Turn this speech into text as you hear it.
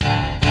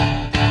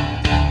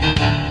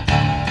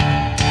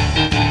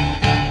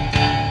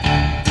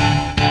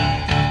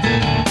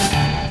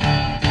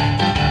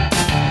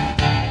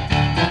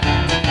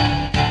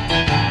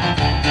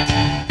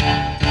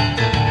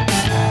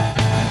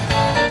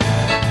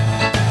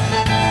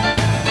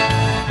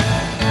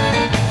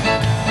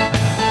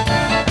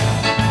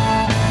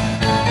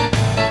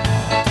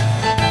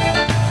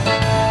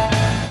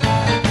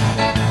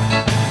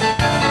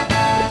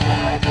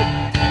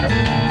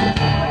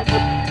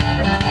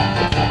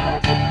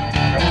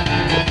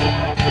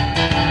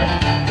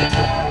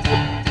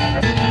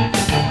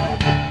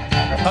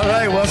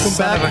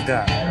Welcome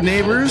back,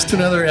 neighbors, to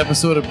another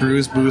episode of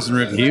Brews, Booze, and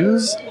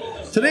Reviews.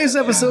 Today's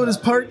episode is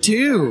part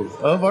 2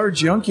 of our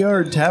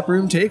Junkyard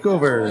Taproom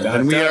Takeover.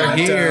 And we are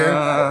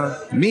here,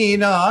 me,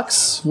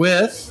 Knox,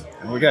 with...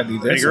 We gotta do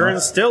this. Bigger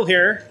and still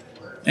here.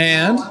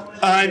 And...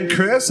 I'm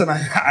Chris, and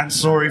I'm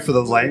sorry for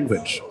the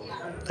language.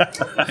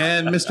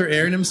 and Mr.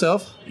 Aaron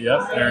himself.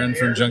 Yep, Aaron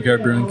from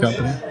Junkyard Brewing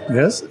Company.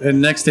 Yes,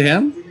 and next to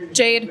him...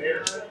 Jade.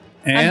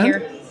 And... I'm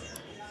here.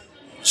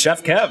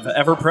 Chef Kev,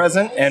 ever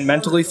present and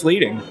mentally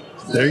fleeting.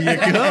 There you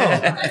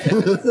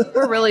go.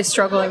 We're really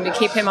struggling to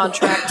keep him on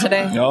track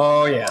today.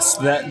 Oh, yes.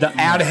 The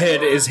ad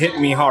head is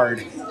hitting me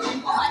hard.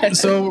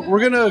 So we're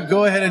going to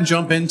go ahead and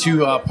jump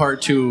into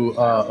part 2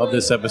 of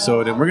this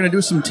episode, and we're going to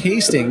do some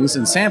tastings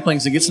and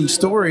samplings and get some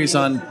stories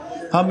on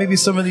how maybe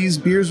some of these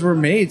beers were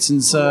made,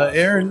 since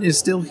Aaron is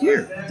still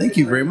here. Thank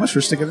you very much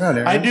for sticking around,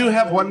 Aaron. I do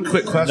have one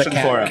quick question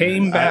for him.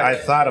 Came back. I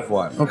thought of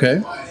one.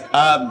 Okay.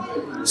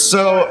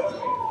 So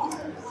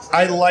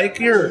I like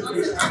your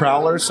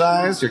crowler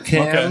size, your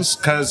cans,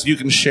 because you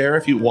can share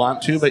if you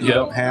want to, but you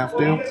don't have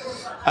to.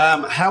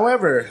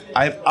 However,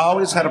 I've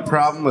always had a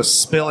problem with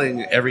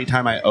spilling every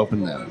time I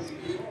open them.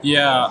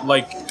 Yeah,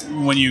 like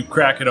when you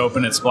crack it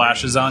open, it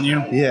splashes on you.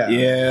 Yeah.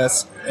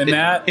 Yes. And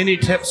that, Any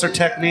tips or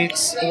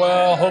techniques?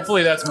 well,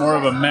 hopefully that's more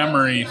of a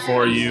memory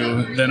for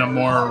you than a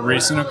more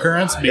recent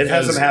occurrence. Because, It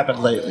hasn't happened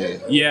lately.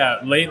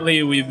 Yeah,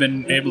 lately we've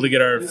been able to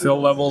get our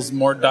fill levels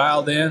more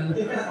dialed in,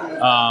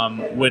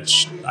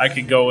 which I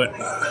could go in.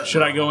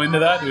 Should I go into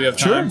that? Do we have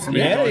time for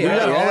me to go We into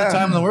got that? all the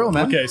time in the world,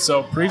 man. Okay,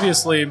 so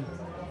previously...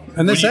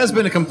 And this has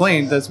been a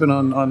complaint that's been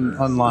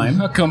online.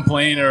 A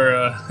complaint or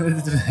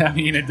I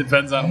mean, it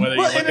depends on whether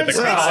you look at the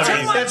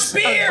calories.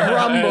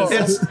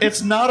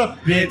 It's not a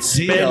big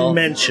deal. been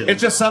mentioned. It's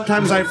just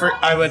sometimes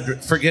I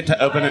would forget to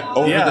open it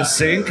over the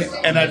sink,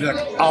 and I'd be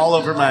like all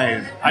over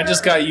my... I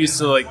just got used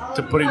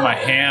to putting my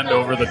hand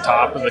over the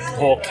top of the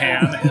whole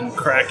can and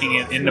cracking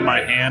it into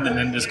my hand, and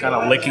then just kind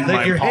of licking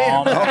my your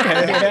palm.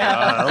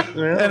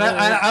 And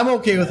I'm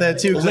okay with that,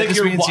 too, because that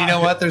just means, you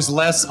know what, there's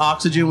less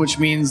oxygen, which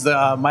means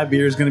my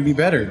beer is going to be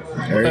better.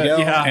 There you go.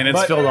 Yeah, And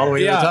it's filled all the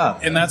way to the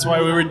top. And that's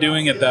why we were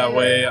doing it that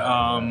way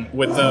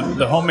with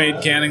the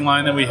homemade canning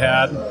line that we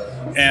had.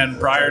 And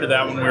prior to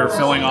that, when we were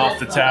filling off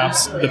the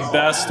taps, the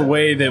best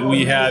way that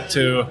we had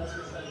to,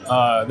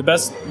 the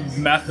best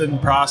method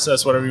and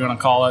process, whatever you want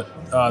to call it,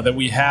 that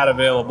we had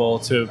available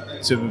to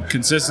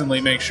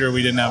consistently make sure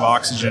we didn't have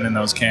oxygen in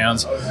those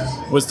cans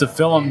was to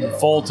fill them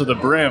full to the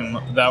brim.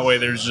 That way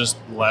there's just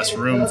less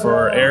room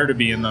for air to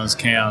be in those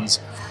cans.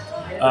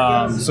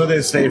 So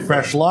they stay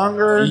fresh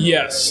longer?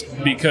 Yes,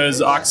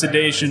 because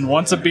oxidation,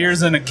 once a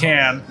beer's in a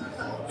can,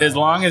 as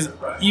long as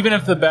even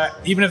if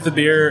the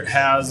beer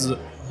has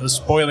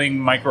spoiling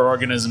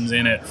microorganisms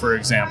in it, for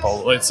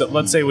example,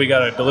 let's say we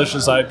got a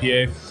delicious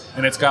IPA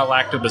and it's got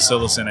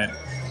lactobacillus in it.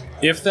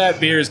 If that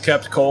beer is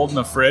kept cold in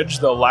the fridge,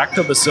 the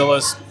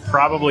lactobacillus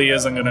probably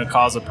isn't going to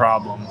cause a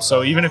problem.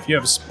 So even if you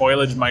have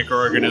spoilage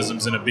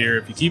microorganisms in a beer,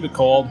 if you keep it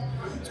cold,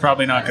 it's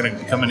probably not going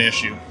to become an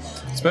issue.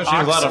 Especially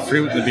a lot of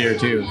fruit in the beer,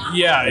 too.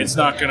 Yeah, it's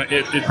not gonna.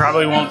 It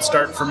probably won't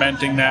start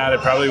fermenting that. It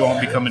probably won't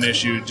become an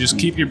issue. Just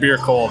keep your beer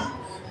cold,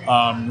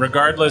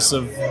 regardless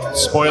of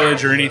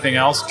spoilage or anything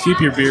else. Keep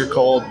your beer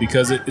cold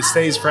because it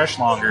stays fresh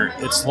longer.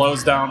 It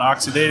slows down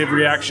oxidative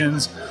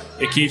reactions.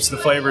 It keeps the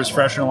flavors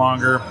fresher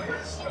longer,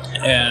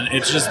 and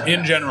it's just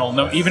in general.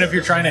 No, even if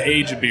you're trying to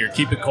age a beer,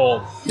 keep it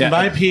cold.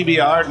 My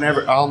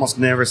PBR almost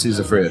never sees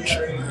a fridge.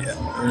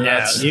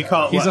 Yeah, you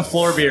call it He's a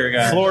floor beer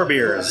guy. floor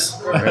beers.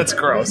 That's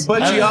gross.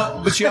 But you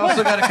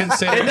also got to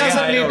consider... It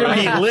doesn't need to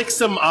be... He licks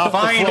them off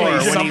the floor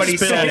when somebody he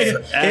spills said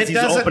it as he's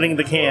doesn't- opening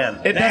the can.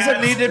 It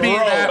doesn't need to be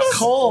that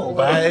cold.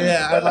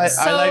 I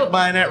like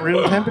mine at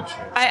room temperature.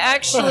 I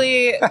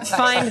actually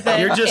find that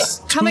You're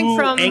just coming too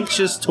from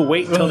anxious to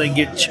wait till they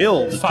get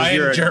chilled. 'cause Fine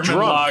you're a German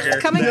drunk. lager.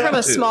 coming from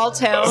a small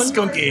town,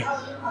 Skunky.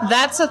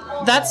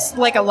 that's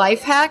like a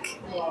life hack.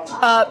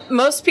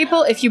 Most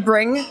people, if you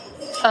bring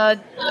a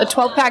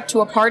 12-pack to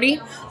a party,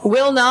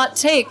 will not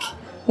take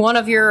one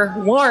of your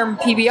warm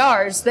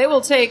PBRs. They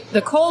will take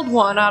the cold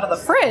one out of the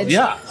fridge.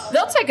 Yeah.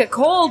 They'll take a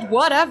cold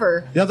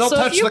whatever. Yeah, they'll So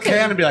if touch you the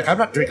can and be like, I'm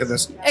not drinking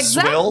this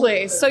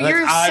Exactly. swill. So Like,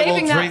 you're I will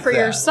saving that drink for that.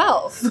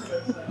 yourself.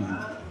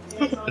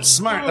 It's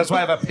smart. That's why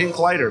I have a pink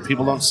lighter.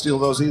 People don't steal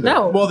those either.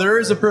 No. Well, there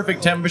is a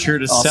perfect temperature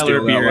to cellar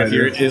steal that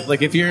beer.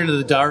 later. If you're into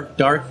the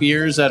dark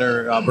beers that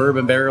are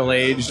bourbon barrel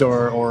aged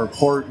or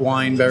port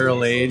wine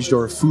barrel aged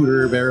or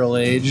foeder barrel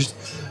aged,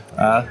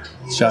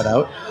 shout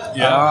out.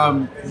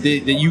 Yeah.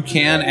 That you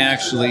can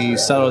actually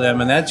settle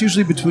them, and that's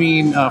usually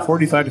between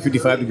 45 to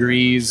 55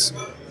 degrees,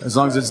 as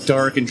long as it's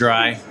dark and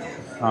dry.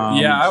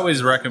 Yeah, I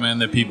always recommend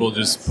that people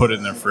just put it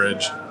in their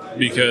fridge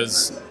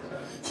because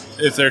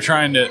if they're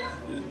trying to,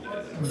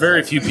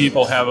 very few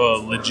people have a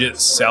legit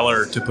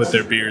cellar to put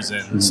their beers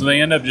in, so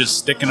they end up just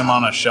sticking them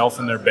on a shelf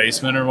in their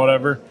basement or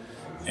whatever.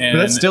 And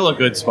But that's still a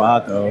good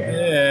spot, though.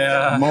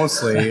 yeah,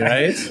 Mostly,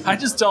 right? I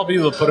just tell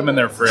people to put them in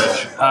their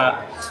fridge.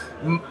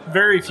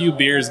 Very few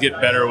beers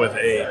get better with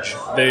age;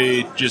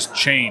 they just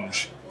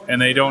change.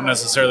 and they don't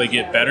necessarily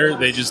get better.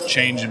 They just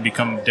change and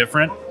become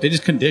different. They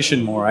just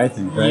condition more, I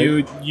think, right?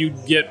 You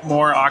get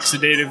more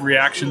oxidative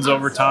reactions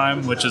over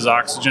time, which is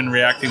oxygen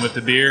reacting with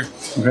the beer.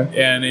 Okay.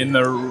 And in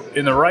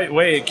the right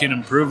way, it can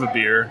improve a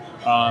beer.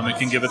 It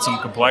can give it some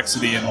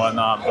complexity and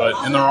whatnot.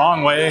 But in the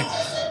wrong way,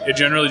 it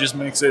generally just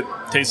makes it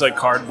taste like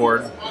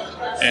cardboard.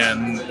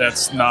 And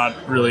that's not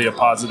really a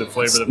positive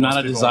flavor. That not most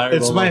a people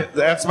desirable.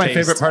 That's my taste.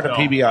 favorite part of No.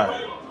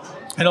 PBR.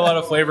 And a lot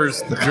of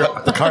flavors. The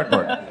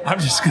cardboard. I'm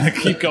just going to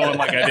keep going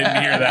like I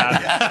didn't hear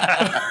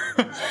that.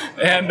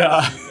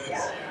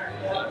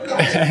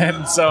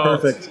 and so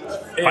Perfect.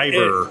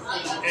 Fiber.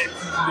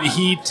 The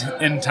heat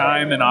and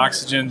time and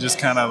oxygen just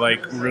kind of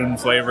like ruin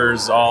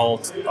flavors all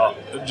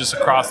just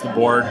across the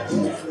board.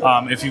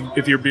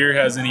 If your beer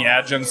has any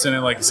adjuncts in it,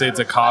 like say it's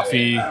a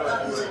coffee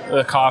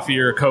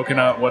or a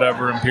coconut,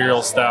 whatever,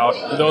 imperial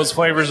stout, those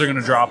flavors are going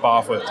to drop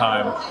off with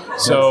time.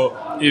 So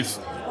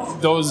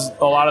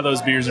a lot of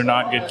those beers are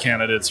not good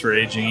candidates for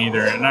aging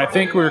either. And I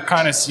think we're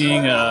kind of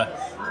seeing a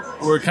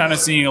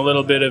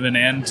little bit of an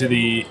end to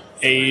the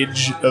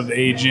age of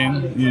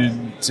aging.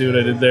 You see what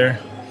I did there?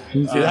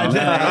 The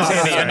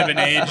end of an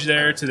age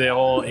there to the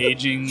whole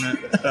aging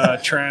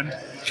trend.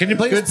 Can you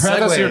please Good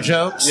preface segue. your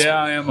jokes? Yeah,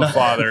 I am a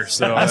father,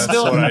 so that's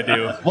what I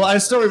do. Well, I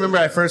still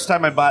remember the first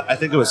time I bought, I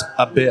think it was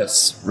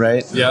Abyss,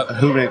 right? Yep.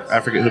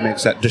 I forget who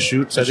makes that.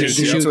 Deschutes, I think.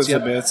 Deschutes was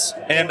yep. the bits.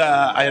 And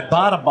I had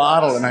bought a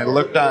bottle and I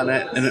looked on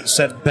it and it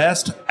said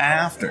best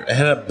after. It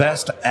had a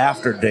best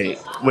after date,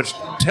 which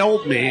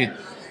told me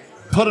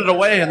put it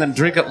away and then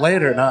drink it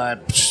later.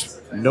 And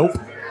nope.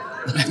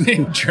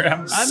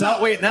 I'm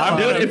not waiting that long.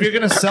 Dude, if you're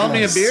going to sell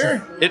me a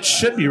beer, it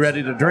should be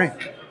ready to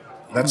drink.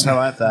 That's how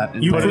I thought.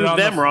 You Put it proved on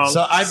them wrong.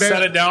 So I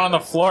Set it down on the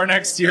floor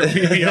next to your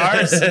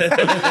PBRs.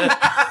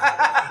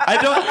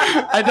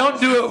 I don't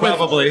do it with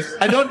Probably.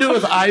 I don't do it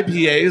with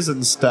IPAs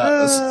and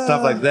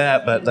stuff like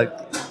that. But like,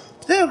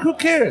 yeah, who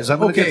cares? I'm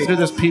gonna Okay. get through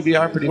this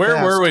PBR pretty Where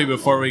fast. were we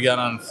before we got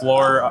on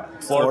floor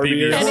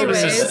beers? PBRs?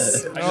 Anyways. I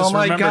just Oh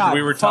my remembered God.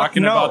 we were Fuck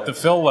talking no. about the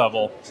fill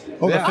level.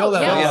 Oh, the fill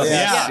that yeah. well.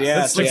 Yeah.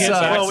 Yes. Let's get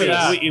back Well, to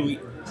that. we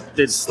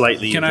did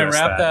slightly. Can I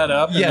address wrap that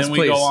up and Yes, then we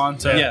please. go on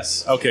to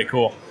Yes. Okay,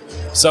 cool.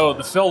 So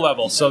the fill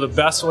level. So the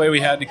best way we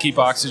had to keep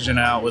oxygen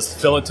out was to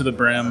fill it to the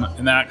brim,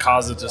 and that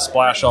caused it to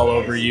splash all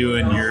over you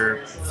and your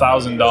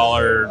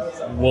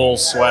 $1,000 wool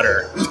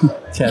sweater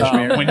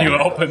Cashmere. when you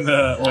open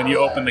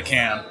the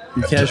can.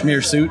 Your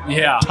cashmere suit.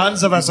 Yeah,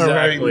 Tons of us are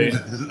wearing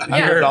exactly.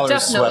 $100 definitely.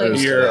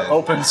 sweaters. Your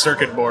open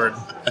circuit board.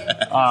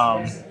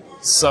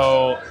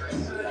 So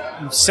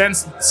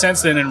since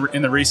then,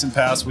 in the recent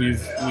past, we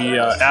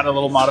added a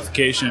little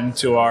modification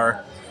to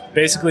our.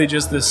 Basically,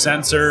 just the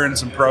sensor and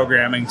some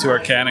programming to our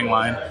canning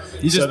line.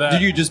 Do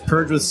you just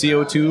purge with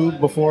CO2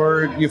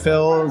 before you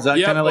fill? Is that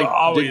Yep, kind of like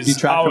always.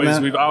 detract from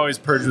that? We've always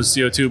purged with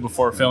CO2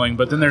 before filling,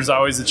 but then there's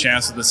always the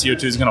chance that the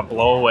CO2 is going to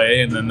blow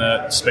away, and then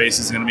the space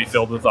is going to be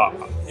filled with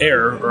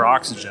air or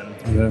oxygen,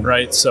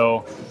 right?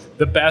 So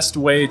the best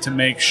way to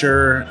make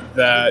sure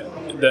that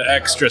the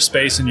extra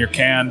space in your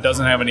can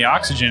doesn't have any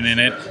oxygen in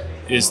it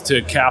is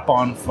to cap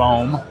on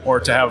foam or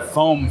to have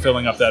foam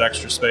filling up that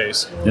extra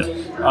space.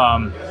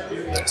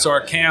 So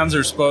our cans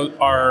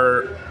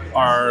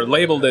are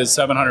labeled as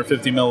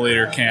 750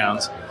 milliliter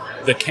cans.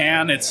 The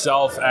can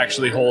itself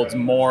actually holds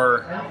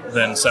more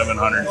than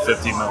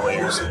 750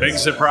 milliliters. Big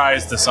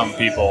surprise to some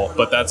people,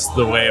 but that's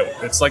the way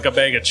it's like a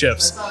bag of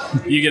chips.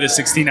 You get a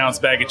 16-ounce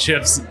bag of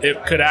chips,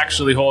 it could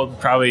actually hold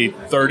probably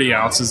 30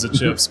 ounces of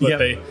chips, but Yep.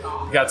 they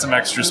got some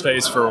extra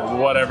space for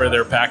whatever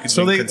their packaging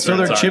So their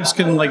concerns are. chips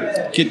can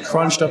like get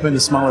crunched up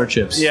into smaller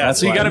chips. Yeah, That's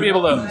so you why. got to be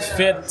able to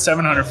fit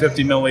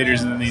 750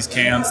 milliliters in these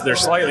cans. They're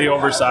slightly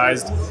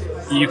oversized.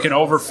 You can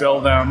overfill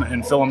them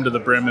and fill them to the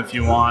brim if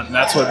you want. And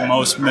that's what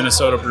most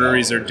Minnesota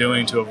breweries are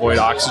doing to avoid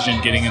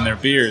oxygen getting in their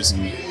beers.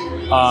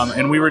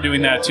 And we were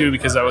doing that too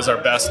because that was our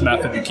best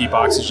method to keep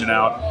oxygen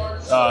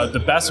out. The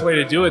best way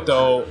to do it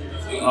though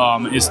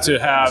is to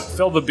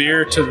fill the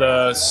beer to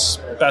the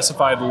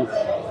specified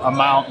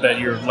amount that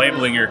you're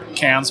labeling your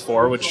cans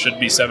for, which should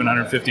be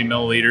 750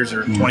 milliliters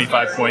or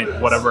 25 point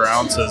whatever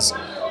ounces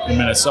in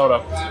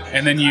Minnesota,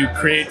 and then you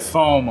create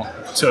foam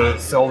to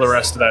fill the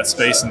rest of that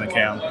space in the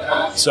can.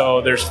 So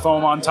there's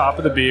foam on top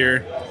of the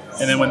beer,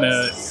 and then when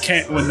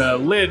the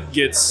lid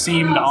gets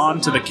seamed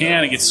onto the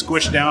can, it gets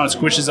squished down, it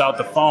squishes out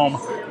the foam.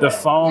 The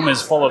foam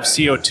is full of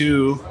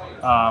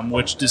CO2,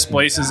 which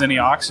displaces any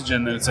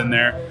oxygen that's in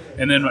there.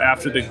 And then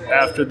after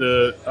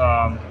the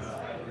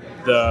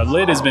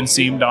lid has been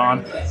seamed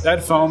on,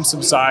 that foam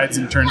subsides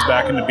and turns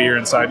back into beer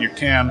inside your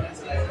can.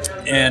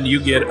 And you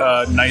get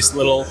a nice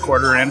little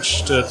 1/4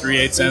 inch to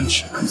 3/8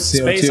 inch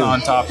space on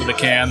top of the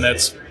can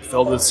that's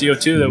filled with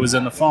CO2 that was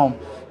in the foam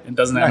and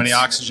doesn't have any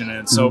oxygen in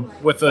it. So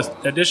with the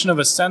addition of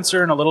a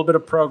sensor and a little bit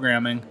of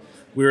programming,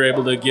 we were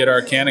able to get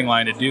our canning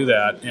line to do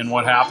that. And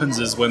what happens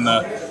is when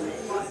the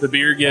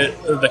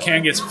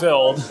can gets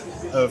filled,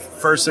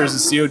 first there's a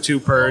CO2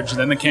 purge,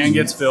 then the can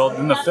gets filled,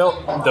 then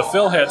the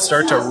fill heads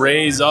start to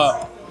raise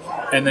up.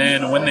 And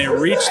then when they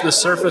reach the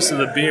surface of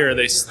the beer,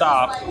 they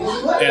stop,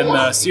 and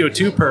the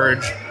CO2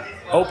 purge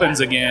opens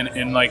again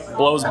and like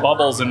blows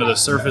bubbles into the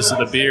surface of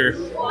the beer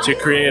to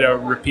create a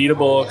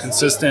repeatable,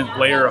 consistent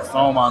layer of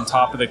foam on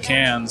top of the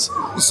cans.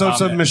 So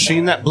it's a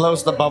machine that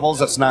blows the bubbles.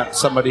 That's not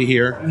somebody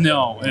here.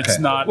 No, it's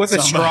not With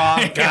a straw.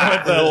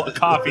 Yeah, with a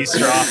coffee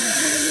straw.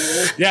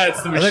 Yeah,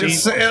 it's the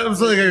machine. It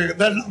was like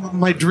that's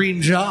my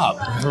dream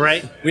job.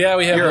 Right? Yeah,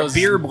 we have You're those a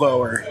beer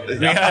blower.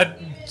 We had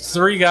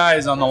 3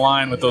 guys on the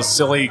line with those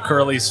silly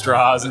curly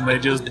straws, and they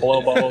just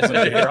blow bubbles in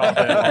beer all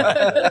day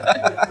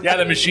long. Yeah,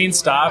 the machine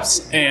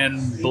stops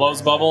and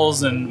blows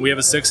bubbles, and we have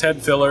a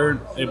 6-head filler.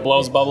 It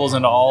blows bubbles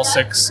into all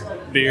 6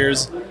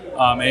 beers,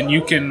 and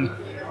you can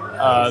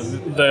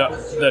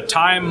the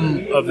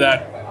time of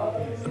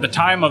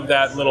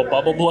that little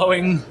bubble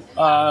blowing.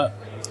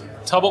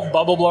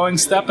 Bubble blowing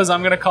step, as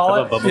I'm going to call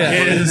it,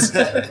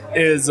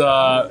 is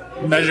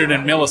measured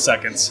in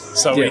milliseconds.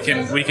 So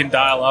we can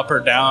dial up or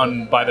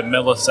down by the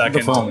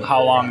millisecond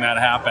how long that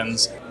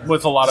happens.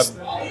 With a lot of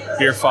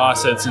beer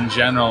faucets in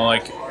general,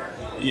 like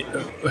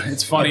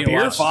it's funny to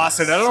watch.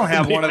 Faucet. I don't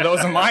have one of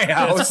those in my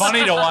house. It's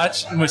funny to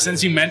watch.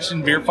 Since you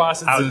mentioned beer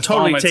faucets, I would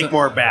totally take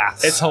more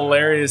baths. It's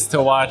hilarious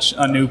to watch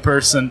a new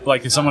person,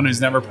 like someone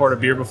who's never poured a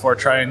beer before,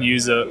 try and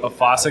use a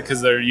faucet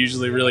because they're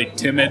usually really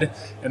timid,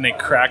 and they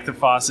crack the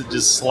faucet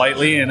just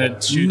slightly, and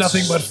it shoots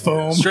nothing but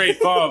foam. Straight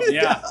foam.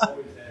 Yeah.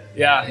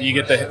 Yeah, you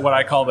get what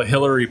I call the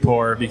Hillary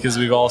pour, because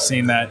we've all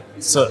seen that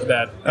image of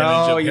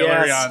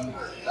Hillary on.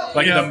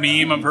 Like the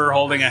meme of her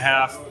holding a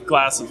half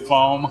glass of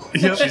foam.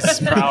 She's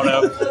proud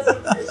of.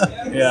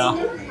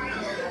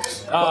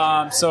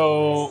 Yeah.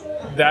 So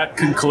that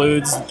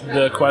concludes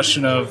the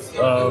question of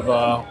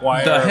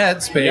why the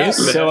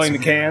headspace, filling the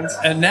cans,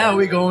 and now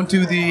we go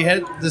into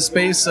the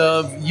space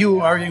of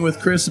you arguing with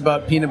Chris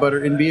about peanut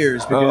butter in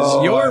beers,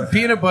 because your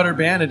peanut butter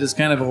bandit is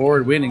kind of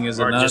award winning, is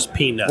it or not? just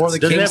peanuts. Or the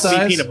Doesn't king have to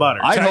size? be peanut butter.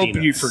 I hope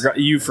Peanuts.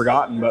 you've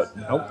forgotten, but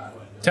nope.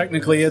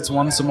 Technically, it's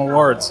won some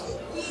awards.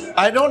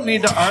 I don't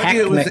need to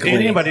argue with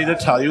Technically. anybody to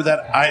tell you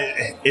that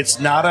I'm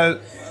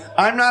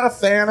not a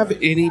fan of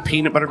any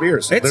peanut butter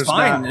beers. It's There's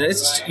fine.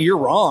 not- You're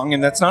wrong,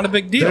 and that's not a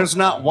big deal. There's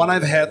not one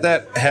I've had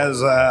that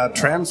has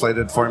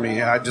translated for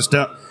me. I just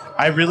don't.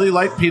 I really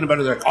like peanut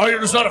butter. They're like, oh,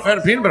 you're just not a fan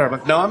of peanut butter. I'm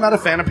like, no, I'm not a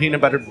fan of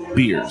peanut butter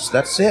beers.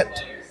 That's it.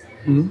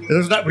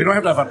 Mm-hmm. We don't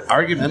have to have an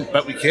argument,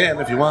 but we can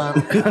if you want.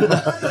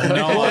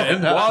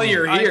 While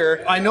you're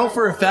here, I know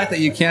for a fact that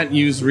you can't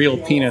use real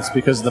peanuts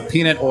because the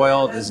peanut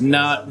oil does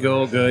not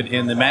go good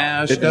in the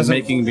mash and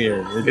making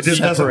beer. It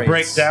just doesn't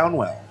break down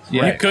well.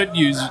 Yeah. You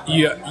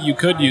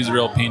could use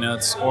real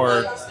peanuts,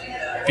 or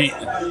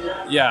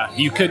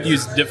you could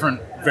use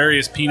different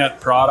various peanut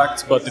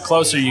products, but the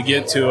closer you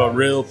get to a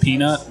real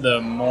peanut,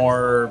 the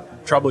more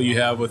trouble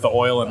you have with the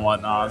oil and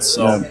whatnot.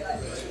 So,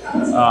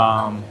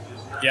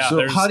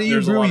 so how do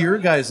you brew your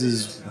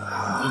guys'?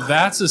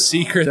 That's a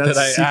secret that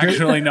I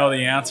actually know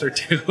the answer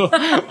to,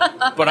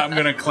 but I'm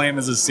going to claim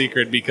as a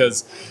secret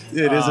because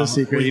it is a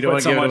secret. You don't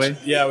want to give it away?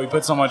 Yeah, we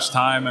put so much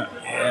time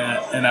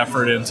and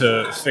effort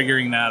into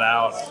figuring that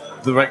out.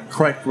 The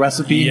correct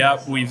recipe?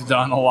 Yep, we've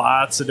done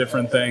lots of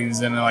different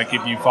things, and like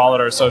if you followed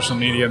our social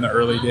media in the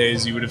early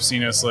days, you would have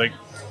seen us like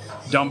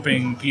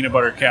dumping peanut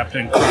butter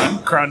Captain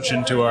Crunch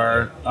into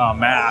our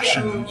mash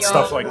and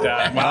stuff like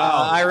that.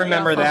 I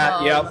remember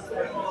that. Yep.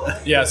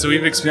 Yeah, so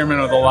we've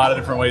experimented with a lot of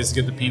different ways to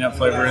get the peanut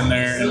flavor in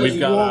there, and we've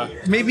got.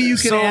 Maybe you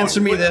can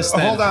answer me this.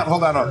 Then.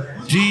 Hold on.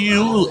 Do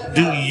you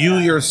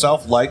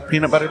yourself like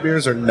peanut butter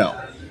beers or no?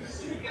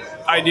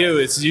 I do.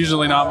 It's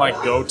usually not my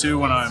go-to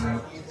when I'm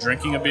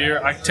drinking a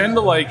beer. I tend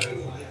to like.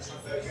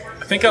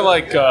 I think I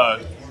like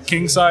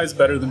King Size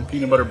better than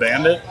Peanut Butter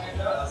Bandit.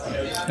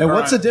 And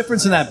what's the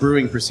difference in that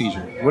brewing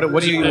procedure?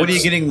 What are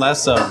you getting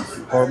less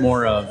of or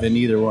more of in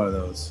either one of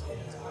those?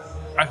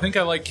 I think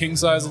I like King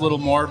Size a little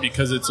more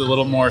because it's a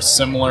little more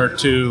similar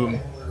to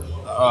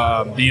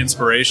the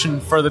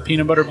inspiration for the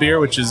peanut butter beer,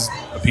 which is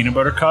a peanut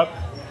butter cup.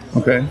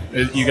 Okay.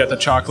 You got the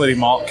chocolatey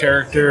malt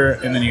character,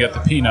 and then you got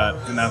the peanut,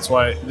 and that's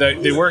why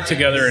they work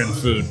together in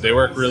food.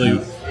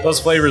 Those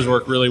flavors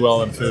work really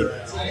well in food.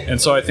 And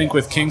so I think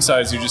with King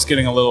Size, you're just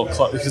getting a little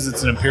because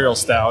it's an imperial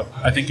stout.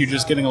 I think you're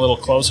just getting a little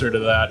closer to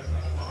that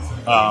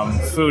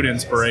food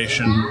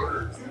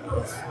inspiration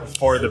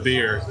for the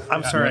beer.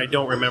 I'm sorry, I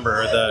don't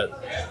remember.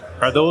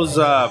 Are those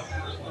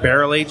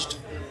barrel aged?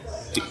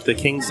 The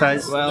King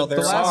Size? Well,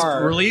 the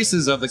last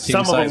releases of the King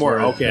some Size. of them were.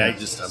 were Okay,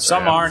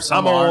 some are.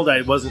 I'm old.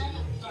 I wasn't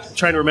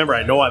trying to remember.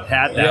 I know I've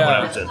had that when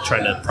I was just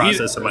trying to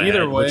process in my head.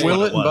 Either way,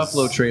 Willet and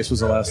Buffalo Trace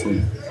was the last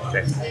one.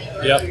 Okay.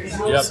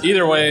 Yep.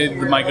 Either way,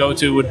 my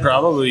go-to would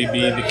probably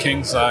be the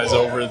King Size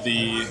over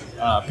the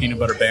Peanut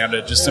Butter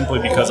Bandit, just simply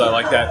because I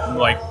like that.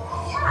 Like,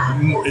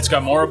 it's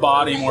got more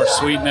body, more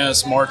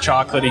sweetness, more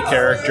chocolatey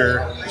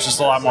character. It's just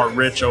a lot more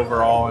rich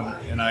overall,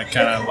 and I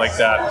kind of like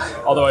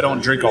that. Although I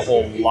don't drink a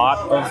whole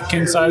lot of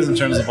King Size in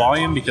terms of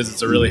volume because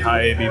it's a really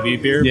high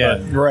ABV beer. Yeah,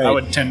 but right. I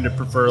would tend to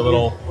prefer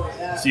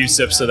a few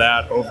sips of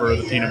that over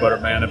the Peanut Butter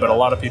Bandit. But a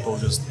lot of people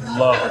just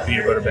love the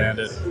Peanut Butter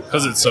Bandit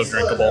because it's so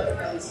drinkable.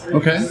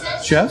 Okay,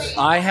 Chef?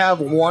 I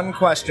have one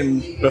question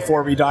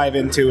before we dive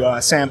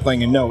into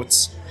sampling and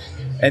notes.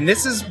 And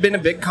this has been a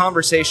big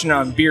conversation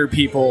on beer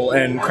people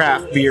and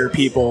craft beer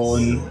people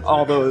and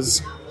all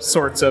those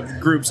sorts of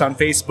groups on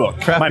Facebook.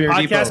 My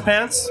podcast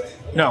pants?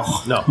 No.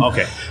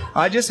 Okay.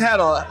 I just had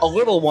a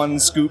little one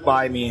scoot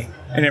by me,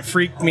 and it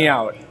freaked me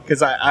out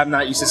because I'm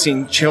not used to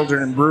seeing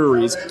children in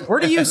breweries. Where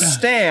do you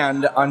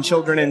stand on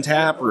children in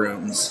tap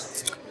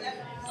rooms?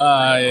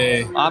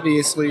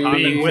 Obviously,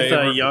 with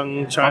a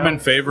young child. I'm in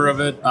favor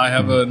of it. I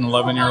have an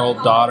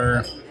 11-year-old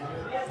daughter,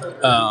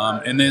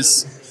 and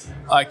this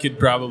I could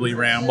probably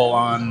ramble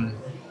on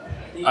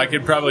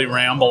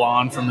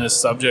from this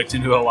subject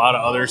into a lot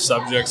of other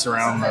subjects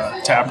around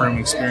the taproom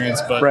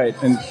experience. But right,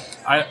 and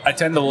I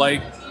tend to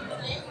like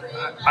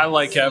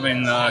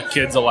having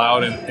kids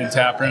allowed in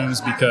tap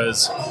rooms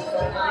because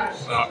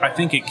I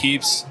think it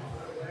keeps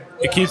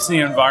the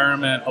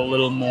environment a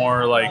little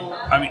more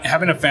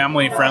having a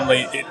family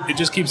friendly. It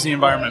just keeps the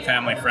environment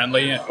family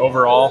friendly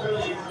overall,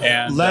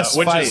 and less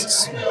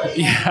fights.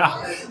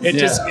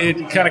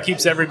 It kind of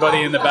keeps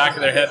everybody in the back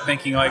of their head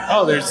thinking like,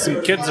 oh, there's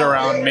some kids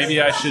around. Maybe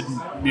I should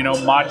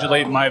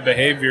modulate my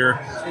behavior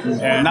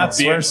and not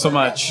swear so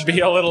much.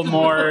 Be a little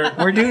more.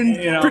 We're doing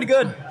pretty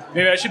good.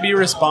 Maybe I should be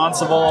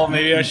responsible.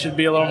 Maybe I should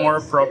be a little more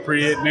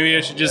appropriate. Maybe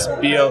I should just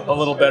be a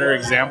little better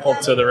example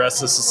to the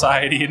rest of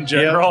society in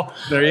general. Yep.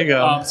 There you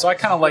go. So I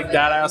kind of like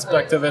that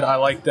aspect of it. I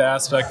like the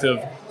aspect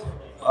of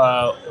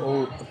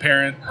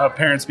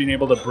parents being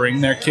able to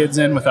bring their kids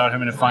in without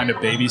having to find a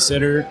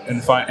babysitter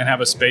and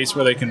have a space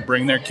where they can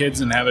bring their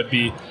kids and have it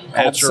be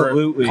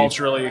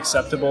culturally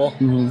acceptable.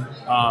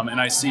 Mm-hmm.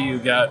 And I see you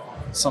got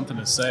something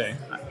to say.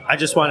 I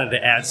just wanted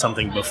to add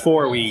something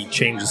before we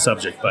change the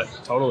subject, but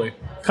totally.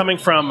 Coming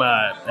from,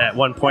 at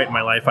one point in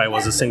my life, I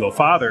was a single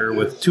father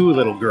with 2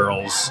 little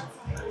girls.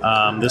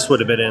 This would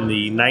have been in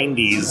the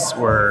 90s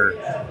where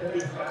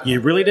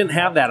you really didn't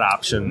have that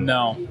option.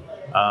 No.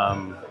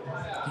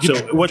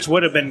 Which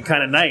would have been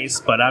kind of nice,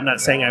 but I'm not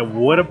saying I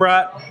would have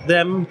brought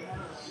them.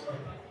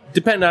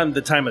 Depend on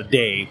the time of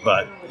day,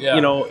 but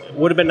it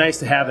would have been nice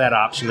to have that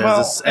option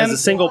as a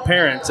single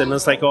parent. And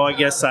it's like, I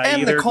guess I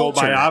either go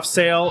buy off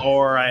sale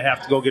or I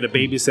have to go get a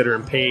babysitter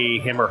and pay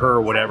him or her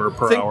whatever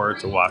per hour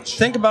to watch.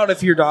 Think about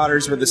if your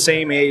daughters were the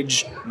same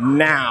age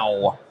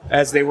now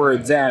as they were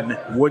then.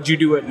 Would you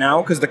do it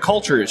now? Because the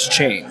culture has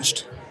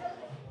changed.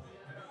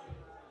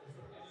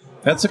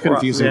 That's a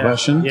confusing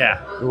question.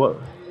 Yeah.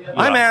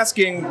 I'm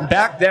asking,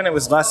 back then it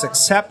was less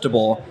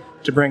acceptable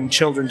to bring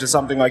children to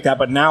something like that,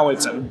 but now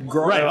it's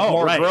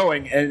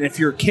growing. And if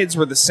your kids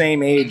were the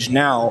same age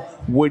now,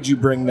 would you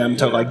bring them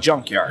to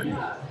Junkyard?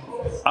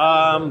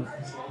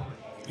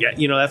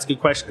 That's a good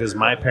question because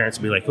my parents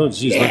would be like, "Oh,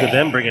 geez, look at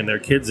them bringing their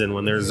kids in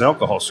when there's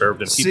alcohol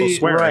served and people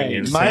swearing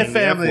and saying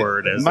the F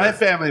word." My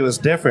family was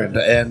different,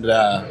 and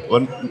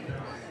when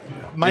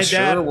my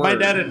dad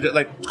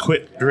had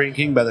quit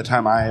drinking by the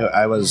time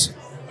I was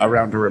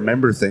around to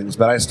remember things,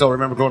 but I still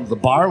remember going to the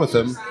bar with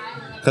him.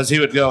 Because he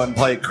would go and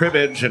play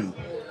cribbage, and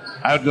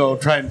I would go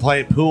try and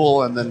play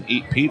pool and then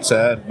eat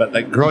pizza. But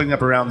growing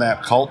up around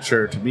that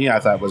culture, to me, I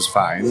thought was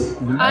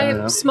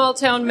fine. Small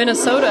town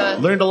Minnesota.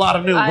 Learned a lot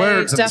of new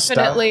words. I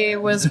definitely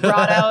was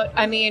brought out.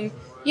 I mean,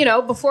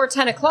 before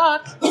 10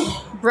 o'clock,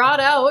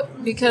 brought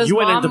out because you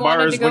went Mom into wanted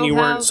bars to go when you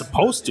weren't have...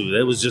 supposed to.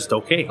 That was just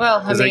okay.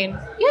 Well, I mean,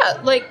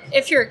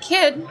 if you're a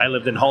kid. I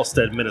lived in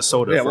Halstead,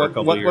 Minnesota for a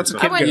couple of years. What's a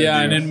kid gonna do?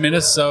 And in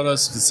Minnesota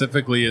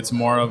specifically, it's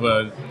more of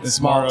a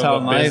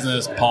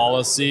business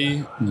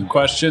policy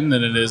question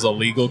than it is a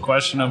legal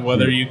question of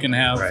whether you can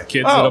have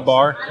kids at a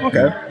bar.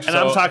 Okay. And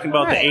I'm talking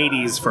about the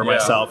 80s for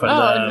myself and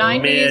the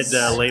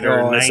 90s. later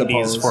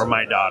 90s for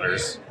my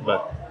daughters.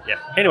 But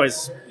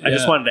anyways, I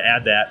just wanted to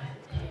add that.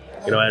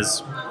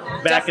 As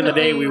back in the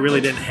day, we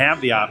really didn't have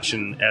the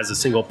option as a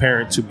single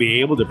parent to be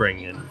able to bring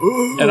in.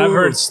 And I've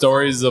heard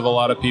stories of a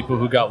lot of people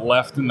who got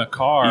left in the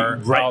car.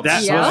 Right,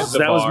 that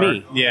was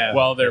me. Yeah.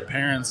 While their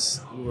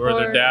parents or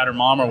their dad or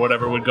mom or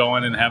whatever would go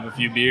in and have a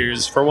few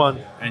beers for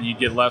one, and you'd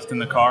get left in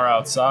the car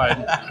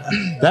outside.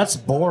 That's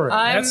boring.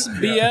 That's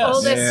BS.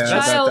 Oldest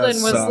child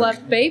and was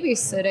left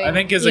babysitting. I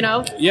think as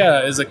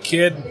a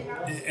kid,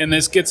 and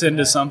this gets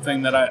into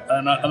something that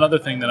another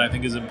thing that I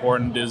think is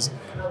important is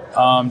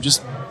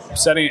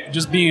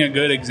just being a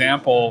good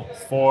example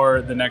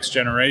for the next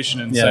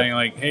generation and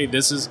saying hey,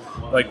 this is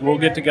we'll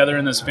get together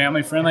in this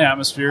family friendly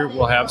atmosphere.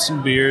 We'll have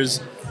some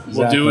beers.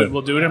 Exactly.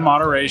 We'll do it in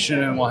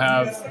moderation, and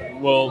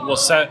we'll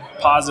set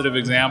positive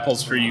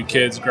examples for you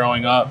kids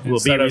growing up. We'll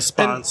be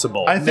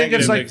responsible. I think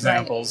it's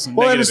examples and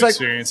negative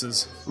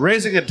experiences.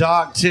 Raising a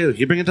dog too.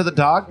 You bring it to the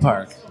dog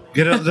park.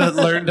 Get to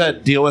learn to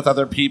deal with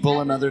other people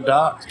and other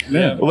dogs.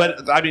 Yeah.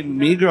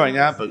 Me growing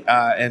up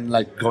and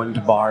going to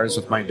bars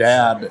with my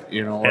dad,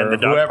 or the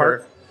dog whoever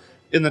park?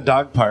 In the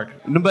dog park.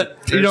 No, but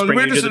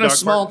we're just in a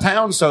small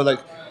town, so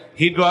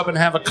he'd go up and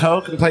have a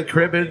Coke and play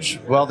cribbage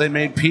while they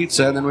made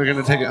pizza, and then we're going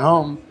to take it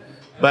home.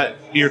 But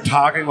you're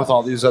talking with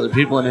all these other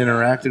people and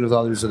interacting with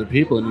all these other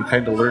people, and you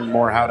kind of learn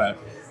more how to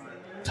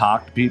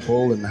talk to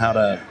people and how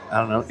to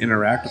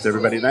interact with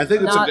everybody. And I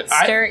think it's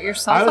stare at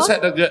yourself. I was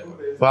at a good.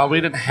 Well,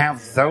 we didn't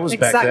have those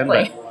back then,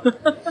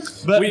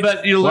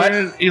 but you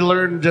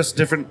learn just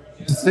different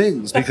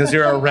things because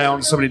you're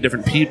around so many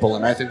different people,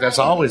 and I think that's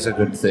always a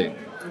good thing.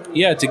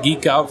 Yeah, to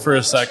geek out for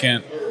a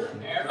second,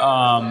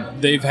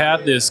 they've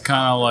had this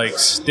kind of like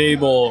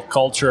stable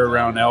culture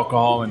around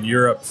alcohol in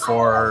Europe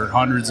for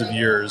hundreds of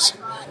years.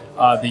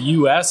 The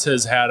U.S.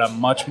 has had a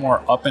much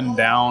more up and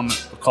down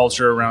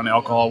culture around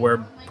alcohol, where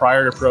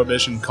prior to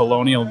Prohibition,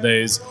 colonial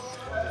days,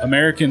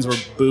 Americans were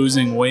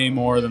boozing way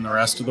more than the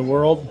rest of the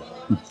world.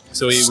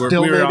 So we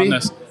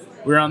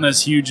were on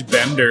this huge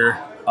bender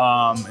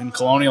in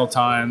colonial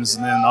times,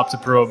 and then up to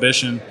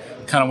Prohibition,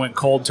 kind of went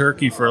cold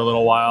turkey for a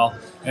little while,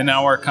 and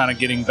now we're kind of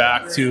getting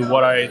back to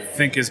what I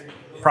think is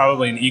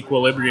probably an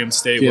equilibrium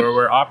state where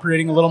we're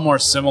operating a little more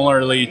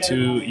similarly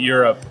to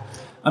Europe.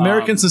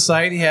 American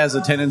society has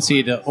a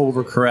tendency to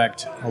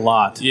overcorrect a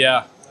lot.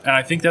 Yeah, and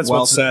I think that's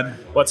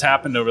what's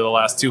happened over the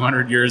last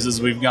 200 years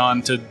is we've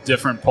gone to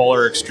different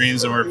polar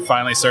extremes, and we're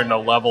finally starting to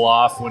level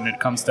off when it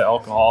comes to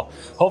alcohol.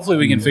 Hopefully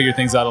we can figure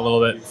things out a little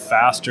bit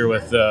faster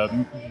with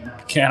the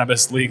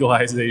cannabis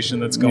legalization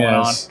that's going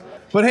on.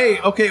 But hey,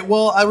 okay,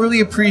 well, I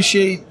really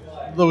appreciate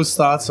those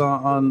thoughts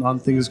on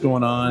things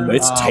going on.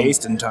 It's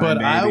tasting time, but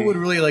baby. I would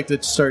really like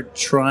to start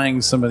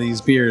trying some of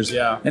these beers.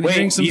 Yeah. And Wait,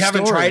 hearing some you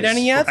haven't tried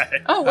any yet?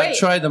 Oh, wait. I've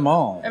tried them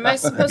all. Am I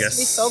supposed to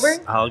be sober?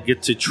 I'll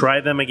get to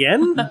try them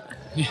again.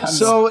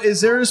 So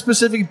is there a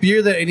specific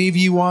beer that any of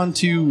you want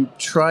to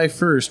try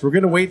first? We're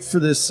going to wait for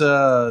this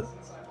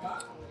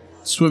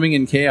Swimming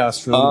in Chaos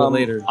for a little bit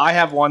later. I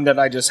have one that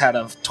I just had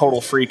a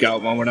total freak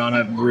out moment on.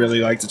 I'd really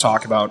like to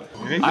talk about.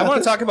 I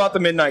want to talk about the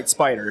Midnight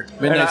Spider.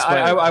 Midnight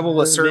Spider. I will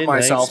assert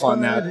myself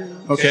on that.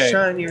 Okay.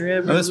 Shine your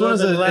every Now, this one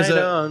is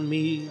a on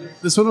me.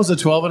 This one was a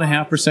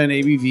 12.5%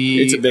 ABV.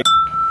 It's a big.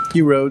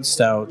 Kentucky Road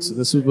Stout. So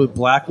this was with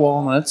black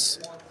walnuts,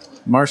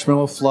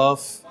 marshmallow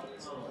fluff,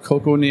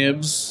 cocoa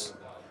nibs,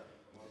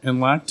 and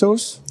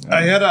lactose.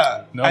 I had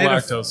a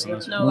Lactose in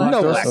this. No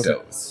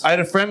lactose. I had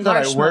a friend that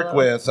I work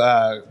with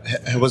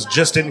was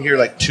just in here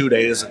like 2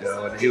 days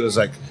ago, and he was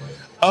like,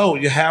 "Oh,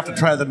 you have to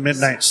try the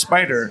Midnight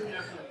Spider,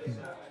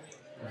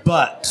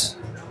 but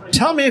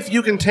tell me if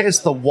you can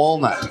taste the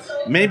walnut.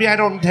 Maybe I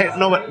don't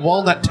know what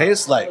walnut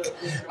tastes like.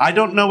 I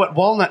don't know what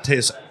walnut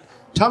tastes.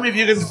 Tell me if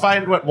you can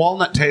find what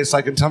walnut tastes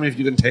like, and tell me if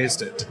you can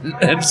taste it."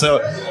 And so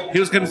he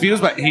was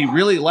confused, but he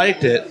really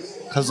liked it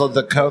because of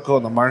the cocoa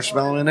and the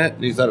marshmallow in it,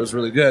 and he thought it was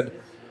really good.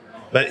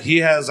 But he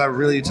has a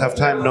really tough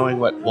time knowing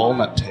what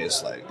walnut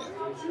tastes like.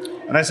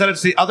 And I said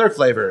it's the other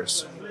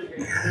flavors.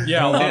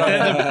 Yeah, a lot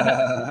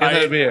of them.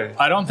 In the beer.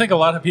 I don't think a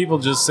lot of people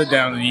just sit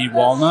down and eat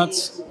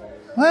walnuts.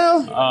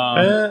 Well,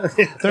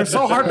 they're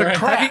so hard to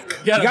crack.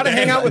 You got to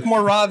hang out with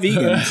more raw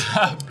vegans.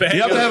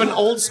 You have to have an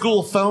old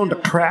school phone to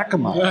crack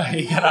them up.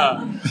 You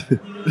got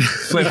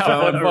Flip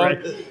phone, right?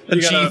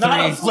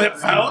 a flip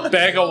phone.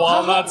 Bag of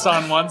walnuts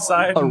on one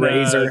side. A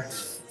razor.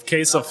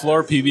 Case of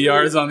floor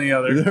PBRs on the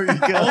other. There you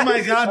go. Oh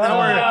my God,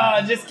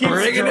 now we're Just keep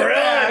bringing it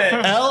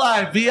back.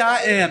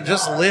 LIVIN,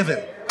 just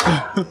living.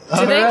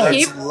 Do they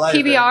keep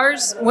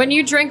PBRs? When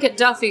you drink at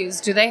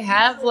Duffy's, do they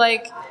have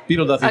like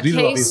Beetle a Duffy.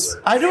 case?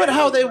 I do it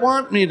how they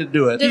want me to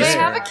do it. Do they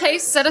have a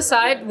case set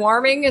aside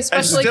warming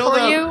especially for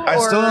you? I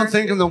still don't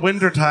think in the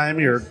wintertime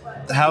your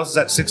house is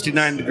at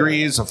 69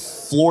 degrees, a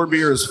floor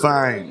beer is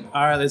fine.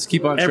 All right, let's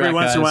keep on track, Every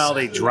once in a guys. while,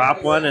 they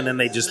drop one, and then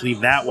they just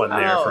leave that one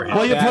there for him.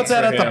 Well, you put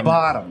that at the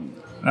bottom.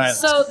 All right.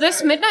 So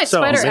this Midnight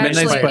Spider Midnight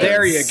actually Spider.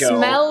 There you go.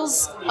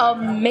 smells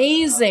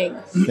amazing.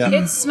 Yeah.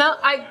 It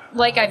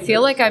I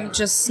feel like I'm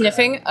just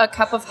sniffing a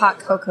cup of hot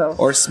cocoa.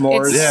 Or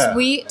s'mores. It's Yeah.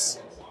 sweet.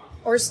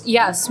 Or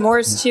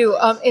s'mores too.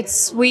 It's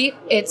sweet.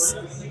 It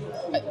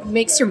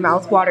makes your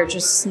mouth water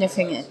just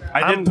sniffing it.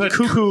 I'm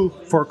cuckoo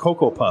for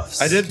Cocoa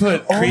Puffs. I did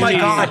put Oh my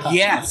God,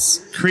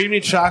 yes. creamy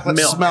chocolate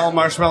Milk. smell,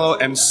 marshmallow,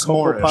 and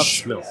Cocoa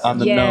Puffs s'morish milk. on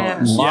the Yeah.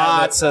 nose.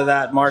 Lots of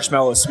that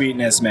marshmallow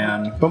sweetness,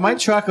 man. But my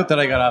chocolate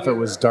that I got off it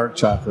was dark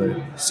chocolate.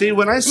 See,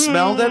 when I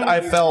smelled it, I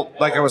felt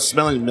like I was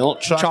smelling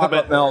milk chocolate.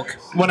 Chocolate but milk.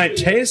 When I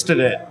tasted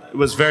it, it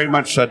was very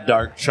much a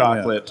dark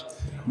chocolate.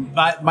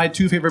 My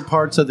two favorite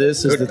parts of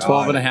this is the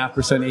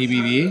 12.5%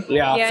 ABV.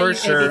 Yeah, Yeah, for you-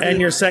 sure.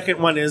 And your second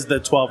one is the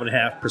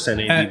 12.5%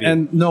 ABV.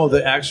 And no,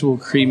 the actual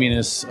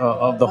creaminess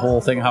of the whole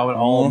thing, how it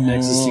all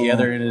mixes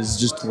together and is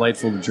just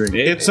delightful to drink.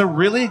 It's a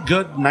really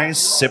good,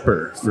 nice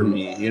sipper for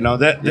me. You know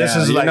that this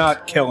is you're like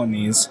not killing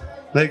these.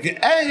 like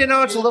hey, you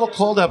know, it's a little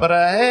cold out, but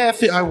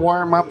I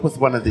warm up with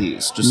one of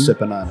these, just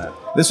sipping on it.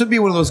 This would be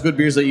one of those good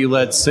beers that you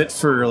let sit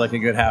for like a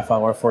good half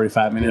hour,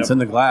 45 minutes in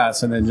the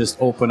glass, and then just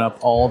open up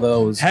all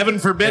those. Heaven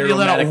forbid you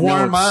let it aromatic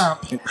warm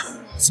notes.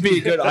 up. This would be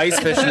a good ice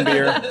fishing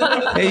beer.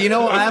 Hey, you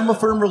know, I'm a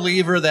firm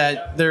believer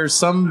that there's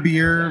some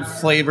beer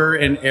flavor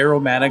and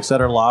aromatics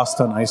that are lost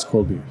on ice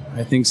cold beer.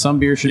 I think some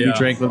beer should be Yeah.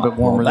 drank a little bit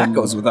warmer That than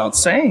goes without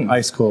saying.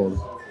 ice cold.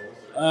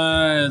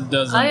 It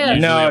doesn't I, usually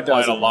No, it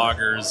apply to doesn't.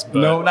 lagers. But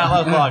No,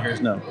 not like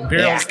lagers, no.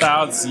 Imperial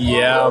stouts,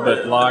 yeah,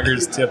 but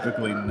lagers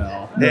typically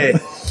no. Hey,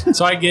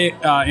 So I get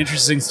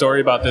interesting story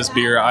about this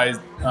beer.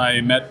 I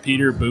met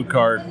Peter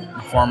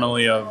Buchart,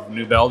 formerly of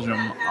New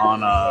Belgium,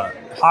 on a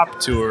hop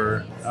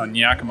tour on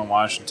Yakima,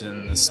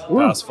 Washington this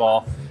past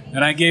fall,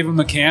 and I gave him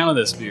a can of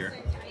this beer.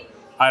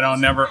 I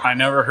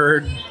never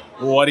heard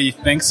what he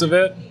thinks of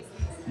it.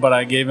 but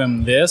I gave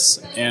him this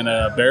and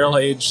a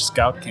barrel-aged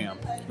Scout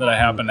Camp that I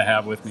happened to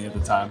have with me at the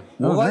time.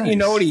 We'll let you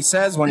know what he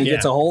says when he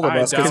gets a hold of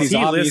us, because he's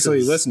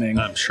obviously listening.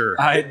 I'm sure.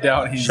 I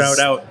doubt he's... Shout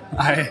out.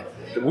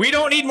 We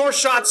don't need more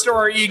shots to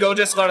our ego.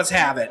 Just let us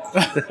have it.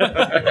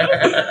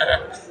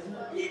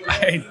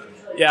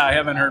 I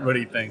haven't heard what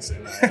he thinks.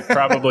 And I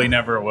probably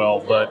never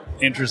will, but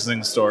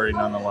interesting story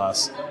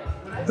nonetheless.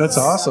 That's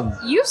awesome.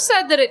 You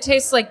said that it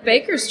tastes like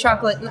baker's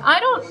chocolate, and I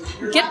don't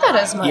get that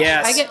as much.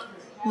 Yes. I get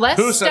less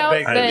Who said stout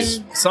baker's?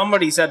 than...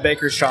 Somebody said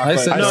baker's chocolate.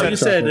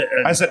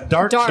 I said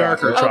darker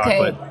Okay.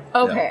 chocolate.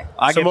 Okay.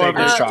 I get more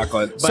baker's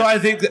chocolate. So I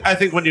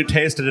think when you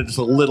taste it, it's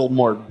a little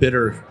more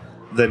bitter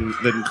than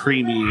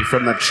creamy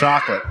from the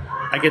chocolate.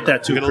 I get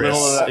that too, You get a Chris.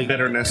 little of that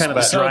bitterness, kind of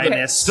but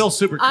dryness. still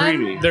super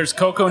creamy. There's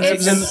cocoa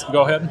nibs in...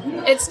 Go ahead.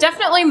 It's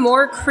definitely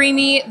more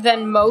creamy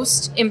than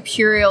most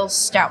imperial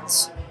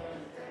stouts.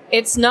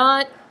 It's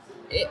not...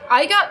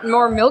 I got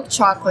more milk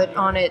chocolate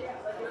on it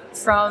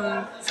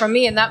from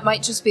me, and that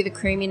might just be the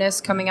creaminess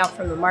coming out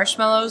from the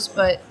marshmallows,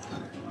 but...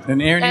 And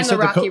Aaron, you And said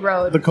the Rocky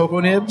Road. the cocoa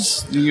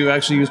nibs? Do you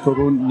actually use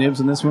cocoa nibs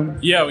in this one?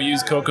 Yeah, we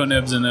use cocoa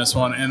nibs in this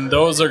one, and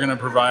those are going to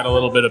provide a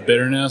little bit of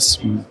bitterness.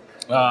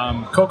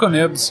 Cocoa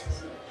nibs,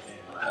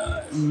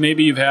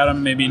 maybe you've had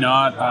them, maybe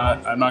not.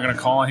 I'm not going to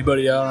call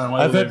anybody out on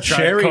whether they've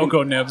tried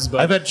cocoa nibs, but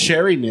I've had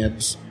cherry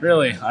nibs.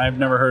 really, I've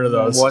never heard of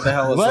those. What the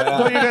hell is What? that?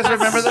 Don't you guys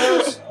remember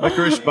those?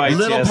 Licorice bites,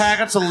 Little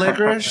packets of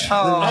licorice.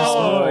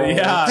 Oh,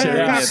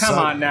 yeah. Come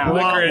on now.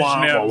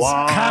 Licorice nibs.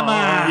 Come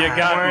on. You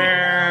got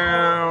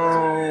me.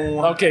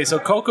 Okay, so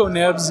cocoa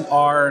nibs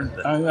are,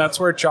 that's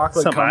where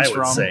chocolate Something comes I would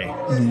from. say.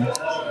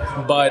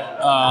 But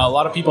a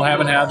lot of people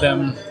haven't had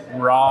them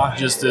raw,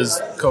 just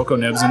as cocoa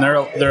nibs, and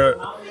they're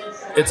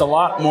it's a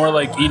lot more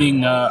like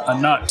eating a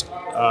nut.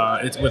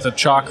 It's with a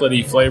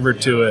chocolatey flavor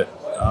to it.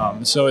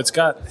 So it's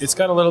got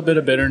a little bit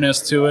of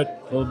bitterness to it,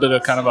 a little bit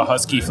of kind of a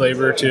husky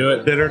flavor to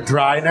it. Bitter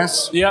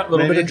dryness. Yeah, a little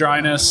maybe? bit of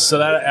dryness. So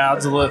that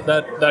adds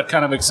that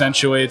kind of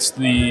accentuates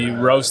the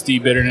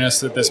roasty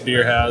bitterness that this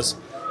beer has.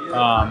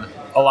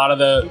 A lot of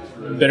the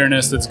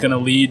bitterness that's going to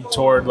lead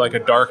toward like a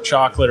dark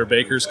chocolate or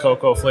baker's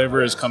cocoa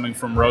flavor is coming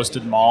from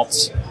roasted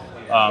malts.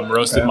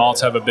 Roasted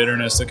malts have a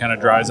bitterness that kind of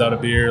dries out a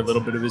beer. A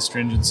little bit of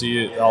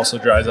astringency, it also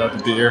dries out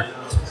the beer.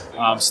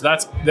 So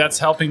that's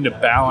helping to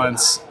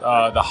balance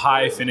the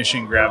high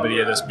finishing gravity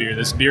of this beer.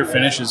 This beer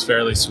finish is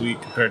fairly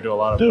sweet compared to a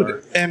lot of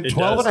Dude, and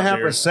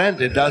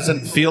 12.5%, it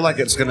doesn't feel like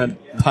it's going to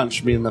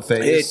punch me in the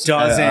face. It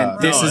doesn't.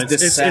 This is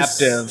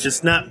deceptive.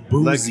 It's not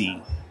boozy.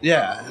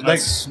 Yeah.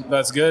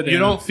 That's good. You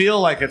don't feel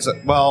like it's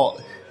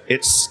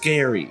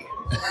scary.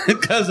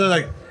 Because they're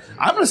like,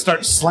 I'm going to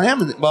start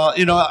slamming it. Well,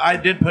 I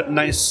did put a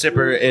nice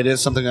sipper. It is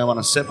something I want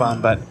to sip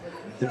on, but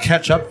to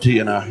catch up to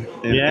you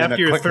after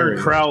your third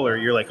crowler,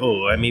 you're like,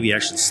 oh, maybe I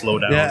should slow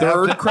down. Yeah,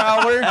 Third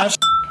crowler?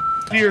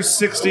 After your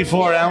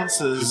 64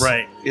 ounces.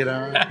 Right.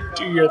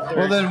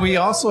 Well, then we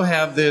also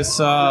have this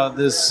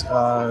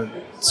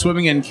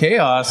Swimming in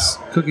Chaos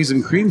cookies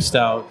and cream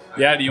stout.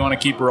 Yeah, do you want to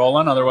keep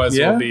rolling? Otherwise,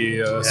 Yeah. we'll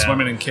be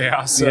swimming in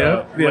chaos.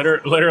 Yep.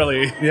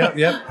 Literally.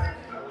 Yep.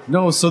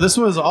 No, so this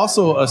one is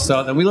also a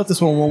stout, and we let this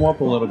one warm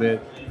up a little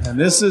bit. And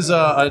this is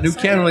a new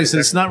can release.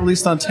 It's not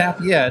released on tap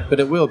yet, but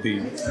it will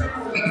be.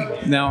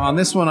 Now, on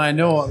this one, I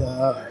know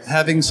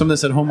having some of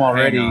this at home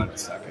already,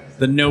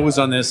 the nose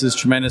on this is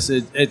tremendous.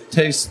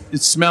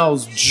 It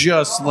smells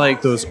just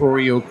like those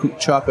Oreo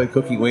chocolate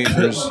cookie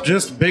wafers.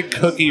 Just big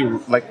cookie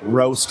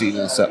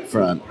roastiness up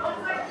front.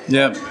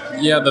 Yep.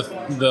 Yeah,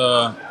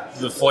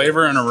 the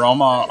flavor and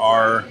aroma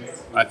are,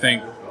 I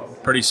think,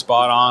 pretty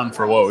spot on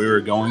for what we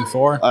were going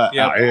for.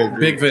 Yeah, I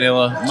agree. big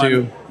vanilla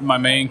too. My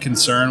main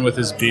concern with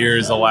this beer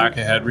is the lack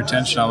of head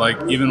retention.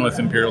 Even with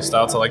imperial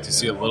stouts, I like to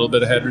see a little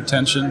bit of head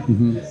retention,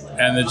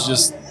 and it's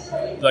just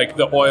like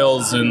the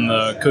oils and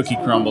the cookie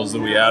crumbles that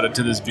we added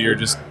to this beer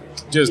just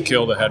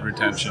kill the head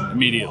retention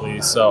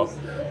immediately. So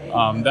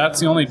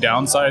that's the only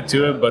downside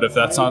to it. But if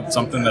that's not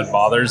something that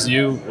bothers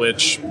you,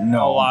 which a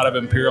lot of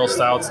imperial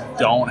stouts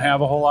don't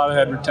have a whole lot of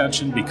head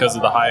retention because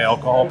of the high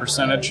alcohol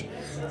percentage.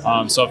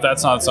 So if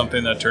that's not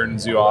something that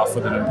turns you off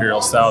with an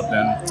imperial stout,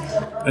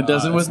 then It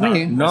doesn't with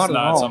me. Not it's at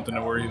not all. something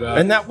to worry about.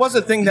 And that was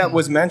a thing that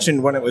was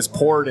mentioned when it was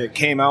poured. It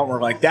came out and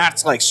we're like,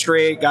 that's like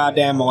straight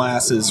goddamn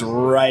molasses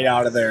right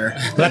out of there.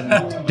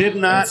 That did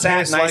not It's sat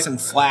taste nice like,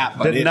 and flat,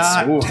 but did it's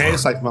not oof.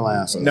 taste like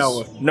molasses.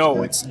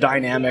 No, it's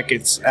dynamic.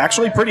 It's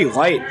actually pretty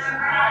light.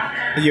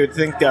 You would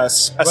think a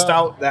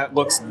stout that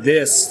looks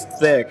this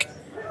thick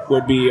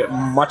would be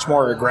much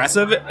more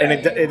aggressive, and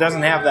it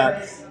doesn't have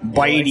that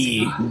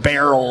bitey,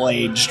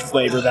 barrel-aged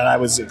flavor that I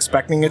was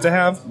expecting it to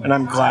have, and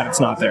I'm glad it's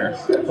not there.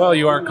 Well,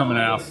 you are coming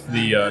off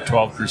the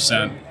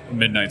 12%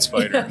 Midnight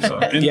Spider, so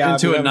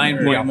Into a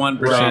 9.1%.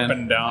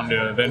 dropping down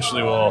to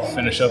eventually we'll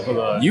finish up with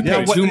a. You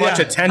pay too much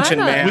attention,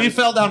 I'm not- man. We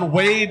fell down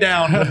way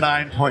down to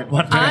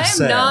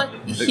 9.1%. I'm not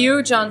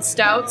huge on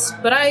stouts,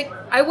 but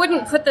I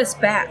wouldn't put this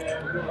back.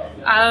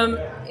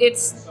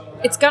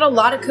 It's got a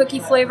lot of cookie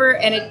flavor,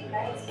 and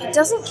it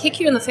doesn't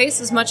kick you in the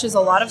face as much as a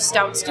lot of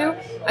stouts do.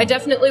 I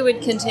definitely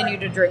would continue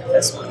to drink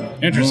this one.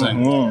 Interesting.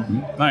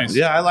 Mm-hmm. Nice.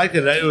 Yeah, I liked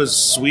it. It was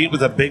sweet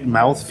with a big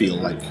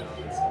mouthfeel, like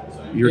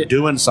you're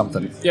doing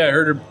something. Yeah,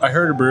 I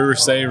heard a brewer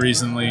say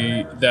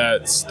recently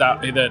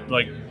that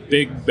like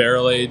big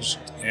barrel aged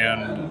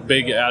and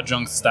big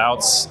adjunct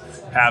stouts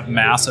have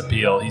mass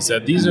appeal. He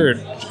said these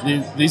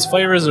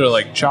flavors are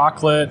like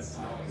chocolate,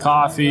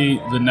 coffee,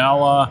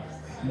 vanilla.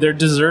 They're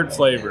dessert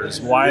flavors.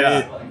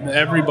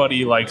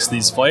 Everybody likes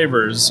these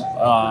flavors.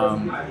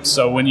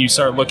 So when you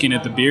start looking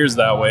at the beers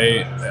that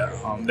way,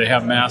 they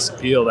have mass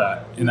appeal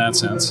in that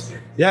sense.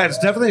 Yeah, it's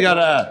definitely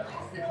got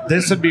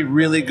this would be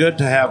really good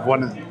to have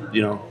one of,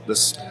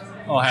 this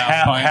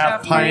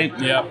half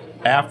pint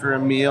after a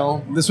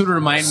meal. This would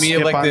remind me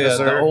of Skip like on the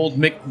dessert. old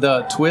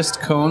the twist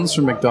cones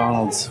from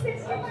McDonald's.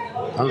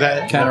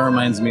 Okay. Kind of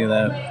reminds me of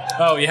that.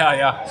 Oh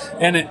yeah.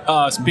 And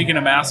speaking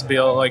of mass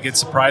appeal, like it's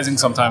surprising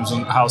sometimes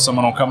how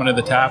someone will come into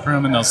the tap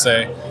room and they'll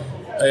say,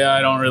 "Yeah,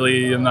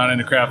 I'm not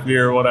into craft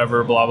beer or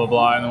whatever, blah blah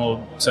blah," and then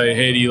we'll say,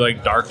 "Hey, do you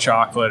like dark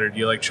chocolate or do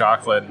you like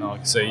chocolate?" And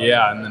I'll say,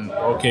 "Yeah," and then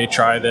okay,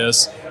 try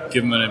this.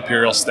 Give them an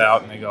imperial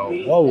stout, and they go,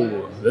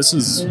 "Whoa,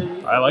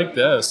 I like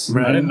this.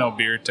 Right. I didn't know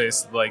beer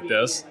tasted like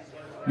this."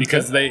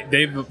 Because they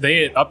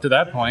up to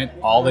that point,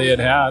 all they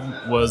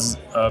had was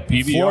a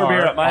PBR Floor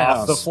beer at my off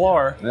house. the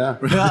floor. Yeah.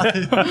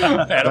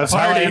 At That's a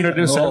how I party.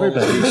 introduce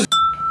everybody.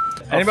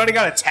 Anybody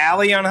got a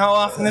tally on how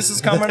often this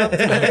is coming up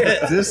today?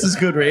 This is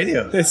good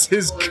radio. This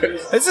is good.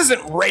 This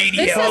isn't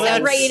radio. This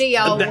isn't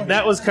radio.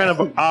 That was kind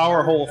of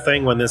our whole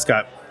thing when this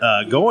got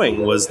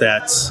going, was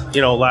that, a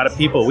lot of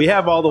people, we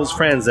have all those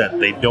friends that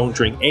they don't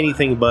drink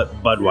anything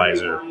but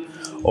Budweiser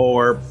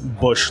or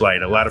Busch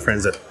Light. A lot of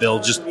friends that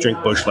they'll just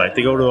drink Busch Light.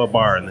 They go to a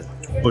bar and the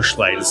Busch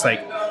Light. It's like,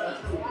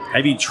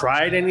 have you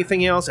tried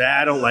anything else?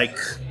 I don't like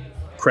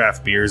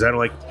craft beers. I don't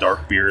like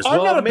dark beers.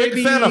 I'm not a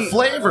big fan of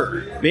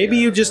flavor. Maybe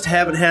you just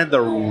haven't had the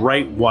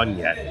right one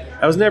yet.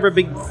 I was never a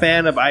big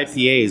fan of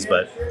IPAs,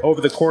 but over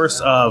the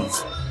course of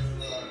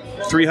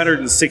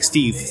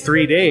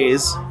 363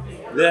 days,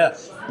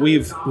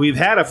 we've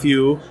had a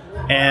few,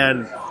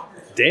 and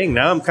dang,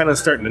 now I'm kind of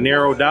starting to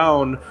narrow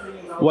down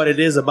what it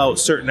is about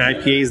certain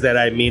IPAs that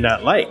I may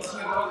not like.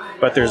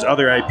 But there's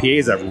other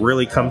IPAs I've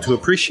really come to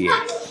appreciate.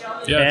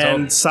 Yeah,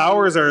 and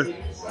sours are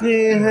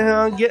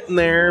getting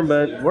there,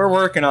 but We're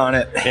working on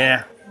it.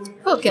 yeah.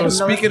 We'll get them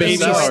speaking of Baby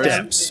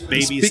sours,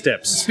 Baby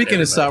steps.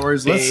 Speaking of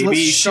sours, let's Baby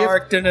shift.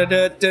 shark.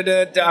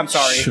 Da-da-da-da-da. I'm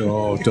sorry.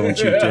 Oh, don't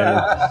you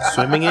dare!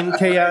 Swimming in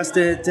chaos.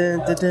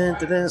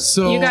 Da-da-da-da-da.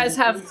 So You guys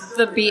have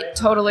the beat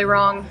totally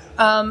wrong.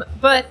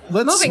 But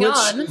moving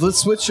on. Let's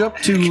switch up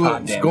to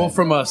God damn go it.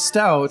 from a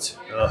stout.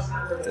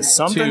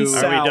 Something Are we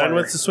sour. Are we done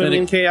with the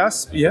swimming in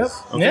chaos? Yep.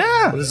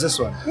 Yeah. What is this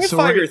one? So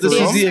fire this through The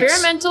is the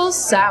experimental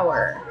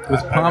sour.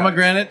 with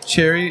pomegranate,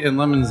 cherry, and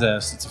lemon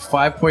zest. It's a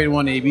 5.1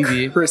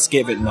 ABV. Chris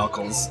gave it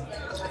knuckles.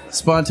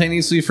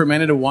 Spontaneously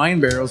fermented in wine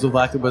barrels with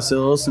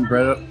lactobacillus and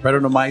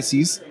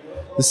Brettanomyces.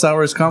 The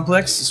sour is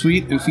complex,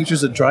 sweet, and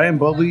features a dry and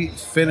bubbly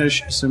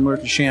finish similar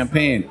to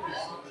champagne.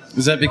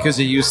 Is that because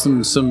you used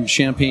some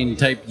champagne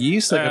type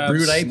yeast, like a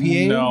brewed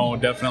IPA? No,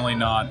 definitely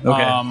not.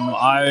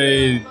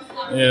 Okay.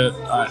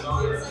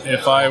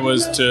 If I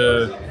was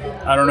to,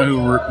 I don't know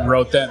who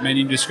wrote that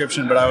menu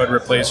description, but I would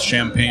replace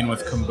champagne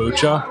with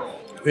kombucha.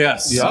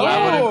 Yes. Yeah.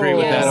 I would agree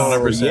with that Yes.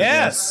 100%.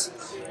 Yes.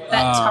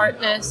 That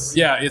tartness.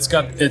 Yeah,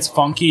 it's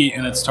funky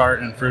and it's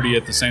tart and fruity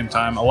at the same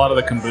time. A lot of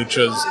the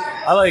kombuchas,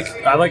 I like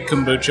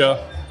kombucha.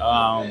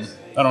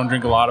 I don't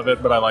drink a lot of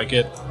it, but I like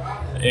it.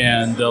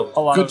 And a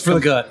lot Good of for the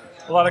gut.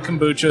 A lot of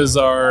kombuchas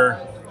are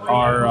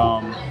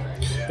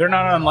they're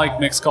not unlike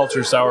mixed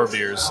culture sour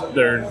beers.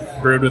 They're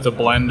brewed with a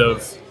blend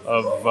of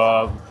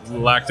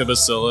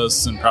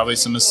lactobacillus and probably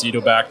some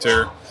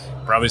acetobacter,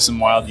 probably some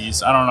wild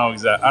yeast. I don't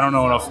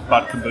know enough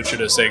about kombucha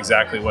to say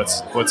exactly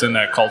what's in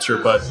that culture,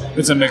 but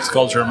it's a mixed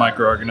culture of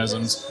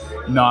microorganisms,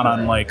 not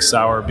unlike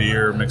sour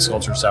beer, mixed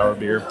culture sour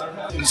beer.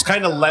 It's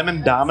kind of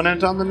lemon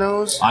dominant on the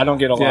nose. I don't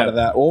get a lot Yeah. of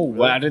that. Oh,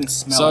 wow, I didn't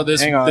smell So it.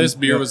 this Hang on. this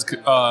beer was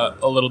a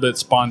little bit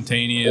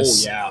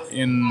spontaneous. Oh, yeah.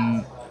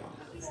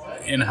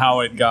 in how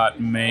it got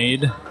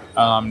made.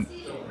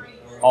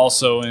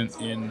 Also in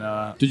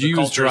Did you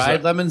use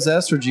dried lemon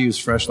zest or did you use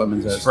fresh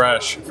lemon zest?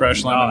 fresh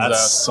lemon Oh, that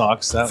zest?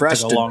 sucks. That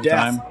Fresh took to a long death.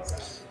 time.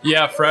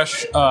 Yeah,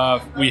 fresh.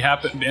 We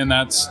happened, and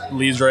that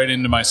leads right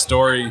into my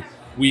story.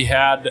 We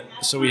had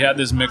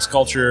this mixed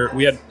culture.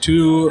 We had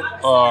two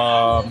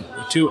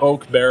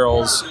oak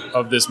barrels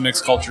of this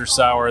mixed culture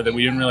sour that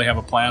we didn't really have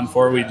a plan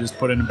for. We just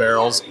put into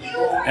barrels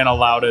and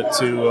allowed it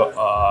to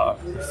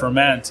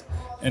ferment.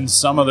 And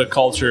some of the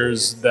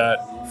cultures that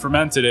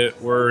fermented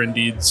it were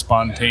indeed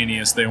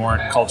spontaneous. They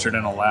weren't cultured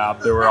in a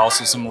lab. There were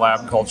also some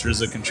lab cultures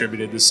that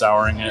contributed to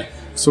souring it.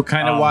 So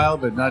kind of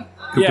wild, but not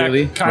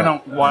completely. Yeah, kind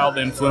of wild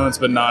influence,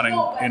 but not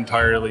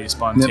entirely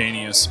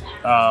spontaneous.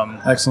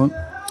 Excellent.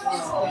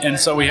 And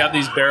so we had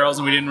these barrels,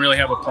 and we didn't really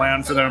have a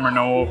plan for them or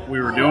know what we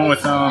were doing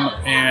with them.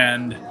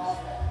 And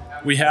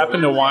we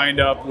happened to wind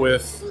up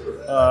with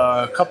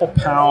a couple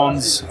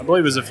pounds, I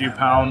believe it was a few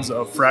pounds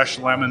of fresh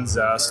lemon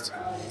zest,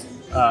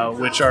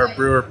 which our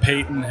brewer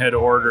Peyton had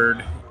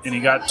ordered, and he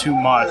got too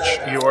much.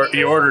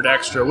 He ordered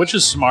extra, which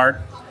is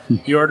smart.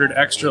 he ordered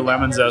extra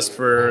lemon zest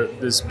for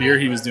this beer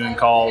he was doing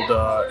called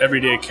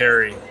Everyday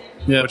Carry,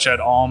 which had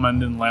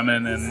almond and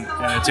lemon, and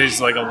it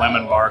tastes like a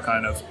lemon bar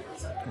kind of.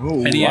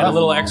 Ooh, and he had a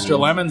little extra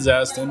lemon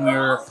zest, and we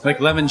were like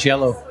lemon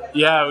jello.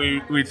 Yeah,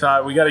 we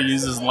thought we got to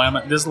use this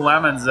lemon. This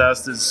lemon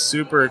zest is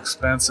super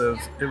expensive.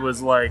 It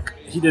was like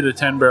he did a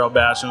 10-barrel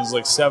batch, and it was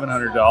like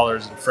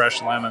 $700 in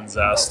fresh lemon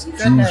zest.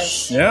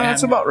 Goodness. Yeah,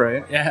 that's about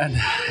right. And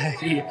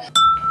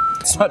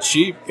it's not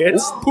cheap.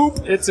 It's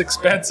poop. It's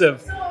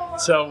expensive.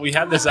 So we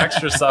had this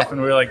extra stuff,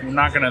 and we were like, we're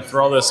not going to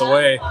throw this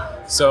away.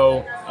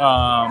 So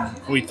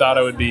we thought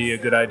it would be a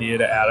good idea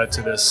to add it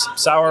to this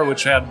sour,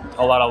 which had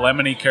a lot of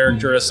lemony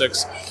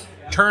characteristics.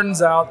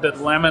 Turns out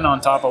that lemon on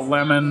top of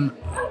lemon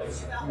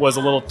was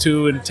a little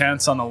too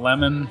intense on the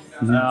lemon.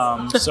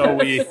 So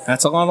we...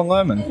 That's a lot of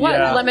lemon. What?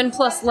 Yeah. Lemon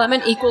plus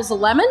lemon equals a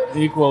lemon?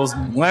 Equals...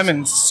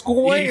 Lemon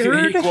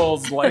squared?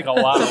 Equals like a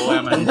lot of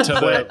lemon to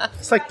the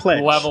it's like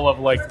pledge. level of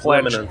like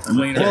pledge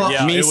cleaner.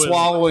 Well, me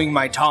swallowing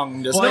my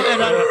tongue. Just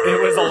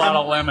it was a lot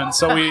of lemon.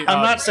 So we...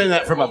 I'm not saying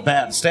that from a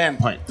bad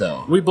standpoint,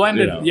 though. We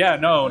blended... You know. Yeah,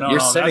 no.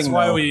 That's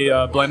why we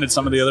blended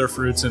some of the other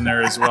fruits in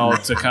there as well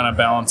to kind of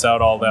balance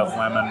out all that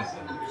lemon.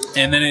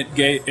 And then it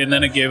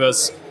gave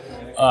us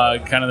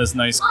kind of this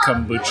nice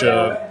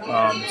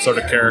kombucha sort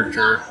of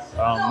character,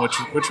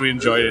 which we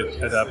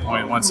enjoyed at that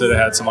point once it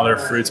had some other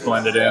fruits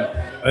blended in.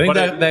 I think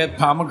that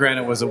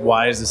pomegranate was a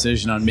wise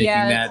decision on making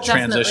that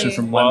transition definitely.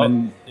 from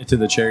lemon to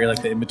the cherry,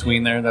 like the in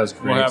between there. That was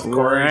great. We'll have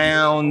Corey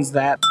rounds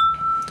that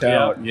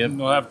out. Yep.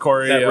 We'll have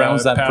Corey That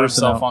rounds that pat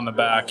person himself out. on the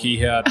back. He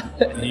had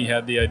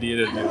the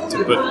idea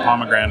to put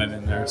pomegranate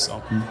in there. So,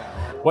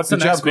 what's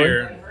Good the next job, Corey.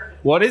 beer?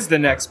 What is the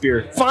next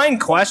beer? Fine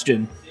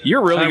question.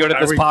 You're really good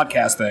at this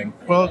podcast thing.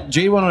 Well,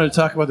 Jay wanted to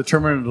talk about the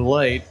Terminal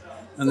Delight,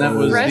 and that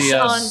was Fresh the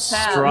on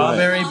tap.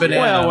 strawberry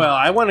banana. Well,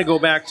 I want to go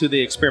back to the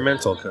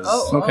experimental because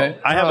Okay.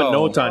 I have a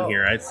note on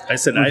here. I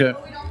said Okay.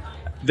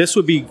 this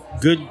would be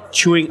good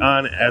chewing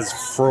on as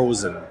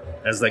frozen,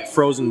 as like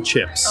frozen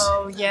chips.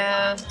 Oh,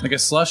 yeah. Like a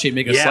slushy,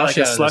 make a Yeah, slushy like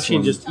a out of slushy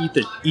and this just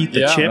eat the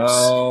Yeah. chips.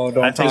 Oh,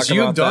 don't I think talk one.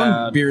 You've about done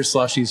that. beer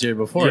slushies here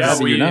before. Yeah,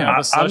 haven't you we now?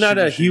 have. I'm not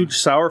a Slushy huge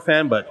sour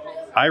fan, but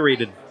I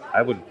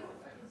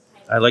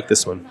like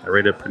this one. I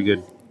rated it pretty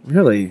good,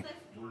 Really?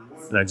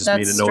 and I just That's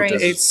made a note. strange.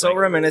 As It's so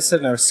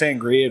reminiscent of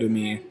sangria to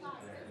me.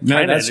 No,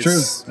 Kinda, that's true.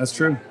 it's- That's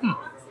true.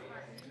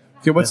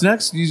 Okay, what's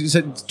next? You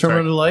said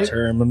Terminal Delight?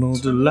 Terminal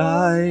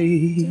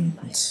Delight.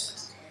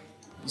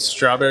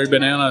 Strawberry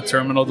banana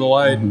Terminal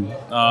Delight.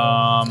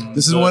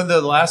 This is one of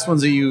the last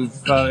ones that you've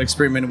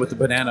experimented with the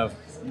banana.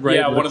 Right?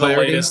 Yeah, one of the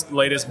clarity?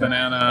 latest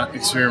banana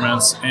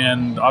experiments,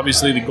 and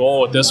obviously the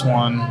goal with this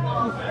one,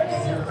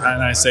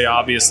 and I say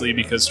obviously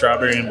because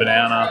strawberry and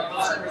banana,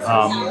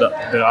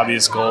 the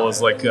obvious goal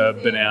is like a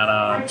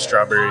banana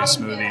strawberry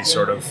smoothie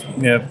sort of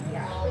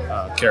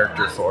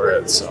character for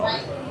it. So,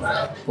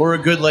 Or a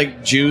good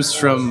like juice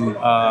from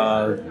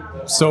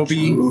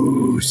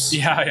Sobe.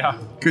 yeah.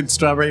 Good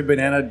strawberry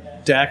banana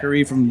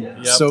daiquiri from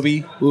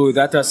Sobe. Ooh,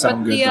 that does But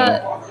sound good,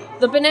 though.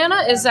 the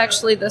banana is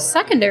actually the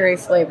secondary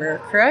flavor,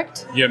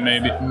 correct? Yeah,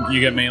 maybe you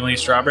get mainly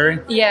strawberry.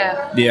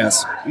 Yeah.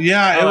 Yes.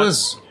 Yeah, it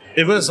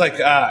was like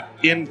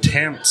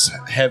intense,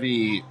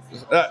 heavy,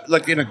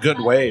 like in a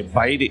good way,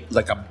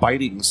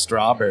 biting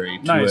strawberry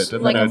to Nice. it,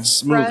 and Like then a it's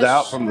smoothed fresh-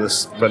 out from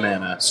this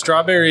banana.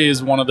 Strawberry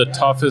is one of the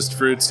toughest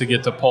fruits to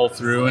get to pull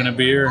through in a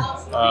beer.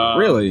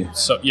 Really?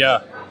 So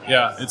yeah,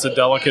 it's a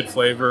delicate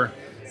flavor.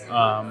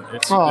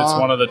 It's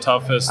one of the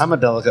toughest. I'm a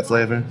delicate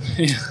flavor.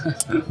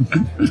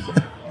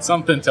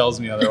 Something tells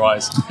me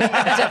otherwise.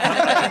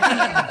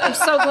 I'm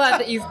so glad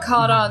that you've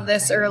caught on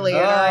this early in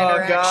our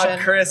interaction.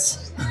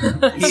 Chris.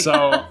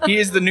 So He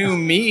is the new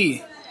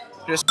me.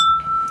 Just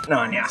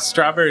on ya.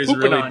 strawberry is a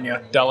Pooping on really ya.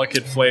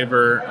 delicate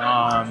flavor,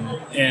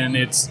 and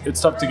it's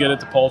tough to get it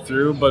to pull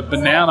through. But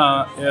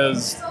banana,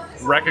 as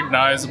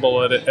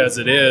recognizable as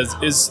it is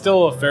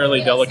still a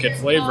fairly delicate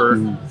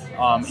flavor.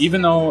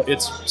 Even though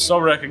it's so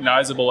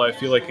recognizable, I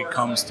feel like it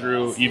comes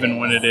through even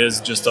when it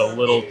is just a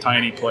little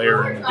tiny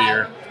player in the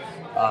beer.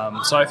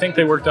 So I think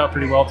they worked out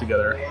pretty well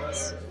together.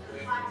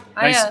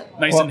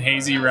 Nice and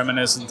hazy,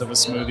 reminiscent of a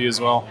smoothie as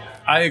well.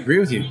 I agree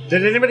with you.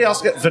 Did anybody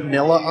else get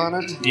vanilla on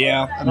it?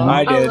 Yeah,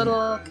 I A did.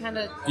 little kind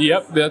of.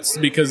 Yep, that's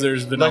because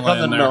there's vanilla Like on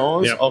the in there.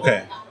 nose? Yep.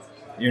 Okay.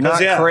 You're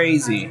not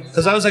crazy.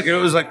 Because it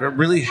was like a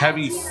really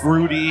heavy,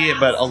 fruity,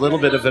 but a little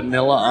bit of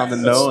vanilla on the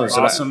nose. It's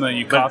awesome that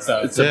you caught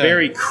that. It's a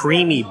very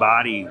creamy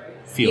body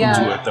feel Yeah.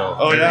 to it, though.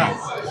 Oh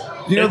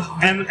yeah. You know,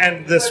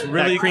 and this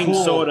really That cream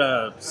cool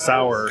soda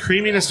sour.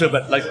 creaminess to it,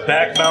 but like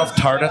back mouth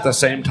tart at the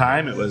same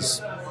time. It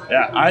was,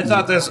 I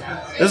thought this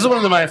is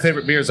one of my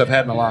favorite beers I've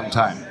had in a long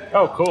time.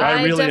 Oh, cool.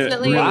 I really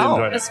definitely,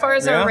 enjoyed it. as far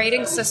as our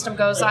rating system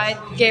goes, I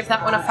gave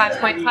that one a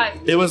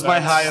 5.5. It was my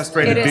highest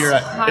rated It is beer.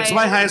 high. It's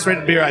my highest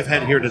rated beer I've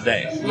had here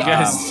today. You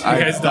guys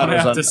I thought don't it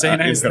was have to say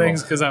nice incredible.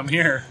 things because I'm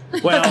here.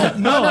 Well,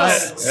 no,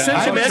 since you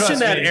Trust mentioned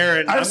that, me.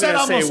 Aaron, I'm I've said going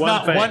to say almost one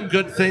not thing. one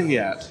good thing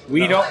yet.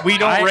 We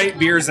don't rate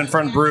beers in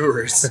front of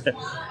brewers.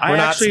 I We're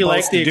not actually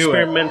like supposed the to do it.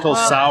 experimental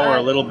sour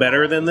a little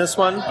better than this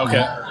one.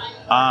 Okay.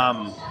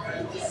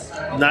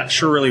 Not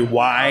sure really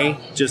why.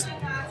 Just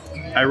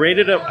I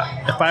rated them.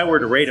 If I were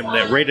to rate them,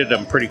 I rated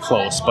them pretty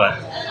close. But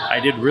I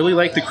did really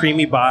like the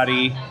creamy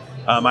body.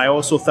 I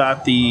also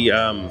thought the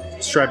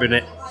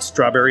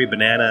strawberry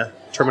banana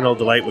Terminal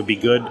Delight would be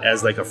good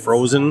as like a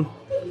frozen.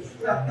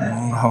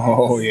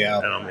 Oh yeah.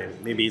 I don't know,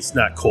 maybe it's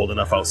not cold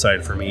enough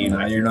outside for me.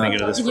 No, you're not.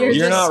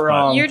 You're not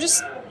wrong. You're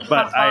just.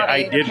 But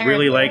I did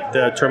really like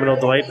the Terminal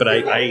Delight. But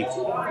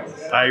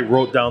I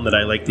wrote down that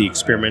I like the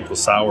experimental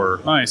sour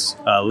Nice.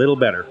 a little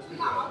better.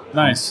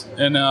 Nice.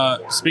 And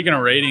speaking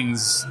of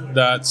ratings,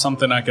 that's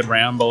something I could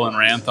ramble and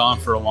rant on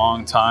for a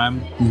long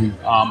time.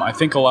 I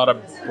think a lot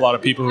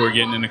of people who are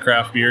getting into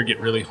craft beer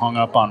get really hung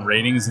up on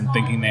ratings and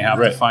thinking they have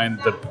to find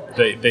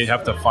they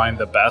have to find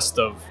the best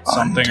of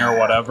something or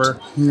whatever.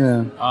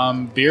 Yeah.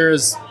 Beer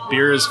is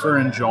for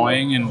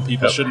enjoying, and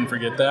people shouldn't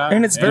forget that.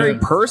 And it's very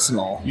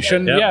personal. You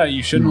shouldn't. Yeah,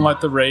 you shouldn't let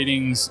the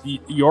ratings.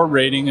 Your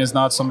rating is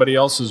not somebody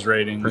else's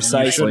rating.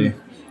 Precisely.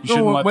 You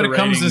shouldn't let when the it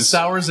comes to ratings-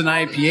 sours and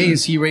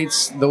IPAs, he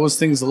rates those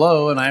things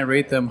low, and I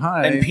rate them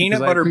high. And peanut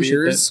because I butter appreciate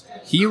beers,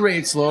 that. He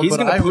rates low, he's but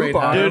gonna I poop rate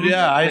on high. it. Dude,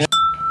 yeah, I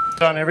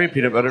on every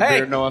peanut butter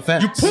beer. No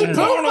offense. Poop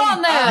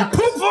on that.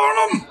 Poop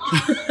on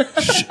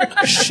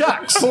them.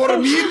 Shucks. For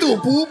me to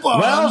poop on.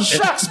 Well,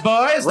 shucks,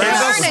 boys. There's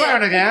Darn a it.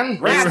 swearing again.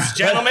 Rats,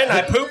 gentlemen,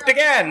 I pooped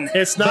again.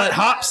 It's not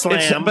Hop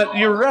Slam. But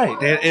you're right.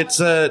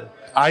 It's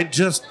I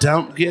just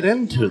don't get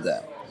into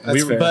them.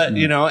 That's fair. But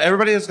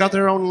everybody has got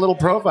their own little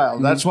profile.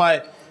 That's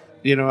why,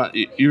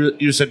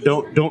 you said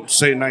don't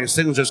say nice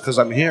things just because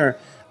I'm here.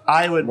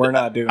 We're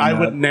not doing I that.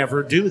 would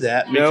never do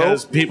that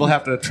because people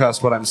have to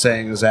trust what I'm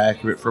saying is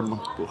accurate from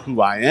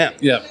who I am.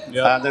 Yep.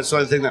 That's the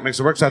only thing that makes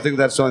it work. So I think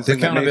that's the only thing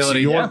that makes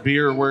Accountability, your yeah.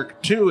 beer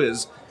work too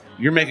is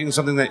you're making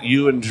something that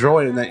you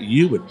enjoy and that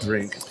you would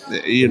drink.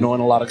 In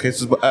a lot of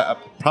cases,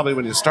 probably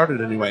when you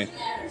started anyway.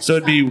 So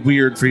it'd be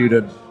weird for you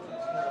to,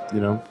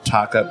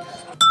 talk up.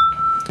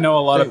 I know a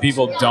lot of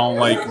people don't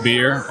like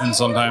beer, and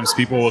sometimes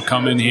people will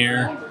come in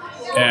here,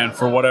 and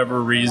for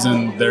whatever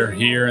reason, they're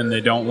here and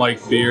they don't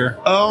like beer.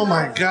 Oh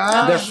my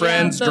God. Their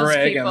friends those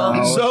dragging people.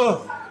 out.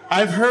 So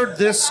I've heard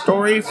this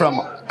story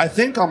from I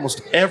think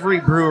almost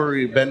every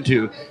brewery we've been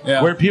to,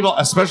 where people,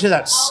 especially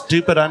that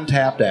stupid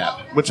Untapped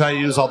app, which I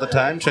use all the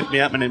time. Check me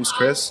out. My name's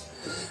Chris.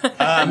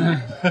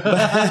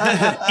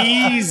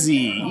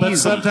 Easy. But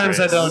sometimes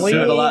I don't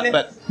do it a lot.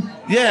 But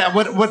yeah,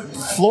 what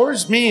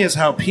floors me is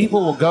how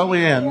people will go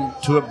in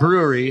to a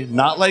brewery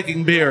not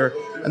liking beer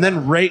and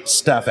then rate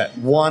stuff at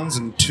 1s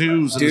and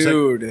 2s. And it's like,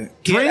 Dude,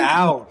 get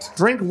out.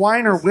 Drink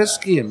wine or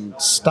whiskey and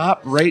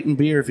stop rating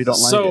beer if you don't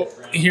like it.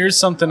 So here's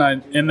something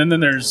and then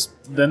there's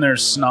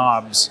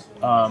snobs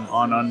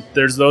on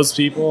there's those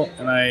people,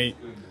 and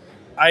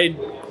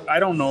I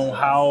don't know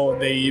how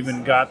they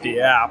even got the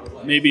app.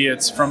 Maybe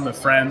it's from the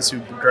friends who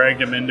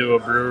dragged them into a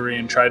brewery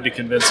and tried to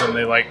convince them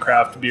they like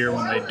craft beer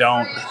when they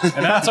don't.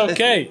 And that's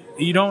okay.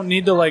 You don't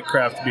need to like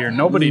craft beer.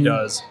 Nobody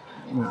does.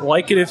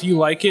 Like it if you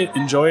like it.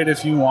 Enjoy it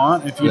if you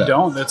want. If you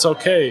don't, that's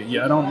okay.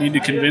 I don't need to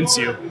convince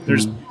you.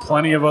 There's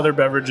plenty of other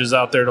beverages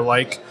out there to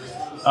like.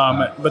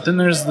 But then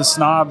there's the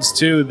snobs,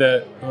 too,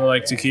 that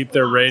like to keep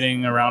their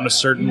rating around a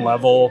certain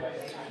level.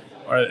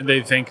 Or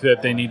they think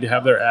that they need to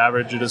have their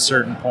average at a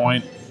certain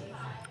point.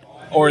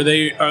 Or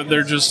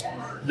they're just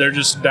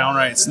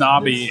downright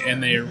snobby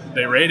and they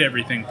rate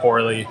everything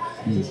poorly.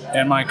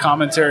 And my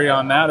commentary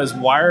on that is,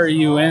 why are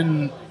you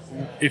in?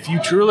 If you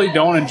truly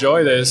don't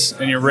enjoy this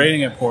and you're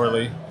rating it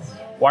poorly,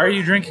 why are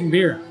you drinking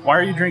beer? Why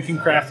are you drinking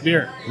craft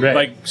beer? Right.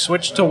 Like,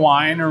 switch to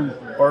wine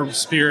or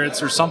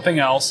spirits or something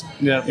else.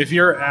 Yeah. If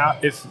you're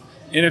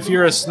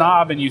a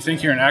snob and you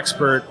think you're an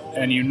expert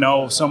and you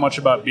know so much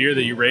about beer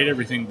that you rate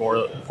everything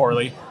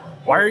poorly,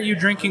 why are you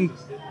drinking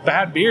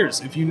bad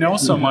beers? If you know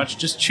so much,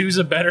 just choose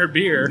a better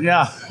beer.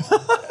 Yeah.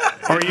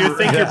 Or you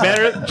think you're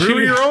better,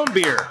 brew your own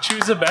beer.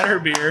 Choose a better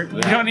beer.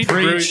 You don't need to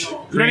brew.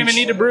 You don't even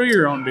need to brew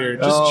your own beer.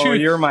 Just choose.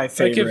 You're my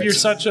favorite. Like,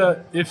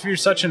 if you're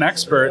such an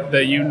expert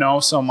that you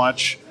know so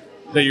much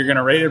that you're going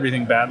to rate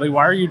everything badly,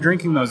 why are you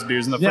drinking those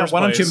beers in the first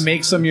Why don't place? you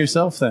make some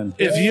yourself then?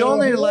 If you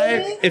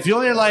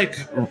only like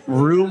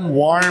room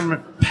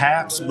warm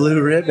Pabst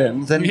Blue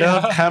Ribbon, then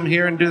don't come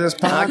here and do this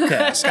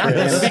podcast.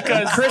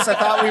 Because Chris, I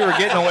thought we were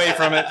getting away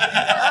from it.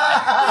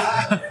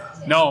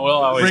 No, we'll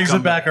always Brings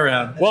come it back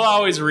around. We'll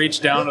always reach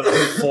down to the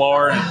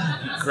floor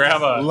and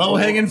grab a Low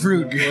hanging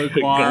fruit.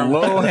 lukewarm.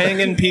 Low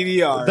hanging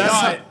PBR.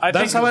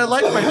 That's how I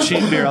like my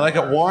cheap beer. I like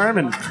it warm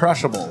and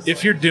crushable.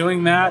 If you're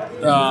doing that,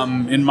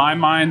 in my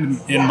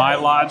mind, in my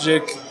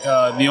logic,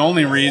 the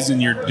only reason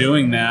you're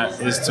doing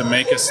that is to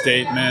make a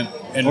statement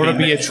and Or to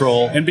be a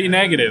troll. and be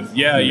negative.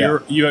 Yeah,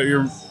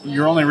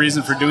 your only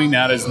reason for doing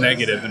that is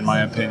negative, in my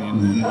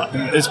opinion.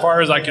 As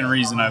far as I can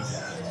reason, I've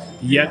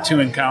yet to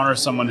encounter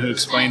someone who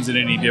explains it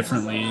any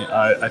differently.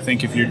 I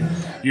think if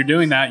you're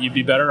doing that, you'd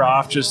be better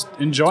off just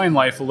enjoying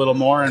life a little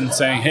more and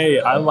saying, "Hey,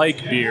 I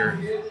like beer.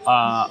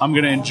 I'm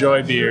going to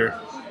enjoy beer."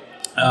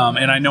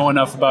 And I know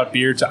enough about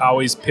beer to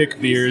always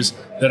pick beers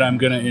that I'm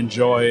going to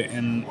enjoy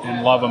and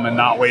love them and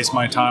not waste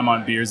my time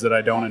on beers that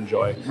I don't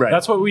enjoy. Right.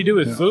 That's what we do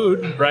with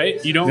food,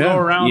 right? You don't go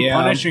around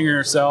punishing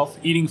yourself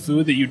eating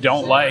food that you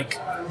don't like.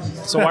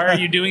 So why are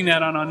you doing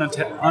that on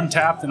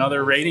Untapped and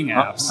other rating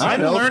apps?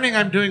 I'm learning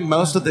I'm doing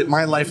most of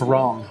my life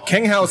wrong.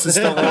 King House is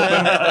still open.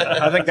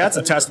 I think that's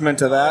a testament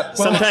to that.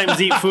 Sometimes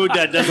eat food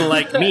that doesn't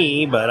like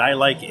me, but I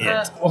like it.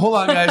 Well, hold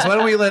on, guys. Why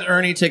don't we let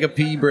Ernie take a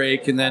pee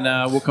break, and then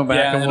we'll come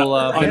back and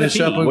we'll finish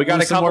up with We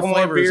got a some couple more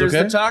flavors, beers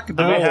okay? to talk Do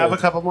about. we have a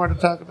couple more to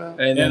talk about?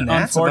 And then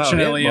that's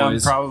unfortunately, about it, I'm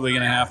boys. probably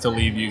going to have to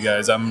leave you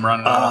guys. I'm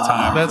running out of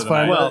time. That's for the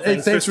fine. night. Well,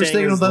 hey, thanks for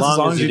staying with us as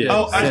long as you did.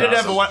 Oh, I did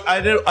have one.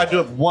 I do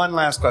have one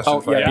last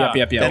question for you.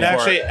 Yep. And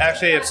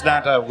actually, it's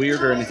not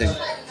weird or anything.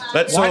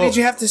 But Why did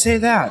you have to say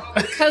that?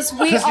 Because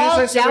we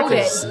all doubt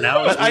it.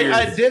 Now it's But weird.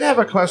 I did have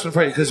a question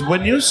for you because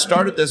when you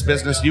started this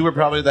business, you were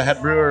probably the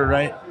head brewer,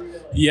 right?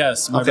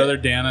 Yes, my brother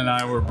Dan and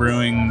I were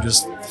brewing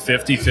just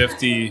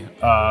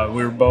 50-50.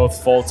 We were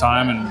both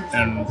full-time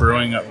and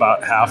brewing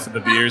about half of the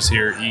beers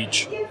here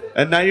each.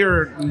 And now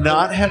you're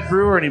not head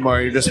brewer anymore.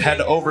 You're just head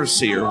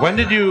overseer. When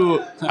did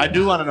you? I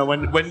do want to know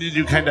when did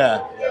you kind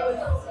of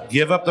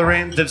give up the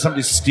reins? Did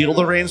somebody steal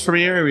the reins from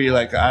you, or were you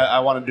like, I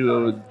want to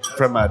do it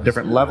from a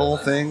different level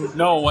thing?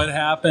 No, what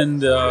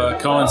happened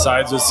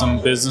coincides with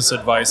some business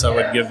advice I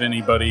would give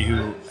anybody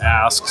who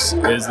asks,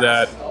 is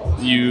that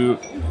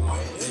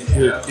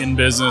in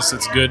business,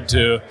 it's good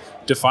to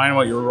define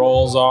what your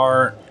roles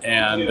are.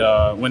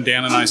 And when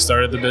Dan and I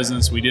started the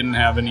business, we didn't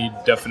have any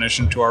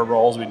definition to our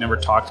roles. We never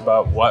talked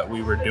about what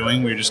we were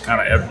doing. We were just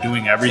kind of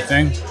doing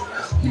everything,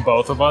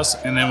 both of us.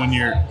 And then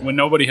when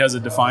nobody has a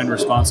defined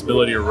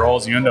responsibility or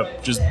roles, you end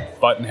up just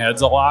butting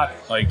heads a lot.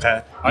 Like,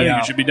 I think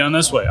it should be done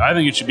this way. I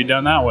think it should be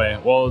done that way.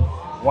 Well,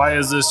 why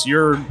is this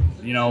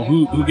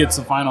who gets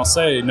the final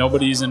say?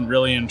 Nobody's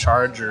really in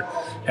charge or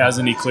has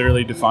any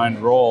clearly defined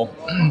role.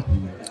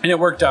 And it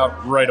worked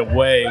out right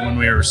away when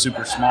we were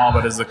super small,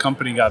 but as the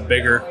company got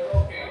bigger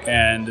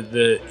and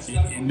the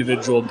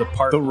individual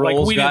department... The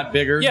roles got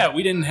bigger? Yeah,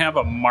 we didn't have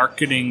a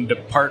marketing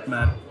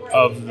department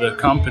of the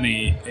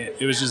company.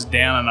 It was just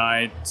Dan and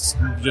I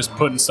just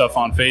putting stuff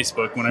on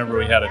Facebook whenever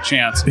we had a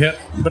chance. Yep.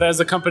 But as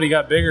the company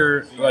got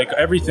bigger, like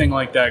everything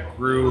like that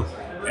grew.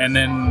 And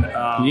then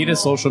you need a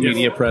social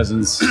media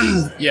presence.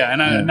 Yeah,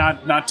 and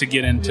not to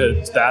get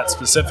into that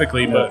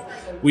specifically, but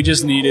we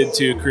just needed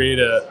to create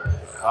a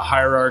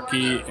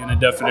hierarchy and a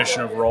definition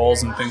of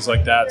roles and things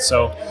like that.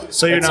 So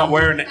you're not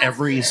wearing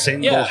every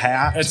single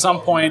hat? At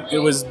some point, it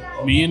was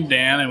me and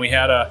Dan, and we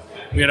had a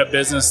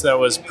business that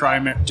was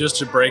primary. Just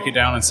to break it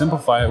down and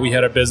simplify it, we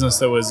had a business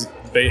that was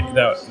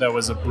that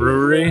was a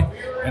brewery,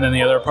 and then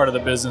the other part of the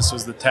business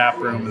was the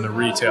taproom and the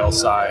retail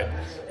side.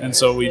 And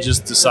so we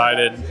just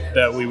decided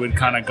that we would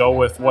kind of go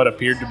with what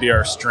appeared to be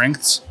our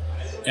strengths.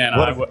 And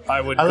I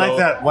would I like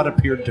that, what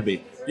appeared to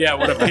be. Yeah,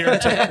 what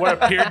appeared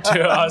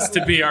to us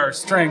to be our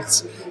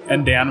strengths.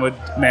 And Dan would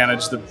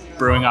manage the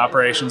brewing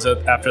operations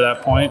after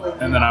that point,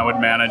 and then I would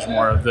manage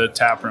more of the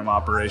taproom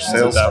operations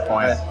at that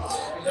point.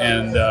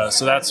 And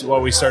so that's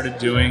what we started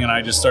doing, and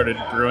I just started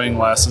brewing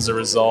less as a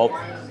result.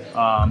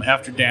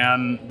 After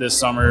Dan this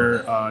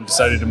summer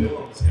decided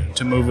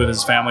to move with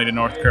his family to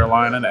North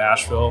Carolina, to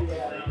Asheville,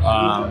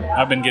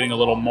 I've been getting a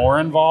little more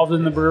involved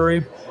in the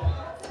brewery.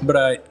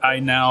 But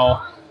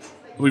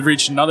we've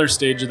reached another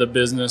stage of the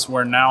business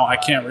where now I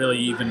can't really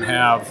even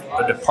have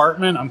a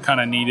department. I'm kind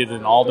of needed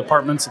in all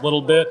departments a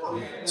little bit.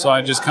 So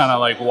I just kind of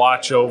like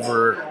watch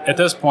over, at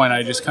this point,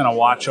 I just kind of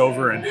watch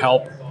over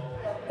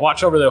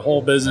the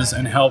whole business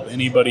and help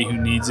anybody who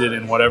needs it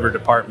in whatever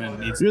department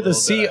needs it. You're the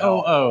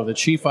COO, the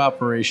Chief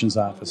Operations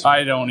Officer.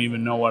 I don't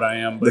even know what I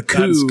am, but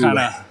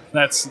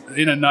that's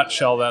in a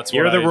nutshell, that's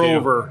You're what the I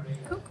rover.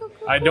 do.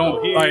 I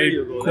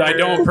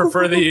don't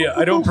prefer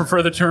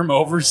the term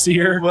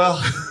overseer.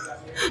 Well,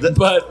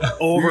 but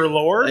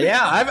Overlord? Yeah,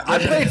 I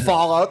played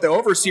Fallout. The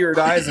Overseer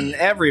dies in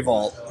every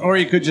vault. Or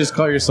you could just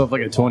call yourself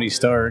like a Tony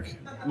Stark.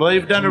 Well,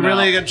 you've done a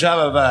really good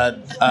job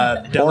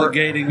of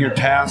delegating your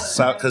tasks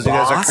out because you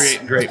guys are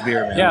creating great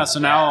beer, man. Yeah, so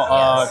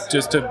now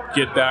just to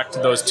get back to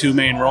those two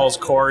main roles,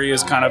 Corey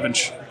is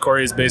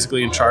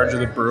basically in charge of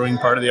the brewing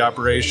part of the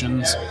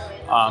operations.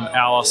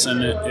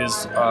 Allison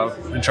is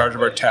in charge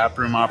of our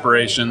taproom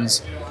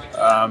operations.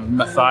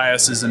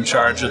 Matthias is in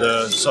charge of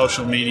the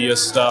social media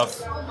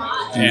stuff.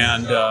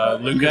 And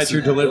Lucas, you got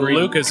your delivery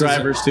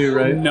drivers too,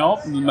 right? No,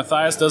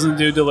 Matthias doesn't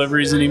do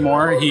deliveries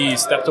anymore. He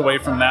stepped away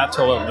from that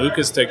to let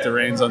Lucas take the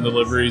reins on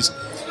deliveries.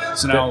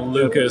 So now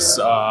Lucas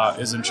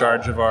is in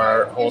charge of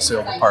our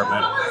wholesale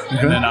department,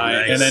 and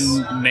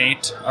then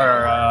Nate,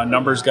 our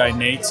numbers guy,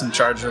 Nate's in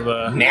charge of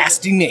the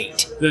Nasty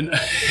Nate.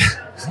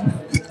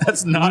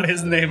 That's not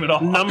his name at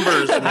all.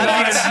 Numbers.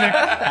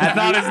 That's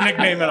not his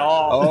nickname at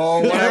all.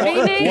 Oh, what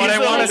I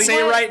want to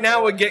say right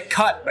now would get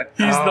cut, but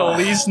He's the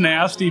least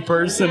nasty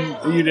person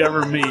you'd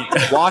ever meet.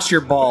 Wash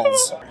your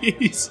balls.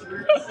 He's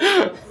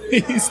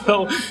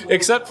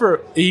except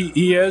for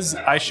he is.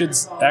 I should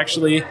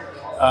actually.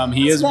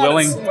 He is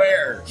willing.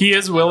 He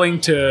is willing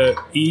to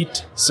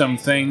eat some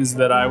things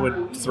that I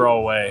would throw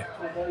away.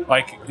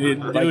 Like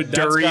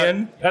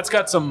durian. That's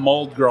got some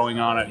mold growing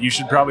on it. You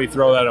should probably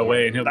throw that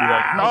away. And he'll be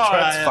like, "No,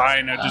 that's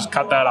fine. I just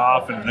cut that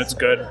off, and it's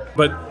good."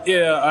 But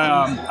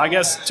yeah, I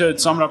guess to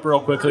sum it up real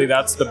quickly,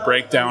 that's the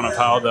breakdown of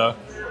how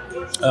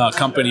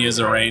company is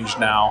arranged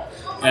now.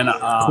 And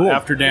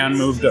after Dan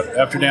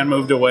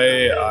moved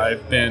away,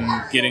 I've been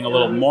getting a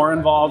little more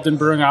involved in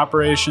brewing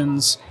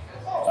operations,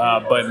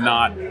 but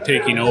not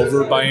taking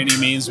over by any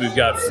means. We've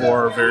got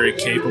 4 very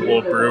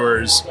capable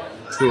brewers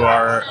who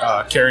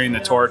are carrying the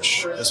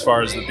torch as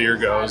far as the beer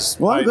goes.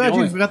 Well, I'm glad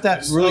you've got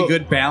that really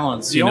good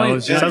balance. You know,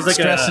 just like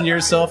stressing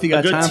yourself. You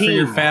got time for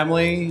your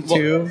family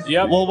too.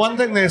 Yep. Well, one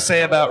thing they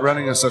say about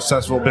running a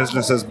successful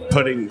business is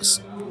putting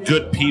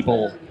good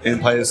people in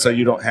place so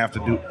you don't have to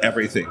do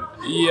everything.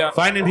 Yeah.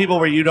 Finding people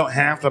where you don't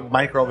have to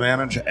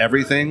micromanage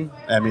everything.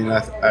 I mean,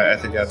 I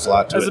think that's a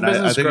lot to it. And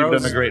I think you've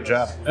done a great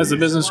job. As the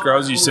business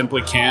grows, you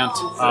simply can't,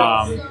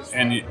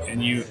 and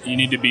you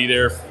need to be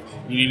there.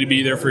 You need to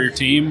be there for your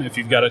team. If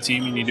you've got a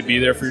team, you need to be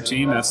there for your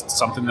team. That's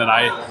something that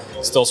I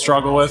still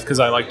struggle with because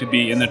I like to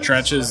be in the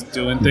trenches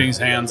doing things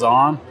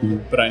hands-on,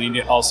 but I need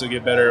to also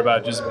get better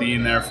about just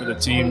being there for the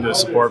team to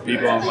support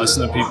people and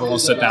listen to people and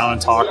sit down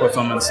and talk with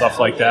them and stuff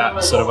like that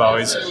instead of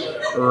always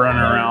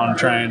running around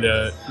trying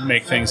to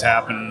make things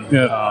happen.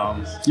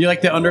 Yeah. You're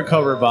like the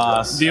undercover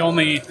boss. The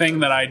only thing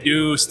that I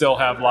do still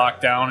have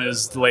locked down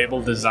is the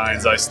label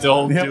designs. I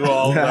still do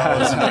all of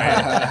those.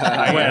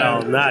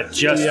 Well, not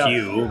just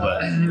you,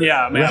 but...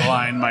 Yeah,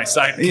 Madeline, my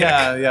sidekick.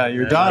 Yeah,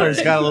 your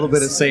daughter's got a little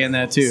bit of say in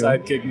that too.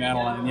 Sidekick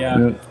Madeline,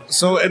 yeah.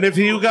 So, and if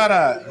you're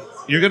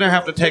gonna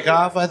have to take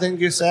off, I think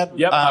you said?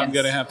 Yep, I'm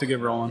gonna have to get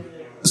rolling.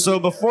 So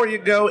before you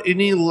go,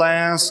 any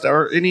last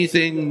or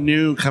anything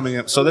new coming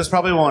up? So this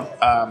probably won't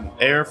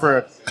air for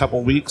a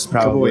couple weeks,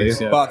 probably.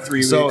 About 3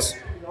 weeks.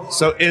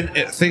 So in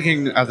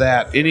thinking of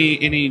that,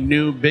 any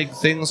new big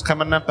things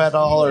coming up at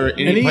all, or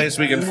any place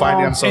we can find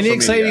you on social media? Any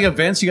exciting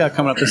events you got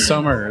coming up this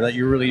summer that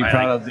you're really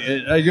proud of?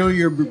 I know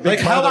you're big like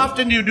how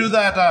often do you do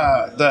that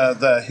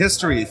the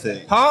history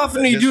thing? How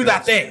often do you do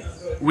that thing?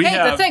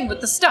 The thing with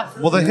the stuff.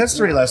 Well, the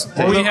history lesson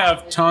thing. We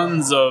have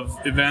tons of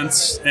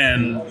events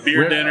and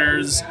beer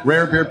dinners.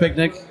 Rare beer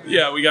picnic.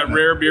 Yeah, we got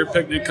Rare Beer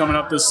Picnic coming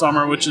up this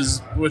summer, which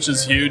is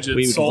huge. It's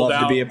We would sold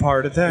love out. to be a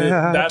part of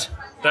that.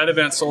 That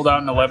event sold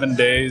out in 11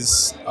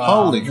 days.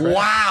 Holy crap.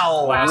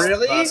 Wow,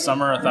 Last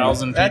summer,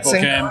 1,000 people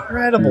came.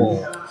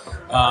 Incredible.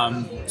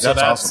 So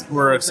that's awesome.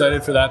 We're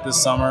excited for that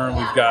this summer.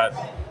 We've got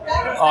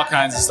all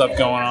kinds of stuff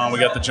going on. We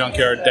got the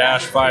Junkyard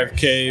Dash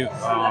 5K.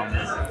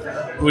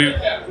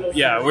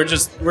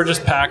 We're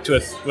just packed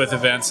with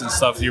events and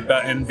stuff.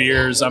 And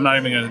beers. I'm not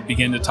even going to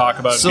begin to talk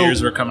about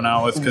beers we're coming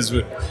out with because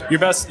your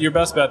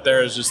best bet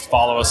there is just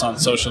follow us on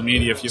social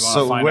media if you want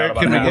to find out about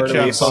where can we get you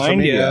on social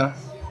media?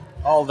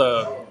 all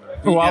the.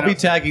 I'll be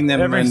tagging them.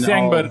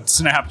 Everything in but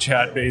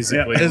Snapchat,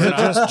 basically.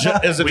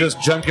 Yeah. Is it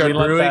just Junkyard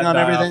Brewing on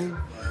everything?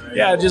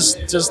 Yeah,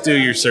 just do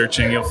your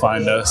searching. You'll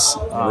find us.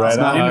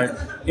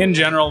 In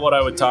general, what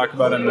I would talk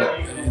about in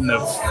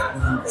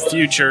the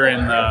future,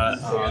 in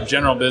the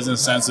general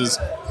business sense, is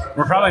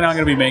we're probably not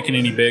going to be making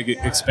any big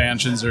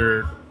expansions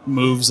or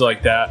moves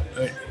like that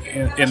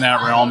in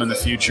that realm in the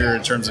future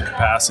in terms of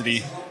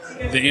capacity.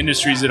 The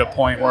industry's at a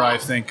point where I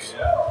think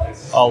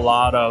a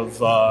lot of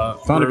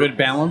found a good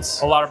balance.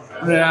 Not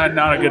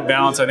a good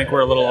balance. I think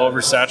we're a little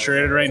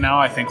oversaturated right now.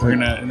 I think we're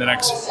gonna in the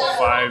next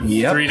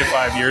 3 to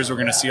 5 years we're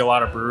gonna see a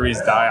lot of breweries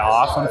die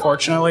off.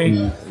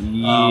 Unfortunately,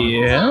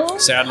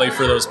 sadly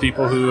for those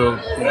people who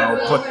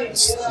put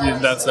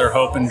that's their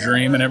hope and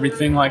dream and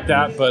everything like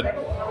that. But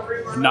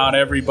not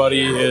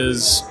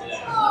everybody's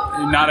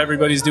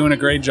doing a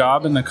great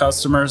job in the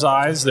customer's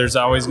eyes. There's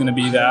always going to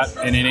be that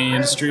in any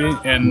industry,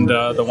 and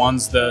the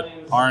ones that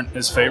aren't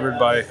as favored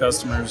by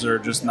customers are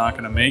just not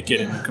going to make it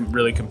in a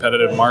really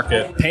competitive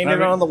market.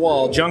 Painted on the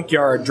wall,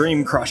 Junkyard,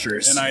 Dream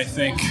Crushers. And I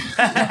think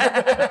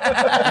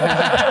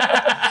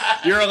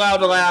you're allowed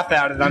to laugh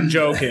at it. I'm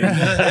joking.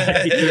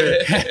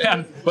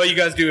 But you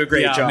guys do a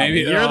great job.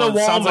 Maybe you're the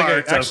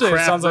Walmart. Actually,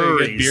 it sounds like a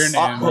good beer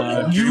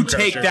name. You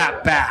take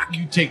that back.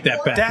 You take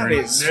that back. That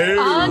is.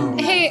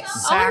 Hey,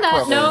 on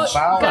that note,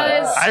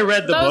 guys, I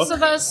read the those book.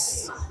 of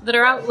us that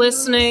are out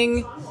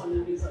listening,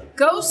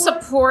 go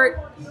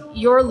support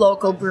your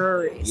local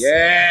breweries.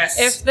 Yes.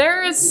 If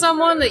there is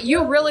someone that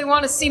you really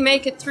want to see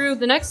make it through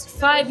the next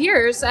 5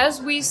 years, as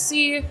we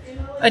see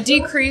a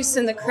decrease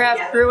in the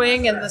craft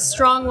brewing and the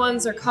strong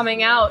ones are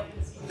coming out,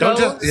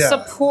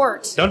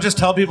 support. Don't just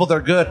tell people they're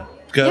good.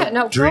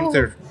 Go drink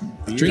their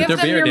Give them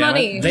beer, your damn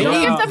money. it. They Give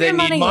them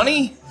need your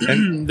money.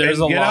 and There's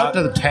a get lot. out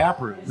to the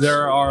Taproom.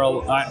 There are.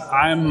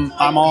 I'm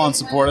all in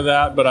support of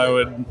that, but I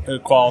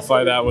would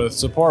qualify that with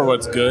support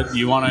what's good.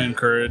 You want to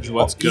encourage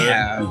what's good.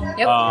 Yeah.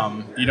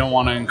 Yep. You don't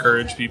want to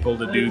encourage people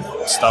to do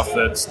stuff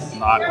that's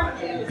not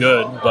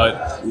good.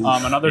 But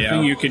another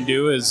thing you can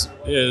do is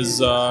you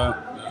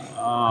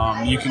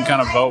can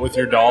kind of vote with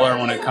your dollar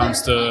when it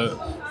comes to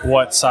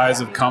what size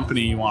of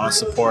company you want to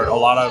support. A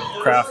lot of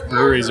craft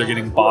breweries are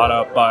getting bought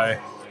up by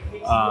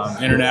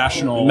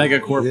international mega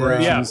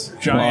corporations,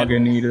 giant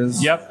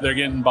Lagunitas. Yep, they're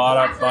getting bought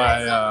up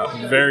by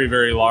very,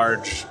 very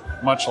large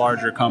much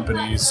larger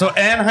companies. So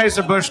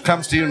Anheuser-Busch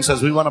comes to you and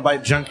says, "We want to buy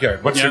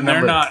Junkyard. What's your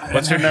number?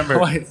 What's your number?"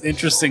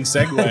 Interesting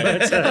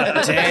segue.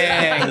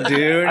 Dang,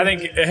 dude. I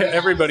think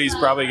everybody's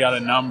probably got a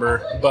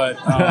number, but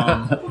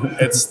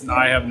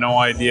I have no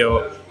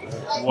idea.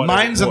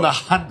 Mine's in the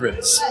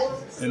hundreds.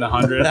 In the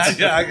hundreds?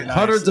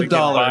 Hundreds of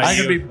dollars. I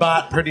can be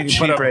bought pretty cheap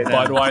put a right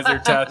now.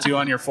 Budweiser tattoo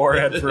on your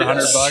forehead for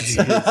 $100.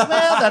 Well,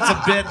 that's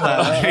a bit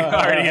low. You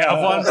already have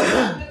one.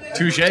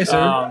 Touche,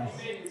 sir.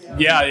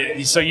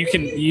 Yeah, so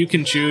you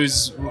can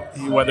choose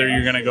whether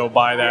you're going to go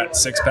buy that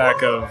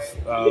 6-pack of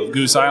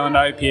Goose Island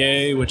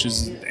IPA, which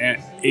is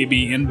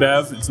AB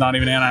InBev. It's not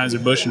even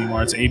Anheuser-Busch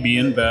anymore. It's AB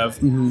InBev.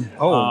 Mm-hmm.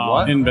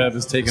 What? InBev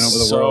is taking over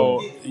the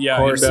world. So, yeah,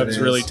 InBev's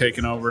really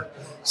taken over.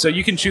 So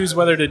you can choose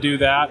whether to do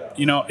that.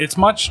 It's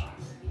much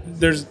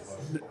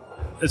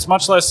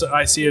less,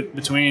 I see it,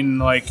 between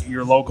like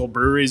your local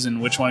breweries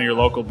and which one of your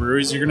local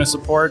breweries you're going to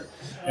support,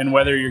 and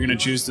whether you're going to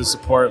choose to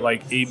support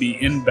like AB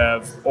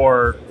InBev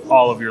or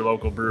all of your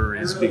local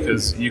breweries,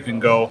 because you can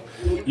go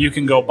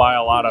buy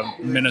a lot of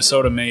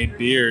Minnesota-made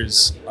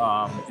beers.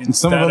 And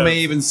some of them may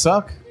even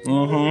suck.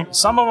 Mm-hmm.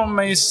 Some of them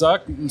may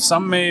suck.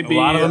 Some may be. A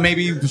lot of them may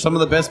be some of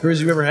the best beers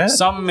you've ever had.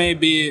 Some may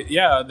be.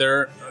 Yeah,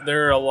 there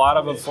are a lot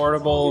of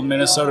affordable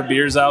Minnesota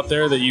beers out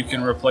there that you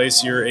can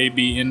replace your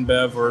AB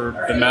InBev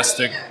or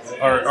domestic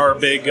or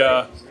big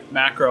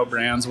macro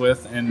brands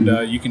with,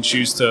 and you can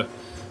choose to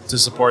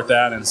support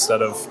that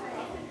instead of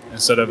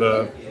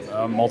a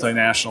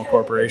multinational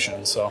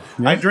corporation. So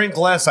I drink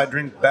less. I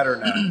drink better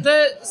now.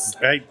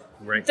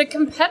 The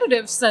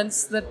competitive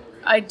sense that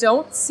I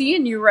don't see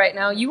in you right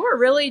now. You are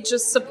really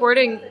just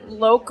supporting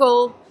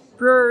local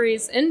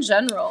breweries in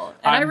general,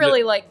 and I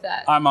really like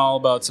that. I'm all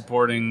about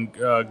supporting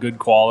good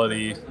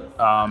quality,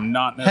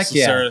 not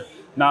necessarily.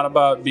 Not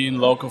about being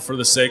local for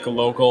the sake of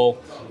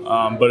local,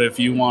 but if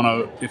you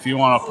want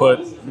to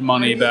put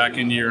money back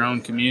into your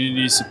own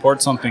community,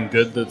 support something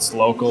good that's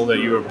local that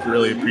you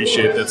really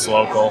appreciate that's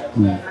local,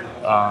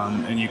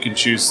 and you can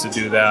choose to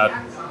do that.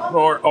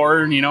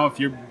 Or if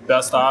your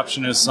best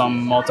option is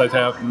some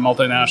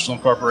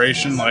multinational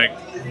corporation,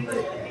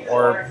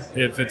 or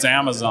if it's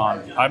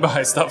Amazon, I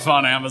buy stuff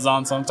on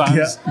Amazon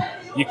sometimes. Yeah.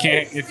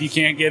 If you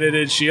can't get it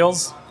at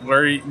Shields, if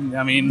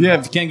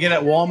you can't get it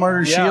at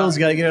Walmart or Shields, you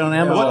got to get it on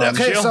Amazon. Well,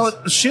 okay,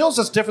 so Shields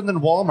is different than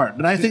Walmart,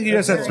 and I think you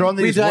guys are throwing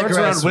these words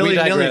around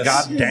willy-nilly.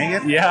 God dang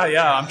it!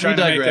 Yeah. I'm trying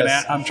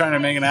to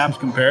make an apt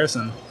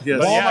comparison. Yes.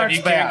 But if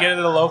you can't get it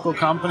at a local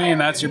company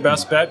and that's your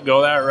best bet,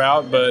 go that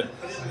route. But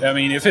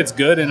if it's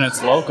good and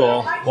it's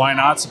local, why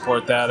not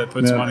support that? It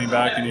puts money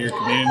back into your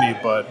community.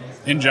 But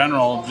in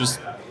general, just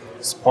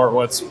support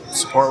what's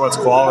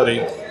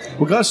quality.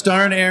 Well, gosh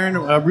darn, Aaron,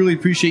 I really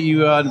appreciate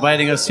you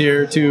inviting us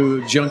here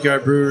to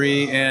Junkyard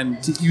Brewery, and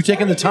you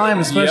taking the time,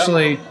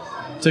 especially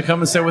to come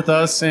and sit with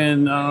us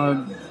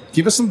and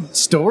give us some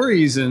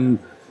stories and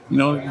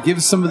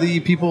give some of the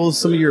people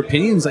some of your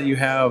opinions that you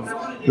have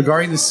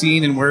regarding the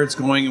scene and where it's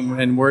going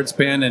and where it's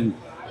been, and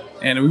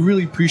we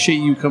really appreciate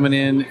you coming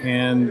in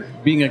and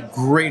being a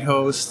great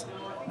host.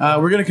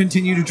 We're going to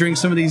continue to drink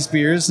some of these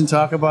beers and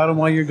talk about them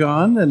while you're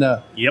gone.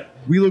 And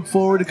we look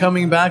forward to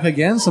coming back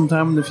again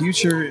sometime in the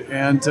future.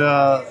 And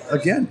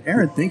again,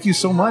 Aaron, thank you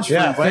so much for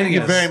inviting us. Thank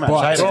you very much.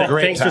 I had a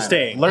great Thanks time. for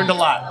staying. Learned a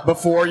lot.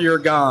 Before you're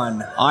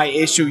gone, I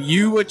issue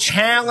you a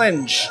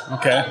challenge.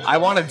 Okay. I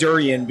want a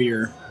durian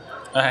beer.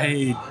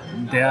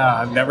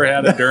 I've never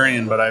had a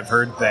durian, but I've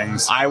heard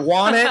things. I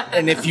want it,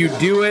 and if you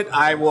do it,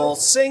 I will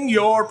sing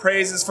your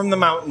praises from the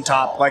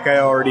mountaintop like I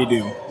already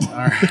do. All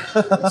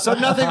right. So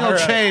nothing will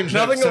change.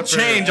 Nothing will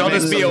change. I'll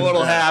just be a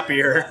little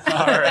happier.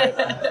 All right.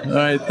 All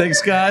right.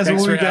 Thanks, guys.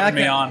 Thanks we'll for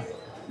having me on.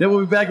 Then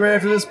we'll be back right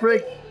after this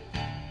break.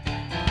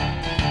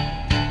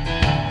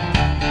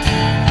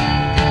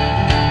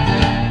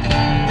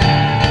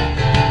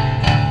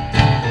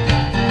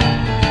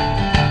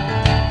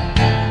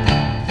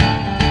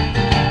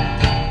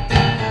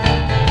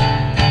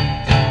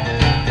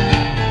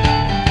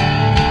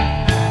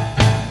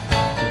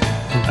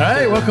 All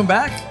right, welcome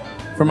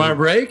back from our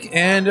break,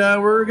 and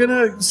we're going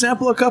to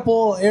sample a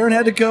couple. Aaron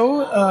had to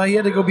go. He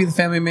had to go be the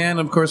family man.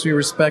 Of course, we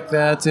respect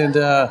that, and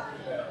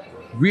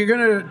we're going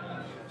to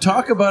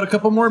talk about a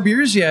couple more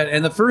beers yet,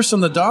 and the first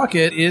on the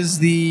docket is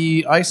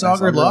the Ice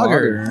Auger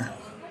Lager.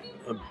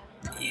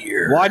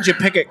 Why'd you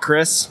pick it,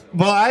 Chris?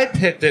 Well, I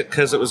picked it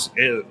because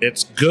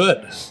it's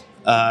good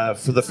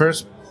for the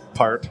first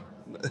part,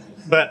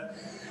 but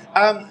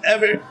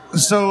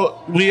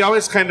so we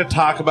always kind of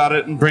talk about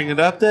it and bring it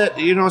up that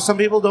some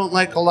people don't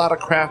like a lot of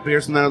craft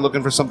beers and they're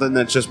looking for something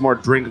that's just more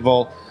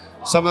drinkable,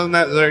 something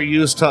that they're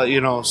used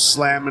to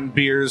slamming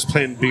beers,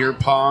 playing beer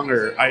pong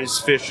or ice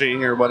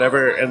fishing or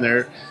whatever, and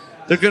they're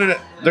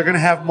gonna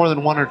have more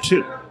than one or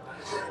two.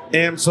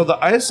 And so the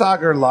Ice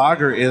Auger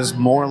Lager is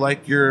more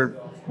like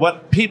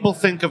what people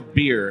think of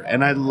beer,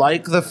 and I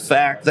like the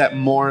fact that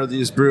more of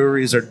these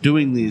breweries are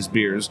doing these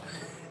beers.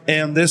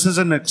 And this is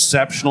an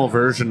exceptional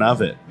version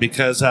of it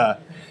because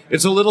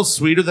it's a little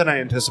sweeter than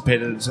I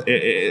anticipated.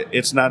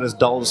 It's not as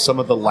dull as some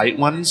of the light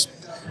ones.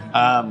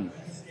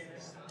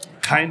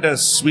 Kind of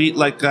sweet,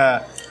 like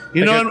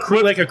You know,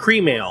 like a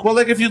cream ale. Well,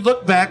 like if you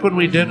look back when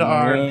we did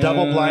our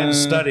double blind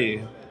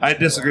study, I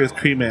disagree with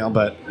cream ale,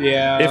 but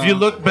if you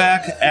look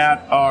back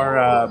at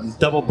our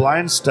double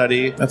blind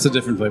study, That's a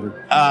different flavor.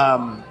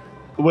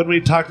 when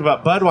we talked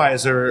about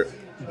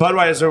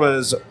Budweiser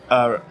was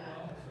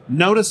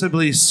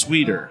noticeably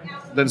sweeter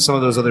than some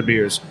of those other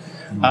beers.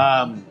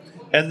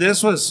 And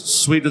this was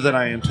sweeter than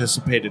I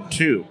anticipated,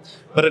 too.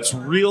 But it's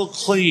real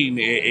clean.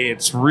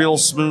 It's real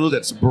smooth.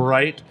 It's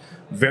bright.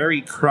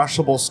 Very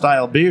crushable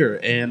style beer.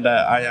 And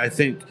I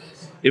think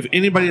if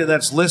anybody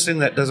that's listening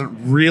that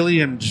doesn't really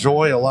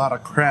enjoy a lot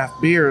of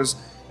craft beers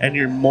and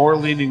you're more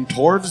leaning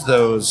towards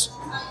those,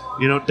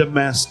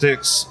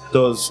 domestics,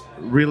 those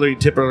really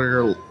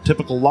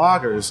typical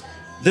lagers,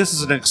 this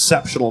is an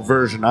exceptional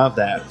version of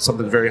that.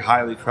 Something very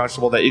highly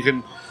crushable that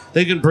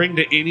they can bring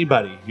to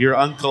anybody. Your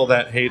uncle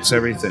that hates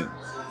everything.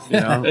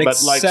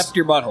 Except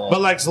your butthole.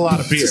 But likes a lot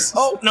of beer.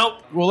 Oh no!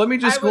 Well, let me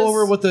just go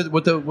over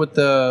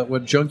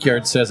what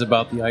Junkyard says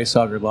about the Ice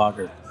Auger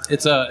Lager.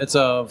 It's a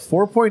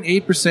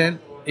 4.8%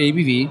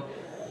 ABV,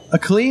 a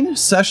clean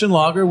session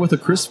lager with a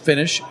crisp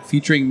finish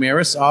featuring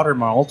Maris Otter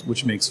malt,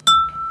 which makes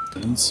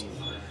sense.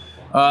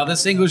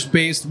 This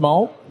English-based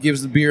malt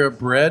gives the beer a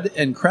bread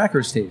and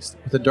crackers taste,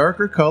 with a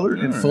darker color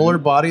and fuller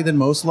body than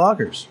most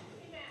lagers.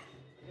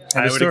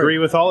 I would agree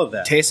with all of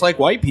that. Tastes like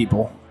white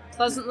people.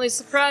 Pleasantly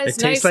surprised.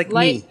 It tastes Nice, like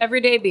light, me.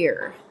 everyday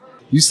beer.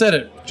 You said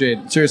it,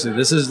 Jade. Seriously,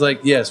 this is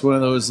one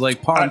of those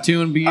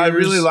pontoon beers. I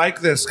really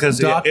like this because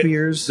dock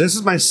beers. This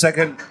is my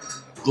second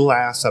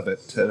glass of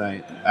it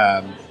tonight.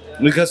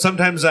 Because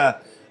sometimes,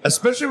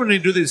 especially when we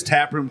do these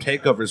taproom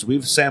takeovers,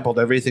 we've sampled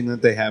everything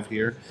that they have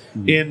here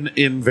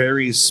in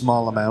very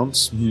small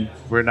amounts.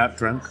 We're not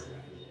drunk.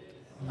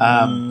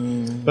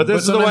 But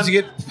this is the one you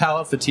get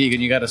palate fatigue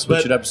and you got to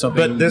switch it up to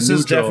something. But this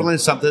is neutral. definitely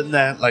something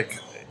that,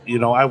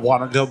 I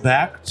want to go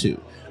back to.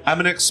 I'm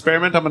an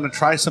experiment. I'm going to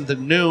try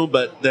something new,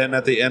 but then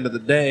at the end of the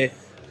day,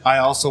 I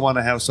also want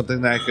to have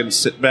something that I can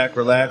sit back,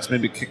 relax,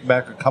 maybe kick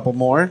back a couple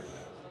more.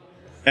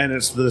 And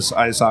it's this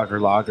Ice Auger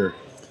Lager.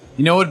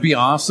 You know, it'd be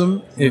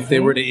awesome if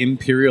they were to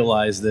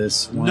imperialize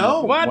this. What?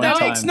 That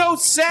time. makes no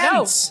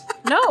sense.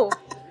 No.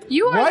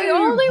 You are the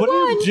only what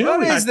are you one. doing?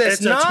 What is this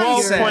It's a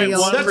nonsense?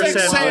 12.1% That's like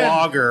saying-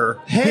 lager.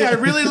 Hey, I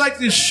really like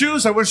these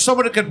shoes. I wish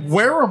somebody could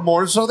wear them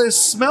more so they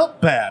smelt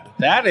bad.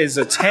 That is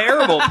a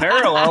terrible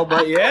parallel,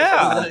 but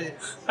yeah.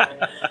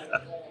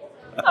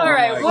 All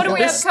right, what do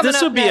we have coming This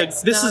up would be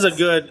next? this is a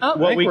good Oh.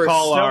 what think we we're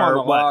call still on our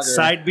the lager.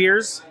 side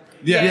beers.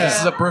 Yeah, Yeah. this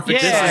is a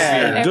perfect Yeah. Christmas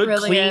beer. It Good,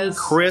 really clean, is.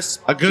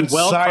 crisp, A good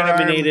well sidearm.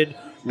 carbonated,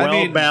 I mean,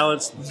 well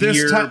balanced beer.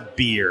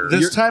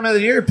 This time of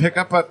the year, pick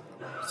up a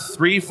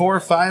 3, 4,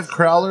 5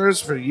 crawlers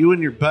for you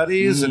and your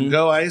buddies and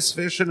go ice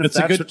fishing if It's a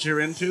that's good- what you're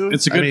into.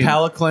 It's a good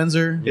palate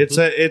cleanser. It's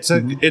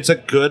a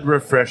good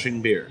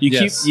refreshing beer.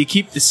 Yes. You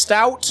keep the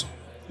stout,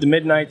 the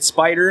Midnight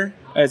Spider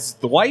as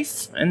the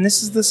wife, and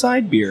this is the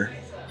side beer.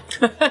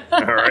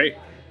 All right.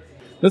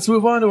 Let's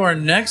move on to our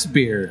next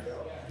beer.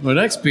 Our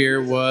next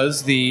beer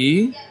was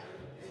the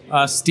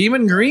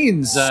Steamin'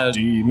 Greens.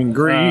 Steamin'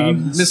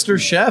 Greens. Mr.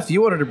 Chef,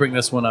 you wanted to bring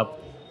this one up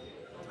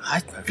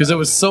because it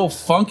was so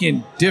funky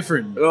and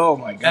different. Oh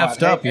my god!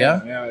 Effed up,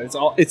 yeah? Yeah,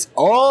 it's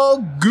all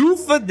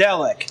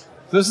goofadelic.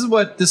 This is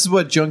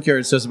what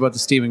Junkyard says about the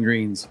Steamin'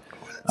 Greens.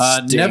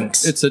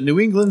 Stinks. It's a New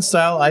England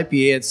style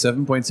IPA at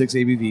 7.6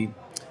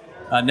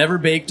 ABV. Never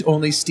baked,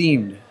 only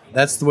steamed.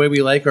 That's the way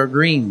we like our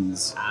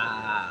greens.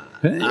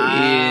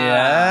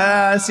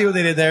 Yeah, I see what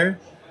they did there.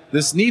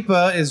 This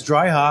NEPA is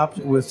dry hopped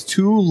with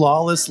 2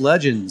 lawless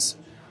legends,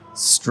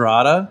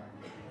 Strata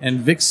and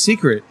Vic's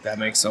Secret. That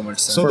makes so much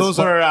sense. So those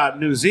are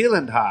New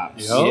Zealand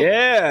hops.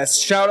 Yes,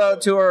 shout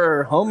out to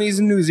our homies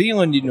in New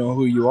Zealand. You know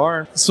who you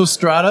are. So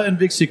Strata and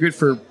Vic's Secret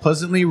for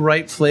pleasantly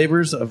ripe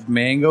flavors of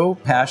mango,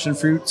 passion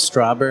fruit,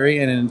 strawberry,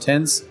 and an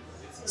intense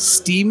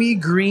steamy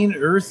green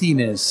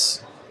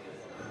earthiness.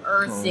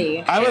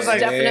 Earthy. I was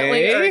like, definitely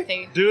hey.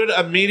 earthy. Dude,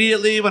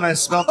 immediately when I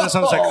smelled this, I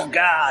was like, Oh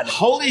God!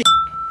 holy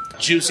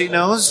juicy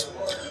nose.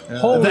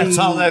 Holy That's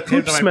all that came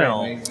poop to my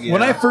smell. brain. Yeah.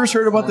 When I first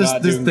heard about We're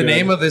not the doing good.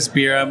 name of this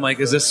beer, I'm like,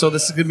 this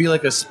is gonna be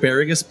like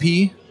asparagus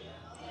pea?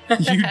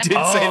 You did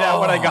say that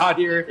when I got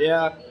here.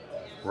 Yeah,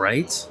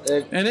 Right?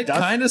 And it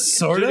kind of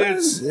sort of Dude,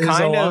 is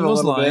kind of along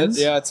those lines.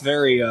 Yeah, it's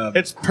very.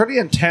 It's pretty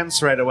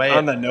intense right away.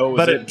 On the nose,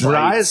 But it it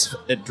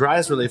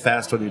dries really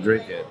fast when you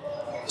drink it.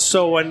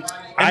 So when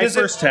I is it-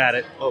 first had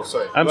it, Oh,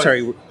 sorry. I'm Go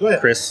sorry, ahead. Go ahead.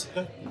 Chris.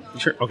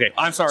 Sure. Okay.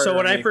 I'm sorry, So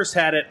when I Randy. first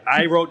had it,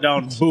 I wrote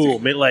down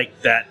boom. It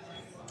like that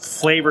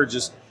flavor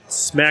just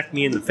smacked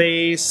me in the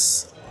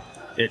face.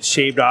 It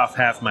shaved off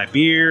half my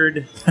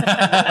beard.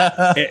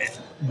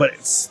 But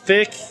it's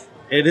thick.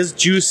 It is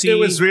juicy. It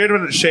was weird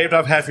when it shaved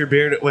off half your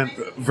beard. It went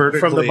vertically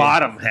from the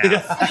bottom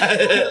half.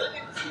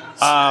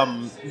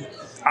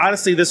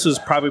 Honestly, this was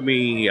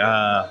probably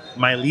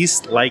my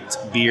least liked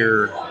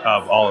beer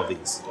of all of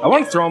these. I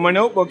want to throw my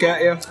notebook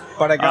at you,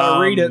 but I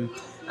gotta read it.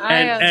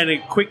 And a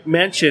quick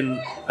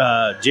mention,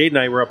 Jade and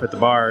I were up at the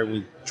bar.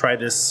 We tried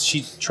this.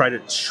 She tried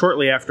it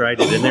shortly after I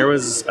did. And there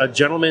was a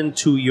gentleman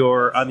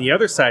on the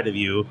other side of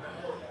you.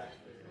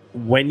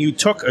 When you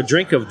took a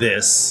drink of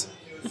this,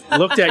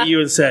 looked at you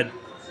and said,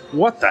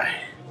 "What the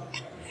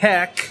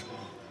heck?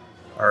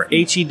 Our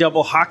HE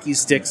double hockey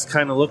sticks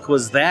kind of look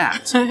was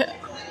that?"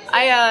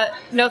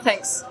 No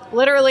thanks.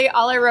 Literally,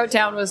 all I wrote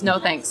down was no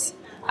thanks.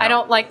 I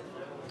don't like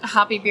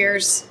hoppy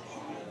beers.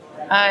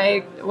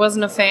 I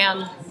wasn't a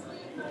fan.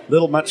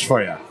 Little much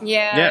for you.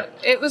 Yeah.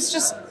 It was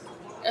just.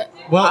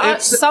 Well,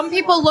 some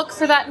people look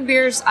for that in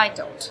beers. I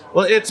don't.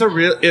 Well, it's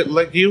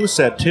like you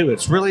said too.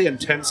 It's really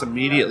intense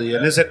immediately.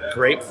 And is it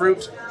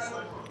grapefruit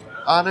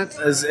on it?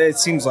 It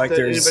seems like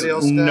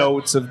there's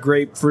notes of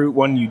grapefruit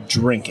when you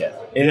drink it.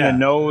 In the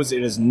nose,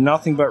 it is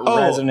nothing but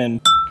resin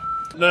and.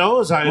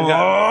 Nose, to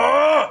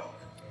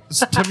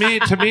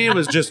me, it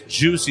was just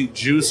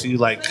juicy,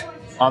 like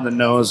on the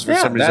nose for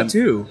some reason. That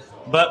too.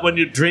 But when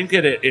you drink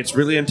it, it's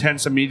really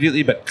intense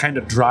immediately, but kind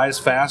of dries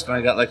fast, and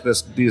I got like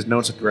these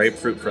notes of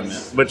grapefruit from it,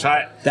 which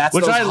I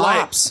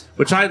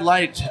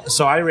liked.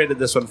 So I rated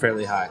this one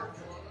fairly high.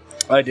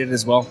 I did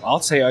as well. I'll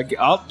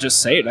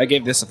just say it. I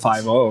gave this a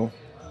 5.0.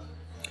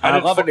 I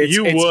love it.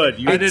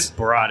 You just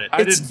brought it.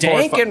 It's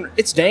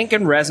dank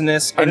and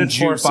resinous. I and did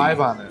 4 or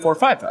 5 on it. 4 or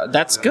 5.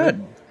 That's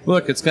good.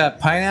 Look, it's got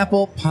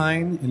pineapple,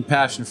 pine, and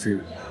passion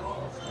fruit.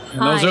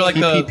 And those are like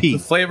the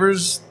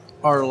flavors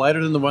are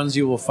lighter than the ones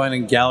you will find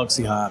in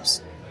Galaxy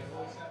hops.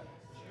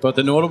 But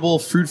the notable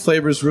fruit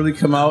flavors really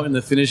come out in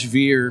the finished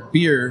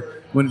beer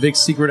when Vic's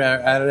Secret are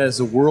added as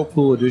a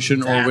Whirlpool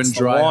edition or when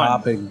dry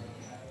hopping.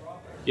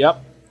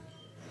 Yep.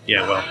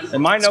 Yeah, well.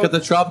 And my It's got the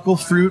tropical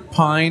fruit,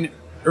 pine,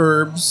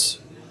 herbs.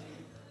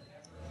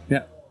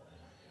 Yeah.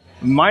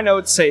 My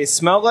notes say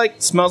smells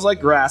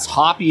like grass,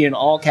 hoppy in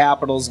all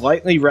capitals,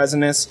 lightly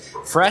resinous,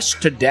 fresh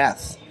to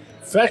death.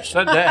 Fresh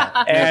to death.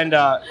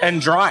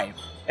 and dry.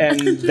 And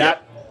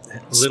that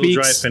little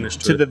dry speaks finish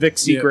to the Vic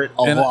Secret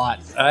a lot.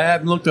 I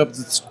haven't looked up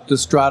the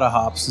Strata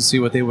hops to see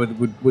what they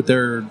what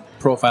their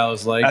profile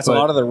is like. That's a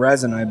lot of the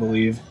resin, I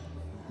believe.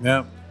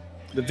 Yeah.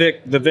 The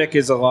Vic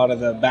is a lot of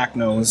the back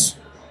nose.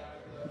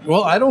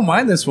 Well, I don't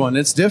mind this one.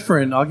 It's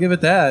different. I'll give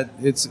it that.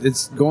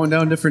 It's going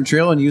down a different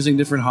trail and using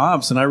different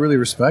hops, and I really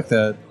respect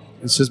that.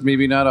 It's just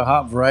maybe not a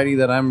hop variety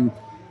that I'm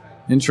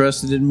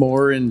interested in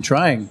more in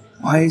trying.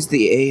 Why is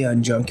the A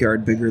on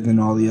Junkyard bigger than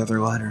all the other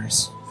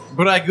letters?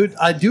 But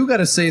I do got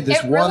to say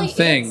this one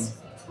thing is.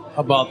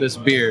 about this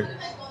beer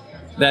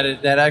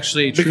that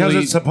actually Because truly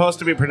it's supposed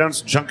to be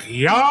pronounced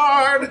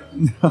Junkyard.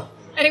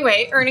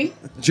 Anyway, Ernie.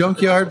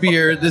 Junkyard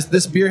beer.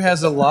 This beer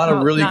has a lot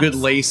of really nice. good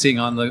lacing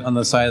on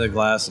the side of the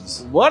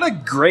glasses. What a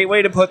great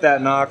way to put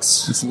that,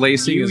 Knox. This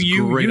lacing is great.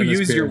 You in this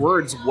use beer. your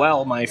words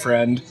well, my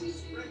friend.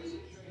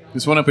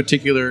 This one in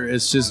particular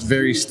is just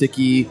very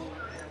sticky.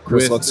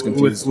 Chris looks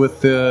confused.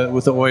 with the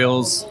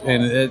oils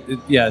and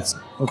it's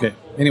okay.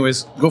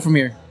 Anyways, go from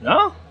here.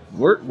 No,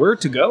 we're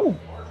to go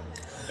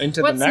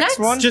into What's the next next?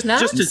 one.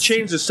 Just to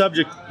change the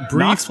subject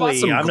Knox bought briefly,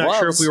 some I'm not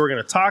sure if gloves. we were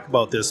going to talk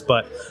about this,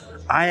 but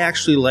I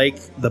actually like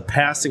the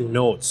Passing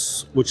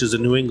Notes, which is a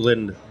New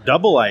England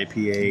double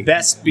IPA.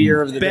 Best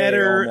beer of the day.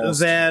 Better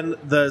almost. than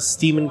the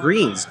Steam and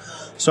Greens.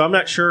 So I'm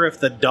not sure if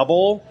the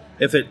double,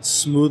 if it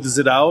smooths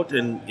it out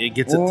and it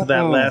gets it to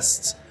that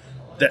last.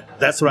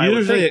 That's what I would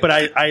Usually think, but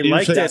I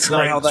like that that's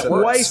not how that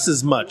twice works.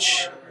 as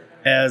much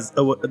as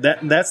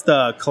that's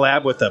the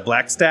collab with the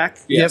Black Stack.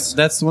 Yes. Yep,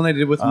 that's the one I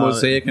did with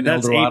Mosaic and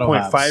That's Eldorado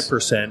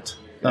 8.5%.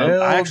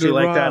 I actually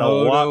like that a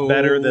lot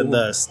better than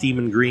the Steam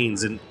and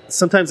Greens, and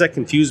sometimes that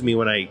confuses me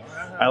when I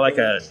like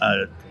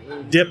a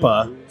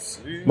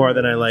DIPA more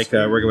than I like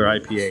a regular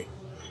IPA.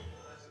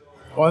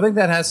 Well, I think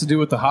that has to do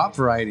with the hop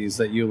varieties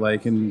that you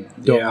like and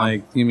don't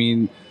like. I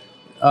mean,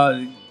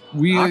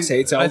 Knox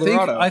hates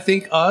Eldorado. I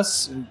think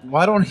us.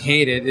 Well, I don't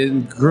hate it.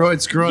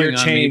 It's growing You're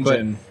on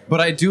changing. me, but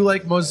I do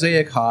like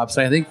Mosaic hops.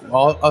 I think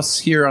all us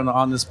here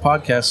on this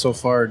podcast so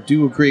far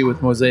do agree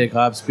with Mosaic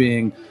hops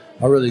being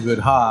a really good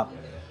hop.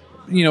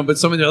 You know, but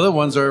some of the other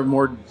ones are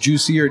more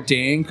juicy or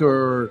dank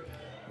or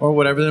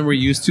whatever than we're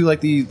used to,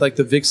 like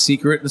the Vic's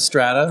Secret and the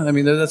Strata. I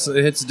mean, it's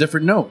a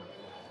different note.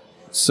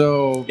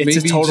 So It's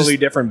maybe a totally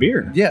different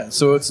beer. Yeah,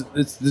 so it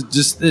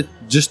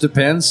just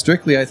depends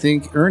strictly, I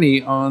think,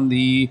 Ernie, on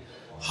the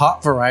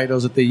hop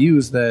varietals that they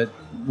use that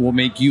will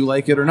make you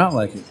like it or not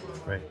like it.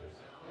 Right.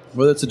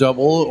 Whether it's a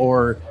double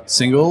or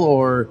single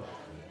or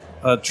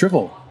a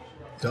triple.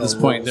 At this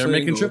point, they're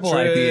making triple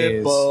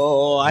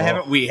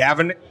IPAs. We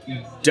haven't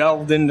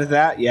delved into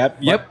that yet.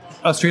 Yep,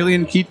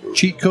 Australian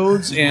cheat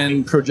codes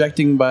and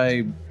projecting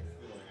by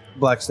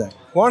Black Stack.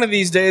 One of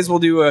these days we'll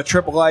do a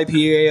triple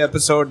IPA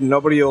episode and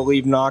nobody will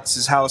leave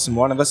Knox's house and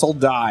one of us will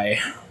die.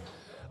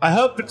 I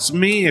hope it's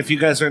me if you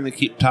guys are going to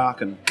keep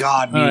talking.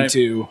 God, me All right.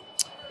 too.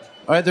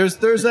 All right,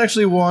 there's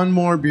actually one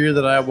more beer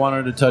that I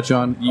wanted to touch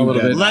on a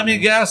little bit. Let me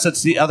guess,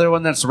 it's the other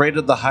one that's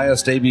rated the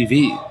highest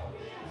ABV.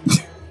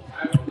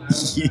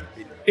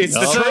 It's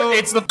the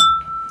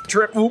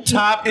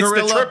Top It's the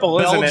Gorilla triple,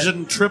 isn't it?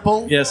 Belgian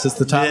triple. Yes, it's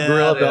the Top Yeah,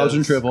 Gorilla it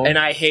Belgian is. Triple. And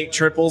I hate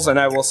triples, and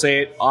I will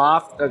say it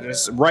off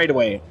just right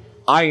away.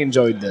 I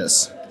enjoyed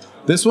this.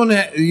 This one,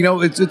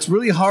 it's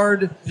really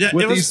hard Yeah,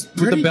 with it was these with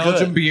the pretty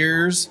Belgian good.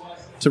 beers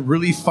to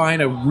really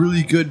find a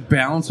really good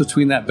balance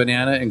between that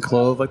banana and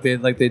clove like they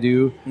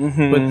do.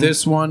 Mm-hmm. But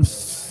this one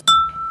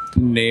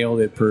nailed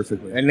it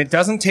perfectly. And it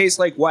doesn't taste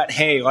like wet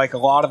hay like a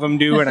lot of them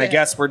do, and I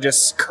guess we're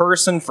just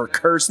cursing for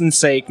cursing's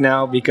sake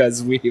now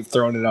because we've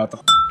thrown it out the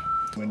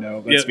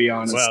window, let's be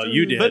honest. Well,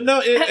 you did. But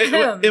no,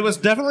 it was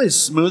definitely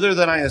smoother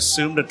than I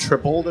assumed a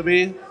triple to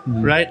be,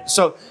 right?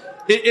 So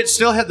it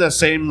still had the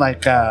same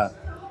like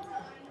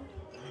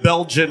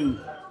Belgian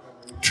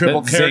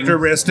triple That zing.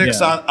 characteristics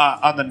Yeah.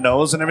 on the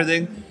nose and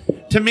everything.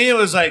 To me, it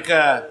was like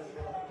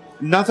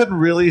nothing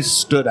really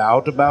stood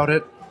out about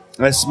it.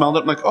 I smelled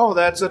it, I'm like, oh,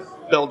 that's a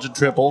Belgian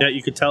triple. Yeah,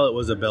 you could tell it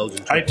was a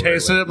Belgian. I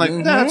tasted it, I'm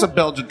like, that's a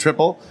Belgian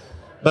triple.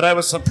 But I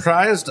was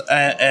surprised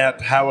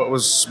at how it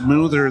was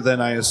smoother than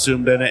I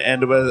assumed, and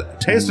it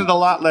tasted a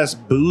lot less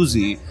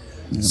boozy.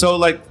 So,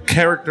 like,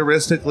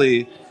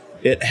 characteristically,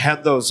 it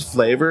had those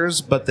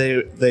flavors, but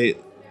they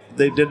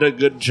did a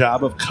good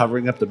job of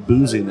covering up the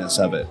booziness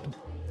of it.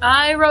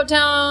 I wrote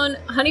down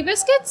honey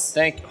biscuits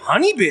Thank you.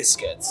 Honey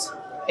biscuits.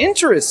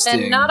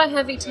 Interesting. and not a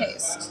heavy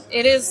taste.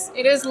 It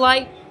is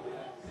light.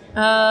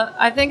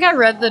 I think I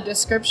read the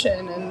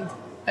description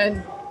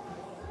and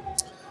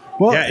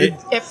Well, Yeah,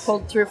 it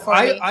pulled through for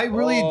me. I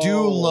really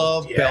do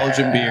love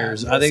Belgian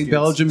beers. I think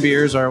Belgian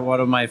beers are one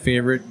of my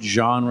favorite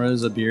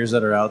genres of beers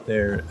that are out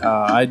there.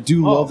 I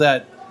do love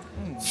that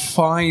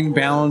fine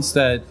balance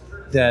that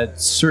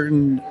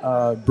certain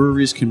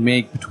breweries can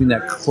make between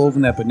that clove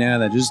and that banana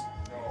that just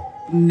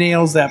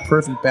nails that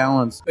perfect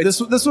balance. This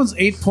one's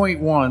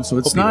 8.1, so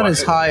it's not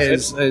as high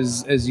as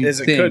you As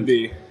it think. could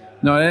be.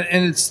 No,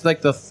 and it's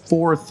like the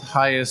fourth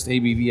highest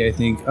ABV I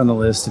think on the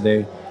list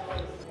today,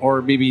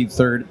 or maybe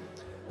third.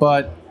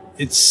 But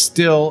it's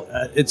still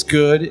it's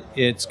good.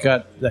 It's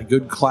got that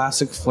good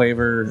classic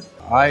flavor.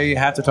 I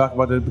have to talk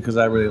about it because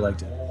I really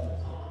liked it.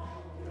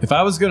 If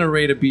I was going to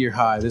rate a beer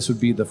high, this would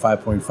be the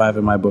 5.5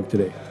 in my book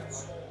today.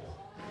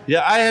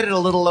 Yeah, I had it a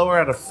little lower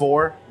at a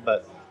 4,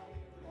 but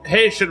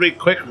hey, should we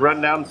quick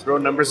run down, throw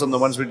numbers on the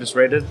ones we just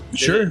rated?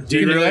 Sure. Do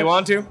you really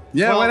want to?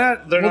 Yeah, Well, why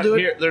not? They're We'll not do it.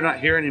 here. They're not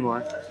here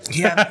anymore.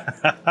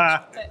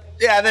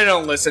 Yeah, they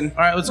don't listen.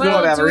 All right, let's go.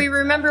 well, whatever. do we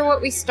remember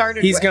what we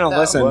started He's with, gonna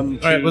though? listen.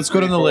 All right, let's go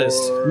to the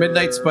list.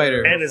 Midnight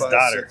Spider. and his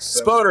daughter.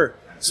 Spoder.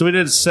 So we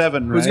did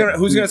 7, right?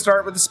 Who's gonna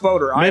start with the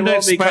Spoder? I will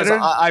Midnight because Spider?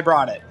 I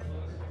brought it.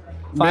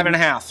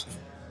 5.5.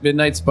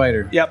 Midnight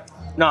Spider. Yep.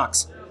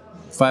 Knox.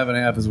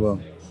 5.5 as well.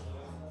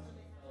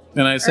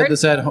 And I said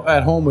this at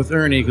home with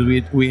Ernie because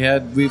we've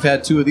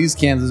had 2 of these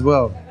cans as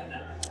well.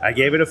 I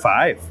gave it a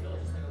 5.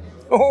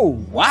 Oh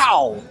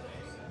wow!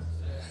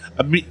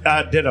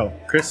 Ditto.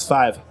 Chris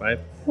 5.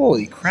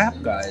 Holy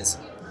crap, guys!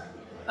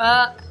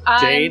 I'm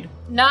Jade?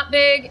 not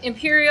big.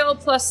 Imperial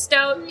plus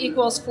stout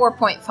equals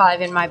 4.5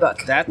 in my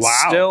book. That's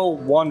Wow. still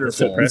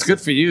wonderful. impressive. It's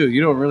good for you.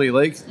 You don't really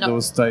like No.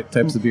 those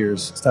types of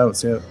beers,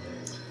 stouts. Yeah.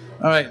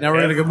 All right, now we're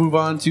gonna go move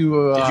on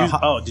to.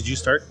 Did you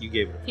start? You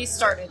gave it. He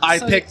started. I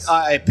so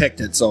picked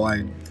it, so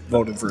I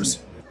voted first.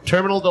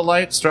 Terminal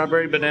Delight,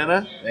 Strawberry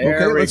Banana. There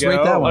Okay, we let's go.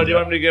 rate that one. Oh, do you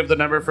want me to give the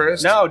number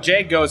first? No,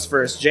 Jade goes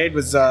first. Jade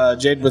was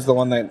the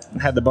one that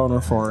had the boner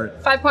for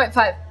it.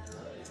 5.5.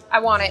 I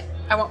want it.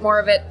 I want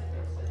more of it.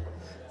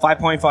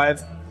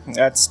 5.5.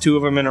 That's 2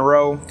 of them in a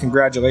row.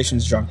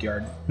 Congratulations,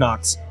 Junkyard.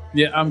 Knox.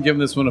 Yeah, I'm giving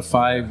this one a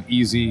 5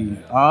 easy.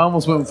 I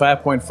almost went with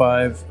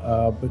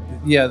 5.5, but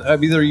yeah, I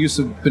mean, their use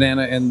of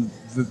banana and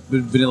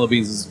vanilla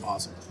beans is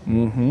awesome.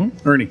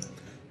 Mm-hmm. Ernie.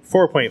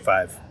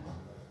 4.5.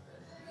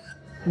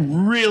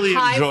 Really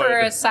High enjoyed for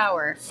it. a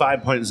sour.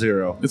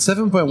 5.0. It's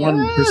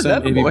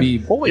 7.1%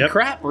 ABV. Holy Yep.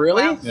 crap,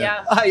 really? Wow,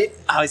 yeah.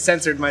 I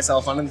censored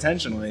myself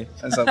unintentionally.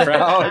 I'm so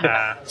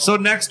proud. So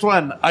next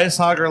one, Ice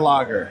Hogger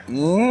Lager.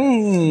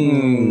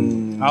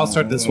 I'll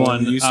start this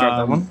one. You start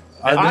that one?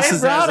 This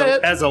is brought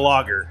it. As a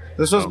logger.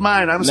 This was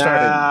mine. I'm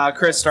starting. Nah,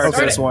 Chris starts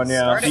Start this it. one,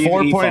 yeah. Start it.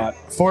 He thought.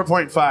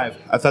 4.5.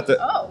 I thought that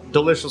Oh.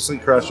 deliciously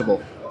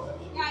crushable.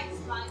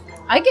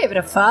 I gave it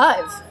a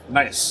 5.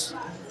 Nice.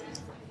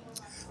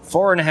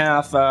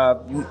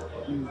 4.5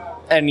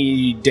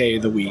 any day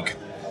of the week.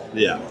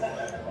 Yeah.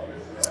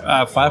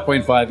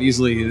 5.5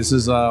 easily. This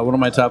is one of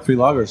my top 3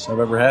 lagers I've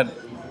ever had.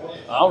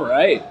 All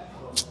right.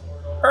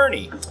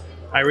 Ernie.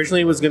 I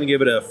originally was going to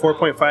give it a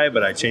 4.5,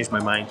 but I changed my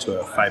mind to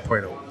a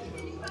 5.0.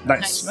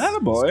 Nice.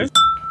 Boy.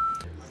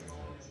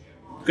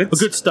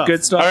 Good stuff.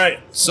 Good stuff. All right.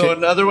 So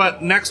another one.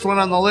 Next one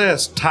on the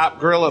list. Top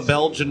Gorilla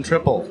Belgian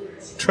Triple.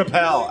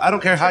 Tripel. I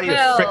don't care how you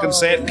Tripel. frickin'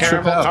 say it.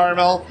 Caramel, Tripel.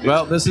 caramel.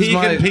 Well, this is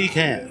pecan, my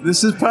pecan.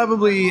 This is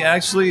probably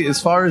actually,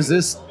 as far as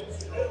this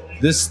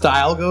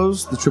style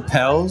goes, the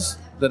tripels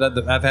that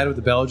I've had with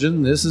the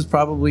Belgian. This is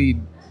probably.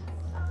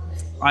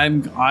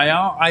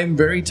 I'm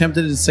very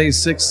tempted to say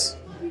 6.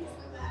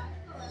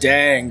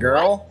 Dang,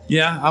 girl.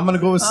 Yeah, I'm gonna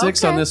go with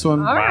 6 on Okay. this one.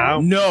 All right.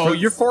 Wow. No,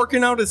 you're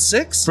forking out at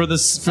 6? For the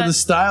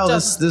style,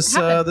 this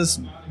happen. this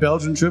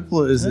Belgian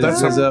triple is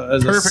That's a a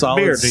perfect solid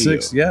beer to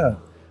 6. Yeah,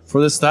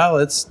 for the style,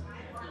 it's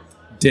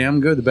damn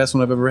good. The best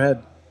one I've ever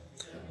had.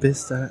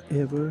 Best I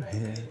ever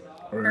had.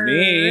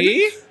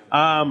 Ernie.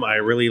 I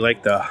really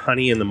like the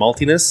honey and the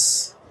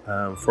maltiness.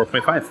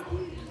 4.5.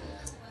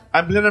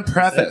 I'm gonna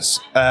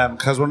preface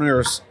because when we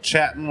were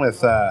chatting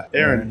with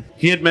Aaron,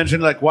 he had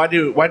mentioned like why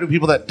do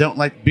people that don't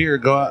like beer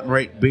go out and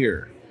rate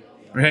beer?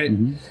 right?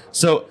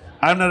 So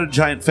I'm not a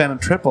giant fan of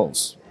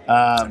triples.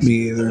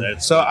 Me either.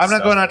 So I'm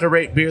not going out to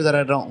rate beer that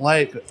I don't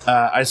like.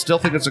 I still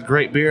think it's a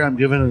great beer. I'm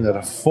giving it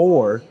a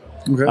 4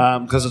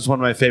 because it's one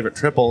of my favorite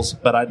triples,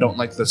 but I don't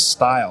like the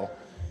style.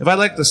 If I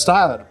liked the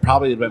style, it'd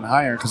probably have been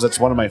higher because it's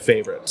one of my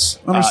favorites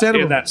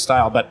Understandable. in that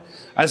style. But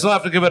I still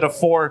have to give it a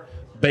 4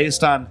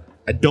 based on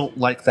I don't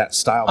like that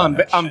style. On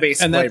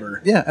base And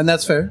flavor. and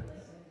that's fair.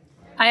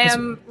 I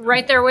am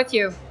right there with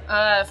you.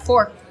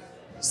 4.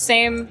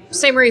 Same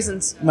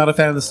reasons. Not a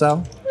fan of the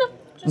style?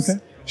 Just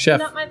Chef.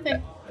 not my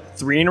thing.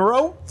 3 in a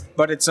row,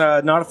 but it's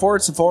not a 4.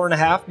 It's a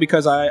 4.5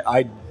 because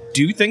I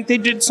do think they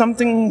did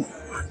something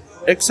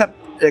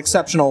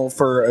exceptional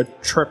for a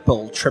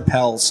triple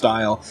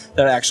style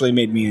that actually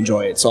made me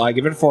enjoy it. So I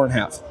give it a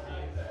 4.5.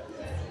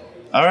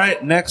 All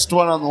right, next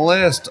one on the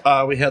list,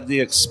 we had the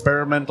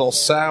experimental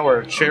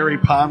sour cherry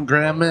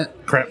pomegranate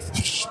and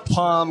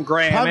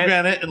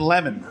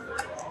lemon.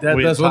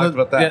 We That's talked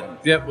about that.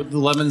 Yeah, with the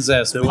lemon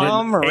zest. Aged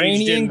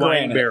Pomeranian in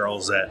wine granite.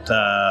 barrels at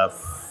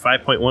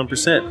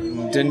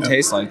 5.1%. Didn't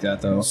taste like that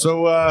though.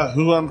 So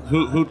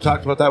who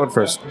talked about that one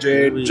first?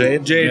 Jade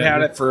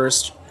had it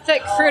first.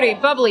 Thick, fruity,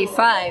 bubbly,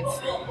 5.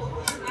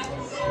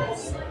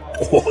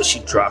 Oh, she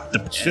dropped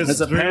the. It's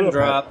a pen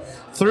drop.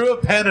 Threw a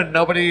pen and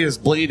nobody is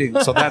bleeding,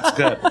 so that's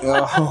good.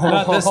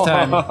 Not this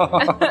time.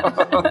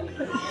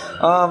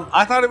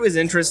 I thought it was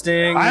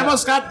interesting. I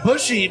almost got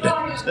bushied.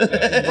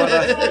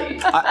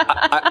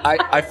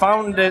 I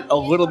found it a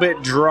little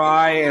bit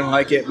dry and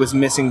like it was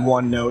missing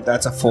one note.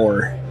 That's a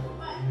 4.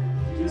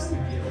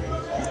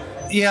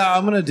 Yeah,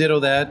 I'm gonna ditto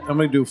that. I'm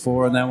gonna do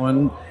 4 on that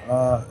one.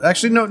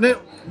 Actually, no.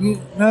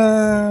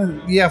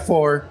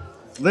 4.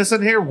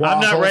 Listen here, I'm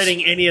waffles. not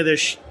writing any of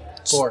this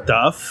 4.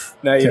 stuff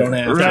No, you don't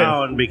have to.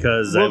 down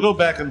because We'll go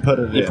back and put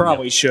it You in.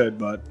 probably should,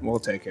 but we'll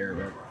take care of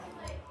it.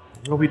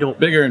 No, we don't.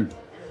 Bigger.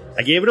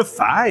 I gave it a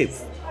 5.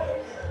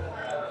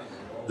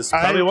 This is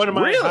probably one of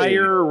my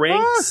higher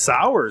ranked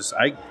sours.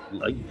 I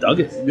dug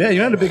it. Yeah,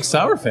 you're not a big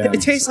sour fan.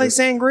 It tastes like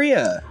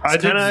sangria.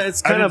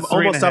 It's kind of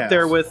almost up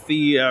there with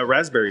the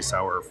raspberry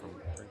sour.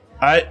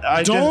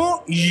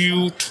 Don't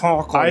you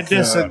talk like I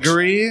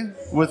disagree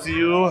with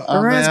you on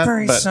The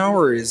raspberry that, but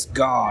sour is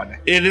god.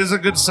 it is a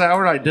good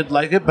sour. I did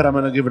like it, but I'm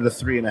going to give it a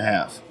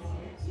 3.5.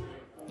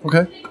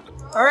 Okay.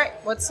 All right,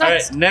 what's All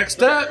next? right,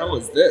 next up, How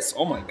is this?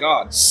 Oh my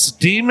god.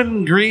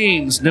 Steamin'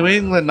 Greens, New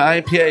England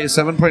IPA,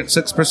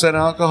 7.6%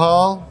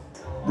 alcohol.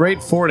 Rate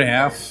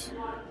 4.5.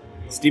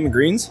 Steam and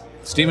greens?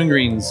 Steam and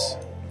greens.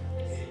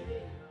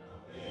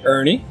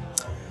 Ernie?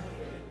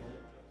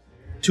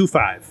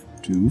 2.5.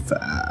 2.5.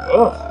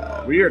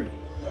 Oh, weird.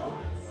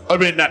 I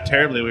mean, not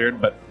terribly weird,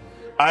 but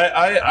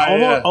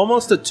I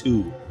Almost a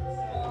 2.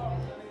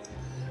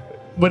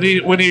 when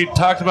he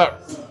talked about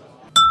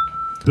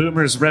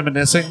boomers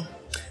reminiscing,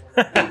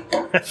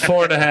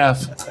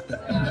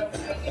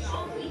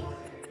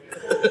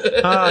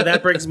 4.5.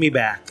 That brings me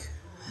back.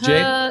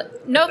 Jay?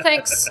 No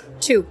thanks.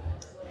 2.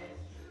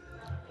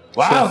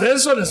 Wow,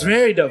 this one is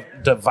very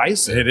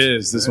divisive. It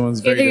is. This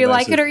one's very Either you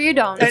like divisive. it or you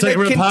don't. It's like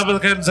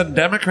Republicans and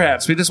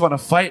Democrats. We just want to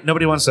fight.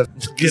 Nobody wants to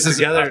get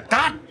together.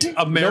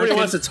 Nobody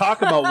wants to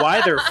talk about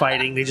why they're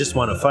fighting. They just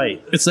want to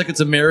fight. It's like it's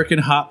American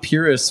hop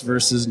purists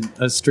versus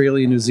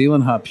Australia, New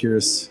Zealand hop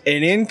purists.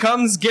 And in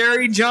comes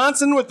Gary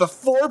Johnson with the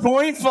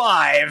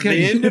 4.5.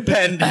 The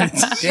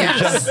Independent.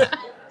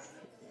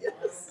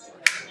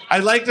 I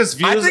liked his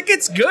views. I think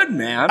it's good,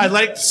 man. I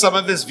liked some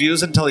of his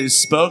views until he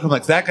spoke. I'm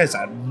like, that guy's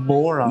a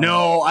moron.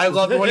 No, I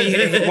loved when he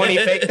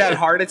faked that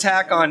heart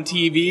attack on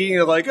TV.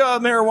 You're like, oh,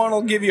 marijuana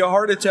will give you a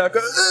heart attack.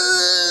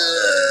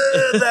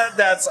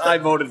 I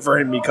voted for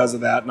him because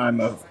of that, and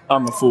I'm a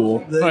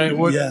fool. All right,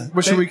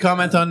 what should we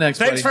comment on next?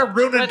 Thanks buddy? for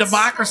ruining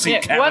democracy,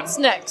 Kevin. What's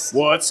next?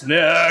 What's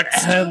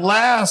next? And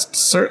last,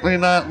 certainly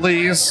not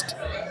least,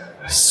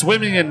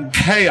 swimming in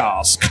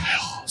chaos.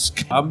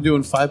 I'm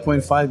doing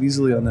 5.5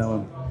 easily on that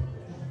one.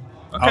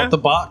 Okay. Out the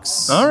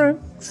box. All right,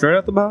 straight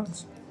out the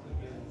box.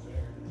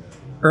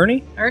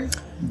 Ernie?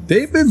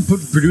 They've been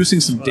producing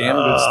some damn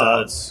good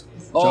stouts.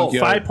 Oh,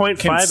 Junkyard.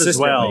 5.5 as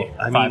well.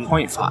 I mean,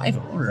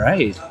 5.5. All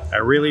right. I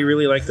really,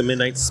 really like the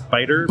Midnight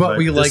Spider, But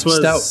we this like was,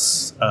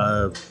 stouts.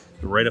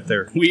 Right up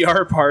there. We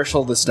are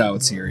partial to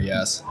stouts here,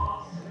 yes.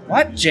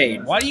 What,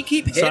 Jade? Why do you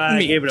keep hitting I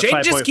me? gave it a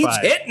Jade just 5.5. keeps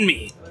hitting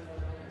me.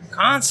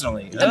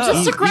 Constantly. I'm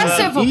just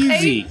aggressive, okay?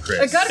 Easy, Chris.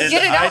 I gotta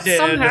get it I out did.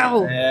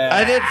 somehow.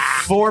 I did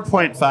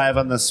 4.5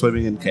 on the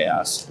swimming in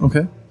chaos.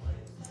 Okay.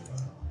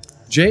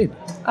 Jade.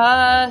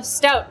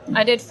 Stout.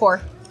 I did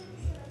 4.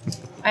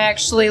 I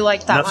actually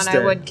like that Enough one. I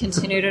staring. would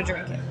continue to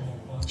drink it.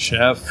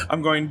 Chef.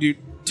 I'm going to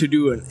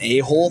do an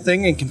a-hole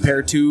thing and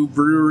compare two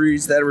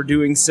breweries that were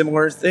doing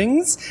similar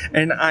things.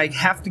 And I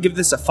have to give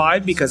this a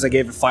 5 because I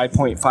gave a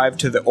 5.5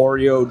 to the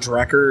Oreo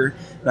Drecker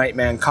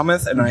Nightman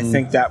Cometh, and I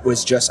think that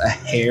was just a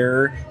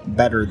hair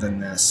better than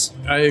this.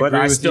 I agree but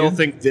I with still you.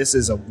 think this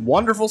is a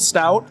wonderful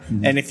stout,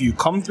 and if you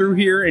come through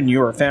here and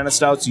you're a fan of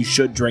stouts, you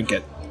should drink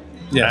it.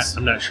 Yes.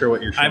 I'm not sure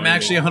what you're I'm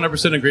actually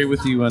 100% agree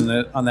with you on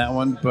that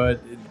one,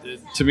 but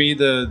to me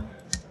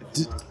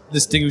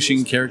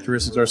distinguishing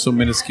characteristics are so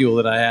minuscule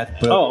that I had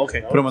to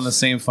put them on the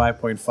same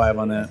 5.5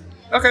 on that.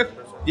 Okay.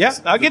 Yeah,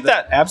 I'll get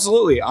that.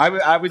 Absolutely.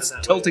 I was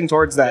tilting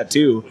towards that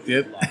too.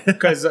 Yep.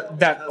 Because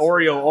that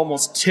Oreo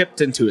almost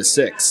tipped into a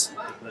 6.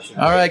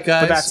 All right,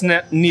 guys. But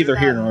that's neither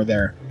here nor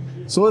there.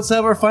 So let's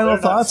have our final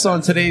thoughts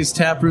on today's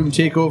Taproom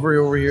Takeover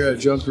over here at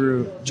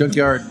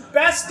Junkyard.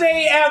 Best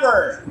day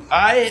ever!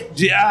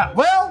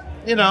 Well,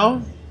 you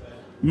know,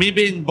 me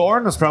being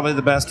born was probably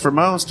the best for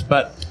most,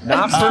 but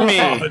Not for me.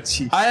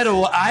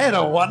 I had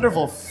a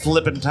wonderful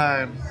flipping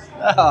time.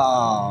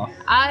 Oh.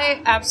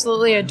 I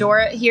absolutely adore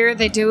it here.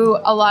 They do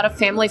a lot of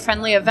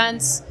family-friendly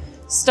events,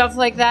 stuff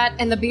like that,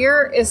 and the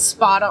beer is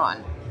spot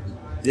on.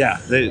 Yeah,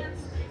 they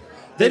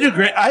do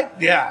great.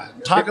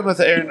 Talking with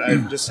Aaron,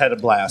 I just had a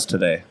blast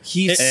today.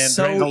 He's And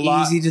so drank a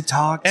lot- easy to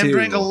talk to. And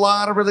drink a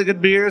lot of really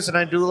good beers, and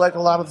I do like a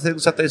lot of the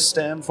things that they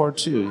stand for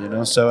too. You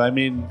know, so I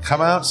mean,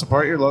 come out,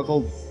 support your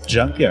local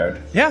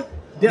Junkyard. Yeah.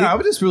 Yeah, I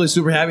was just really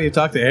super happy to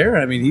talk to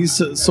Aaron. I mean, he's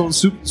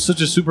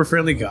such a super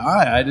friendly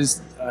guy.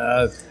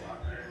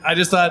 I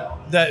just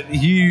thought that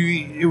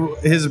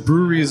his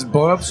brewery is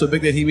blown up so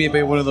big that he may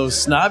be one of those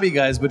snobby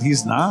guys, but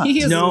he's not.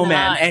 He is No, not.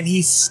 man. And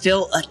he's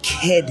still a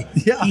kid.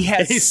 Yeah, he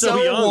has he's so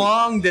so young.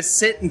 long to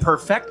sit and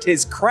perfect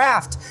his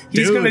craft.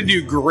 He's Dude. going to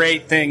do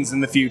great things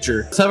in the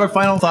future. Let's have our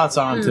final thoughts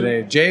on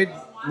today. Jade,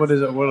 what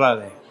is it? What are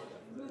they?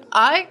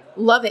 I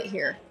love it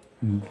here.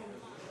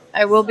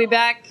 I will be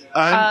back.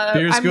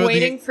 Beer's I'm good.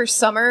 waiting for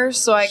summer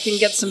so I can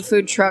get some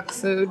food truck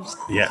food.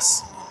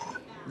 Yes.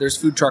 There's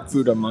food truck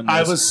food on Mondays.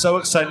 I was so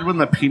excited when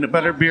the peanut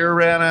butter beer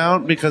ran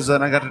out because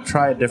then I got to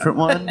try a different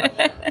one.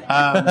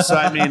 So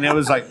I mean, it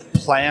was like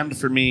planned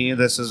for me.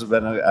 This has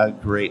been a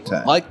great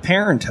time. like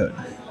parenthood.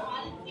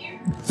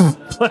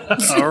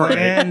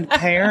 And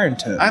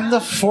parenthood. I'm the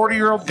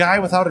 40-year-old guy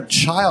without a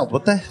child.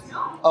 What the?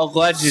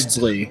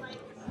 Allegedly.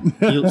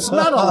 It's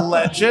not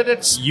alleged.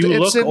 It's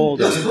look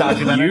older. It's a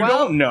documentary. You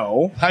don't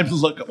know. I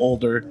look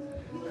older.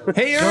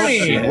 Hey,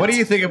 Ernie, what do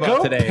you think about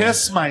Go today?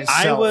 piss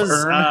myself. I was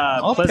Ern.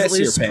 I'll pleasantly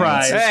piss your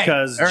pants. surprised Hey,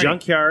 because Ernie.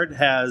 Junkyard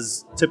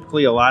has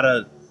typically a lot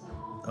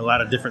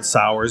of different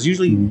sours.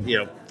 Usually,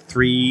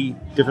 3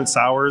 different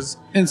sours.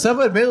 And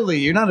admittedly,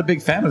 you're not a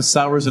big fan of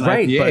sours and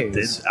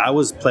IPAs. But I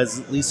was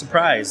pleasantly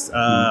surprised.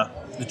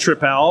 The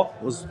Trip L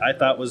I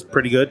thought was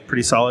pretty good,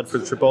 pretty solid for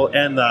the Triple,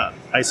 and the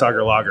Ice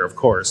Auger Lager, of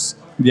course,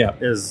 yeah,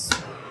 is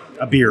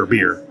a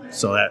beer.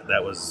 So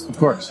that was, of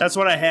course. that's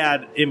what I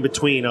had in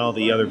between all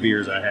the other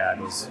beers I had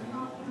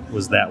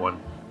was that one.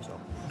 So.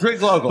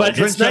 Drink local. But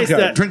drink it's nice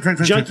Junkyard. that Drink.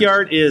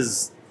 Junkyard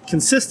is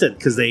consistent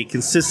because they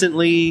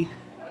consistently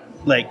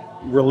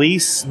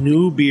release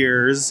new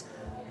beers.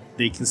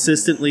 They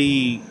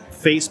consistently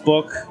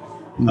Facebook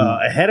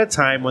ahead of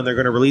time when they're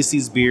going to release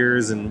these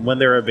beers and when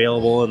they're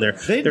available and their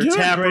do a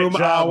taproom great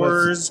job with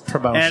hours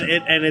promotion.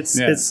 and it's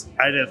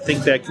I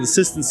think that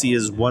consistency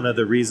is one of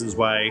the reasons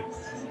why,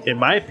 in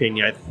my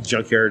opinion,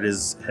 Junkyard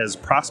has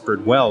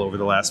prospered well over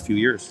the last few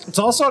years. It's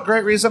also a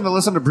great reason to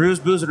listen to Brews,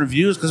 Booze, and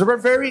Reviews because we're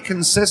very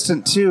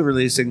consistent too,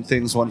 releasing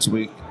things once a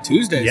week.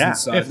 Tuesdays Yeah. and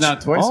such. If not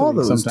twice a All week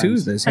those sometimes.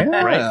 Tuesdays.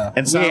 Yeah. Right.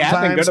 And We have been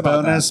sometimes good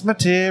about bonus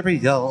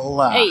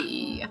material.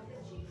 Hey,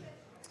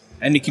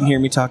 And you can hear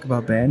me talk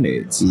about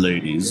Band-Aids.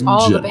 Ladies and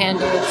all the gentlemen.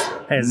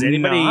 Band-Aids. Has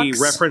anybody Knox?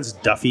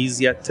 referenced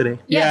Duffy's yet today?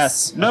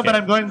 Yes. No, but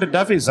I'm going to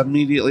Duffy's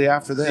immediately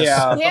after this.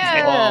 Yeah.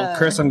 Yeah. Well,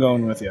 Chris, I'm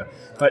going with you.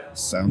 But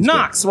Sounds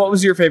Knox, what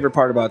was your favorite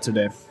part about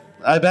today?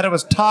 I bet it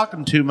was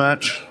talking too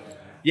much.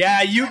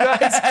 Yeah, you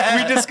guys,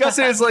 we discussed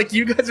it. It's like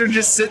you guys are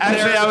just sitting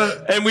Actually,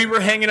 there, and we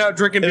were hanging out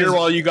drinking beer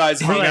while you guys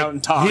hung out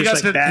and talked. He got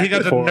like to back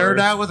and forth. nerd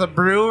out with a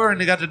brewer,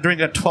 and he got to drink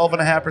a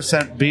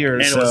 12.5% beer.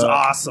 And so. it was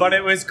awesome. But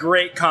it was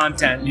great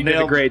content. You did a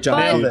Nailed- great job.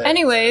 nailed But it.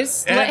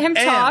 anyways, let him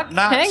talk.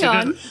 Knox, Hang you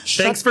on. didn't-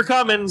 Thanks for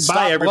coming. Stop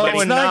Bye, everybody.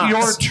 blowing It's not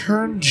Knox. your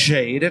turn,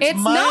 Jade. It's It's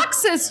my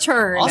Knox's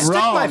turn. I'll stick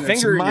my Wrong. finger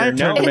It's in my your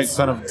turn to nose. make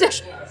fun of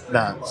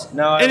Knox.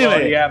 No, Anyway.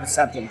 anyway, you have a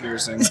septum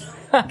piercing.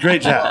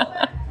 Great job.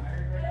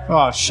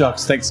 Oh,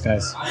 shucks. Thanks,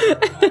 guys.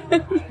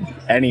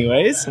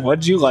 Anyways,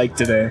 what'd you like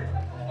today?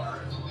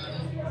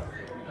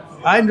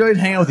 I enjoyed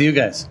hanging out with you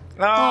guys.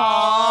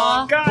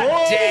 Oh, God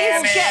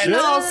damn He's getting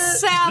all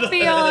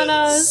sappy on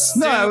us.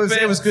 No,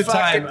 it was good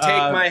time. Take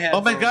my head.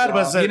 Oh my God,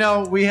 was it? You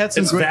know, we had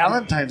some It's great,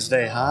 Valentine's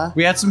Day, huh?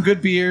 we had some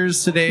good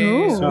beers today.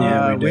 Ooh.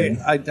 Yeah, we did.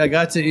 I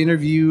got to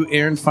interview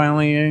Aaron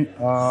finally,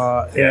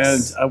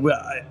 Yes. and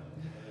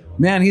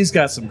man, he's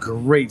got some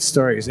great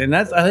stories, and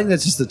I think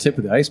that's just the tip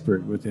of the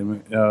iceberg with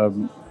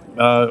him.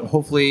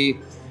 Hopefully,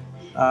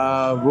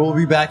 we'll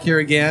be back here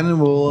again,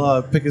 and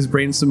we'll pick his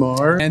brain some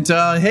more. And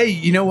hey,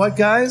 you know what,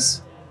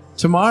 guys?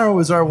 Tomorrow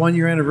is our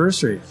 1-year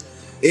anniversary.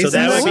 So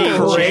that would be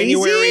crazy?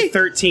 January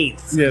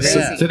 13th. Yes.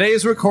 Yeah. So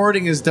today's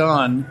recording is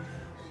done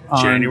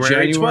on January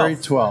January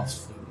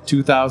 12th,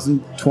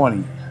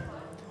 2020.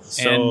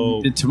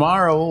 So And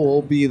tomorrow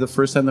will be the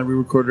first time that we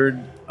recorded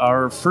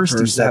our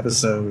first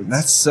episode.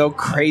 That's so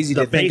crazy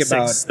the to think about.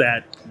 basics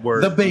that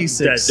were The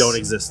basics. that don't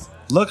exist.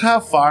 Look how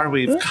far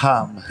we've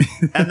come,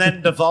 and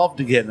then devolved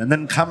again, and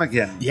then come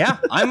again. Yeah,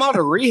 I'm out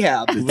of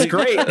rehab. It's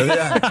great.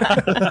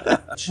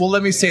 Well,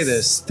 let me say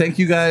this. Thank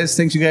you guys.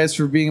 Thank you guys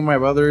for being my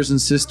brothers and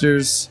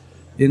sisters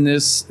in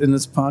this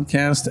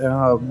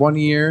podcast. 1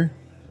 year.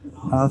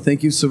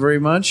 Thank you so very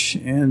much,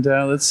 and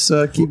let's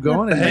keep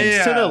going. And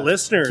Thanks to the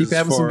listeners. keep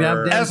having some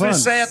damn As fun. we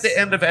say at the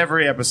end of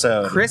every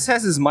episode. Chris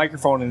has his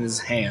microphone in his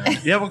hand.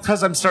 Yeah, well,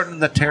 because I'm starting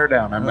the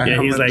teardown.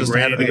 He's like just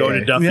ready ahead to of go the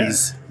to game.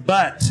 Duffy's.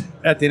 But,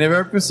 At the end of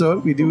every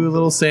episode, we do a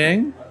little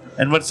saying.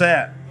 and what's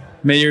that?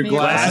 May your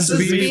glasses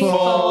glasses be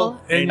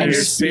full and and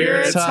your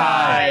spirits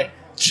high.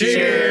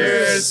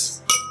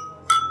 Cheers.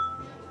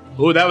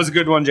 Ooh, that was a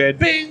good one, Jade.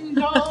 Bing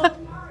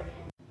dong.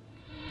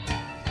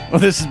 Well,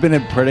 this has been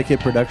a Predicate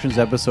Productions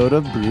episode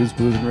of Brews,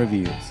 Booze, and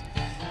Reviews.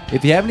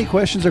 If you have any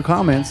questions or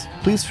comments,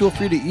 please feel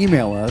free to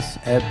email us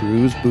at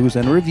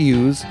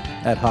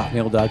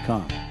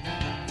brewsboozeandreviews@hotmail.com.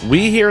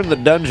 We here in the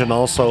dungeon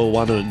also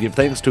want to give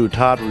thanks to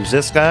Todd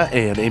Ruziska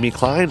and Amy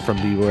Klein from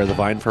Beware the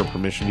Vine for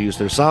permission to use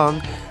their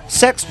song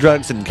Sex,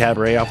 Drugs, and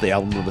Cabaret off the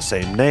album of the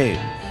same name.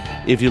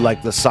 If you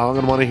like the song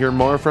and want to hear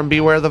more from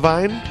Beware the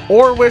Vine,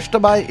 or wish to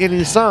buy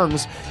any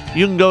songs,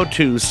 you can go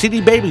to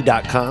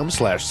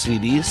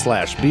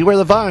cdbaby.com/cd/Beware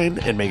the Vine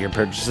and make your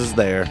purchases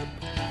there.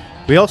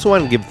 We also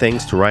want to give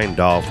thanks to Ryan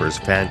Dahl for his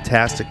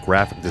fantastic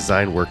graphic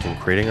design work in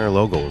creating our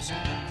logos.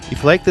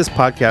 If you like this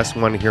podcast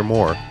and want to hear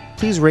more,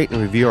 please rate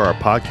and review our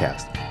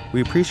podcast.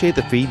 We appreciate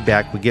the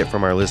feedback we get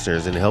from our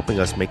listeners in helping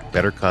us make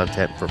better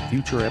content for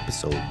future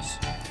episodes.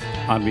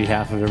 On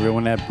behalf of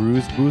everyone at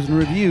Brews, Booze, and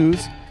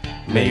Reviews,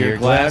 may your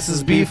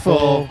glasses be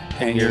full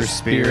and your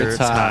spirits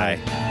high.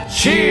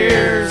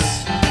 Cheers!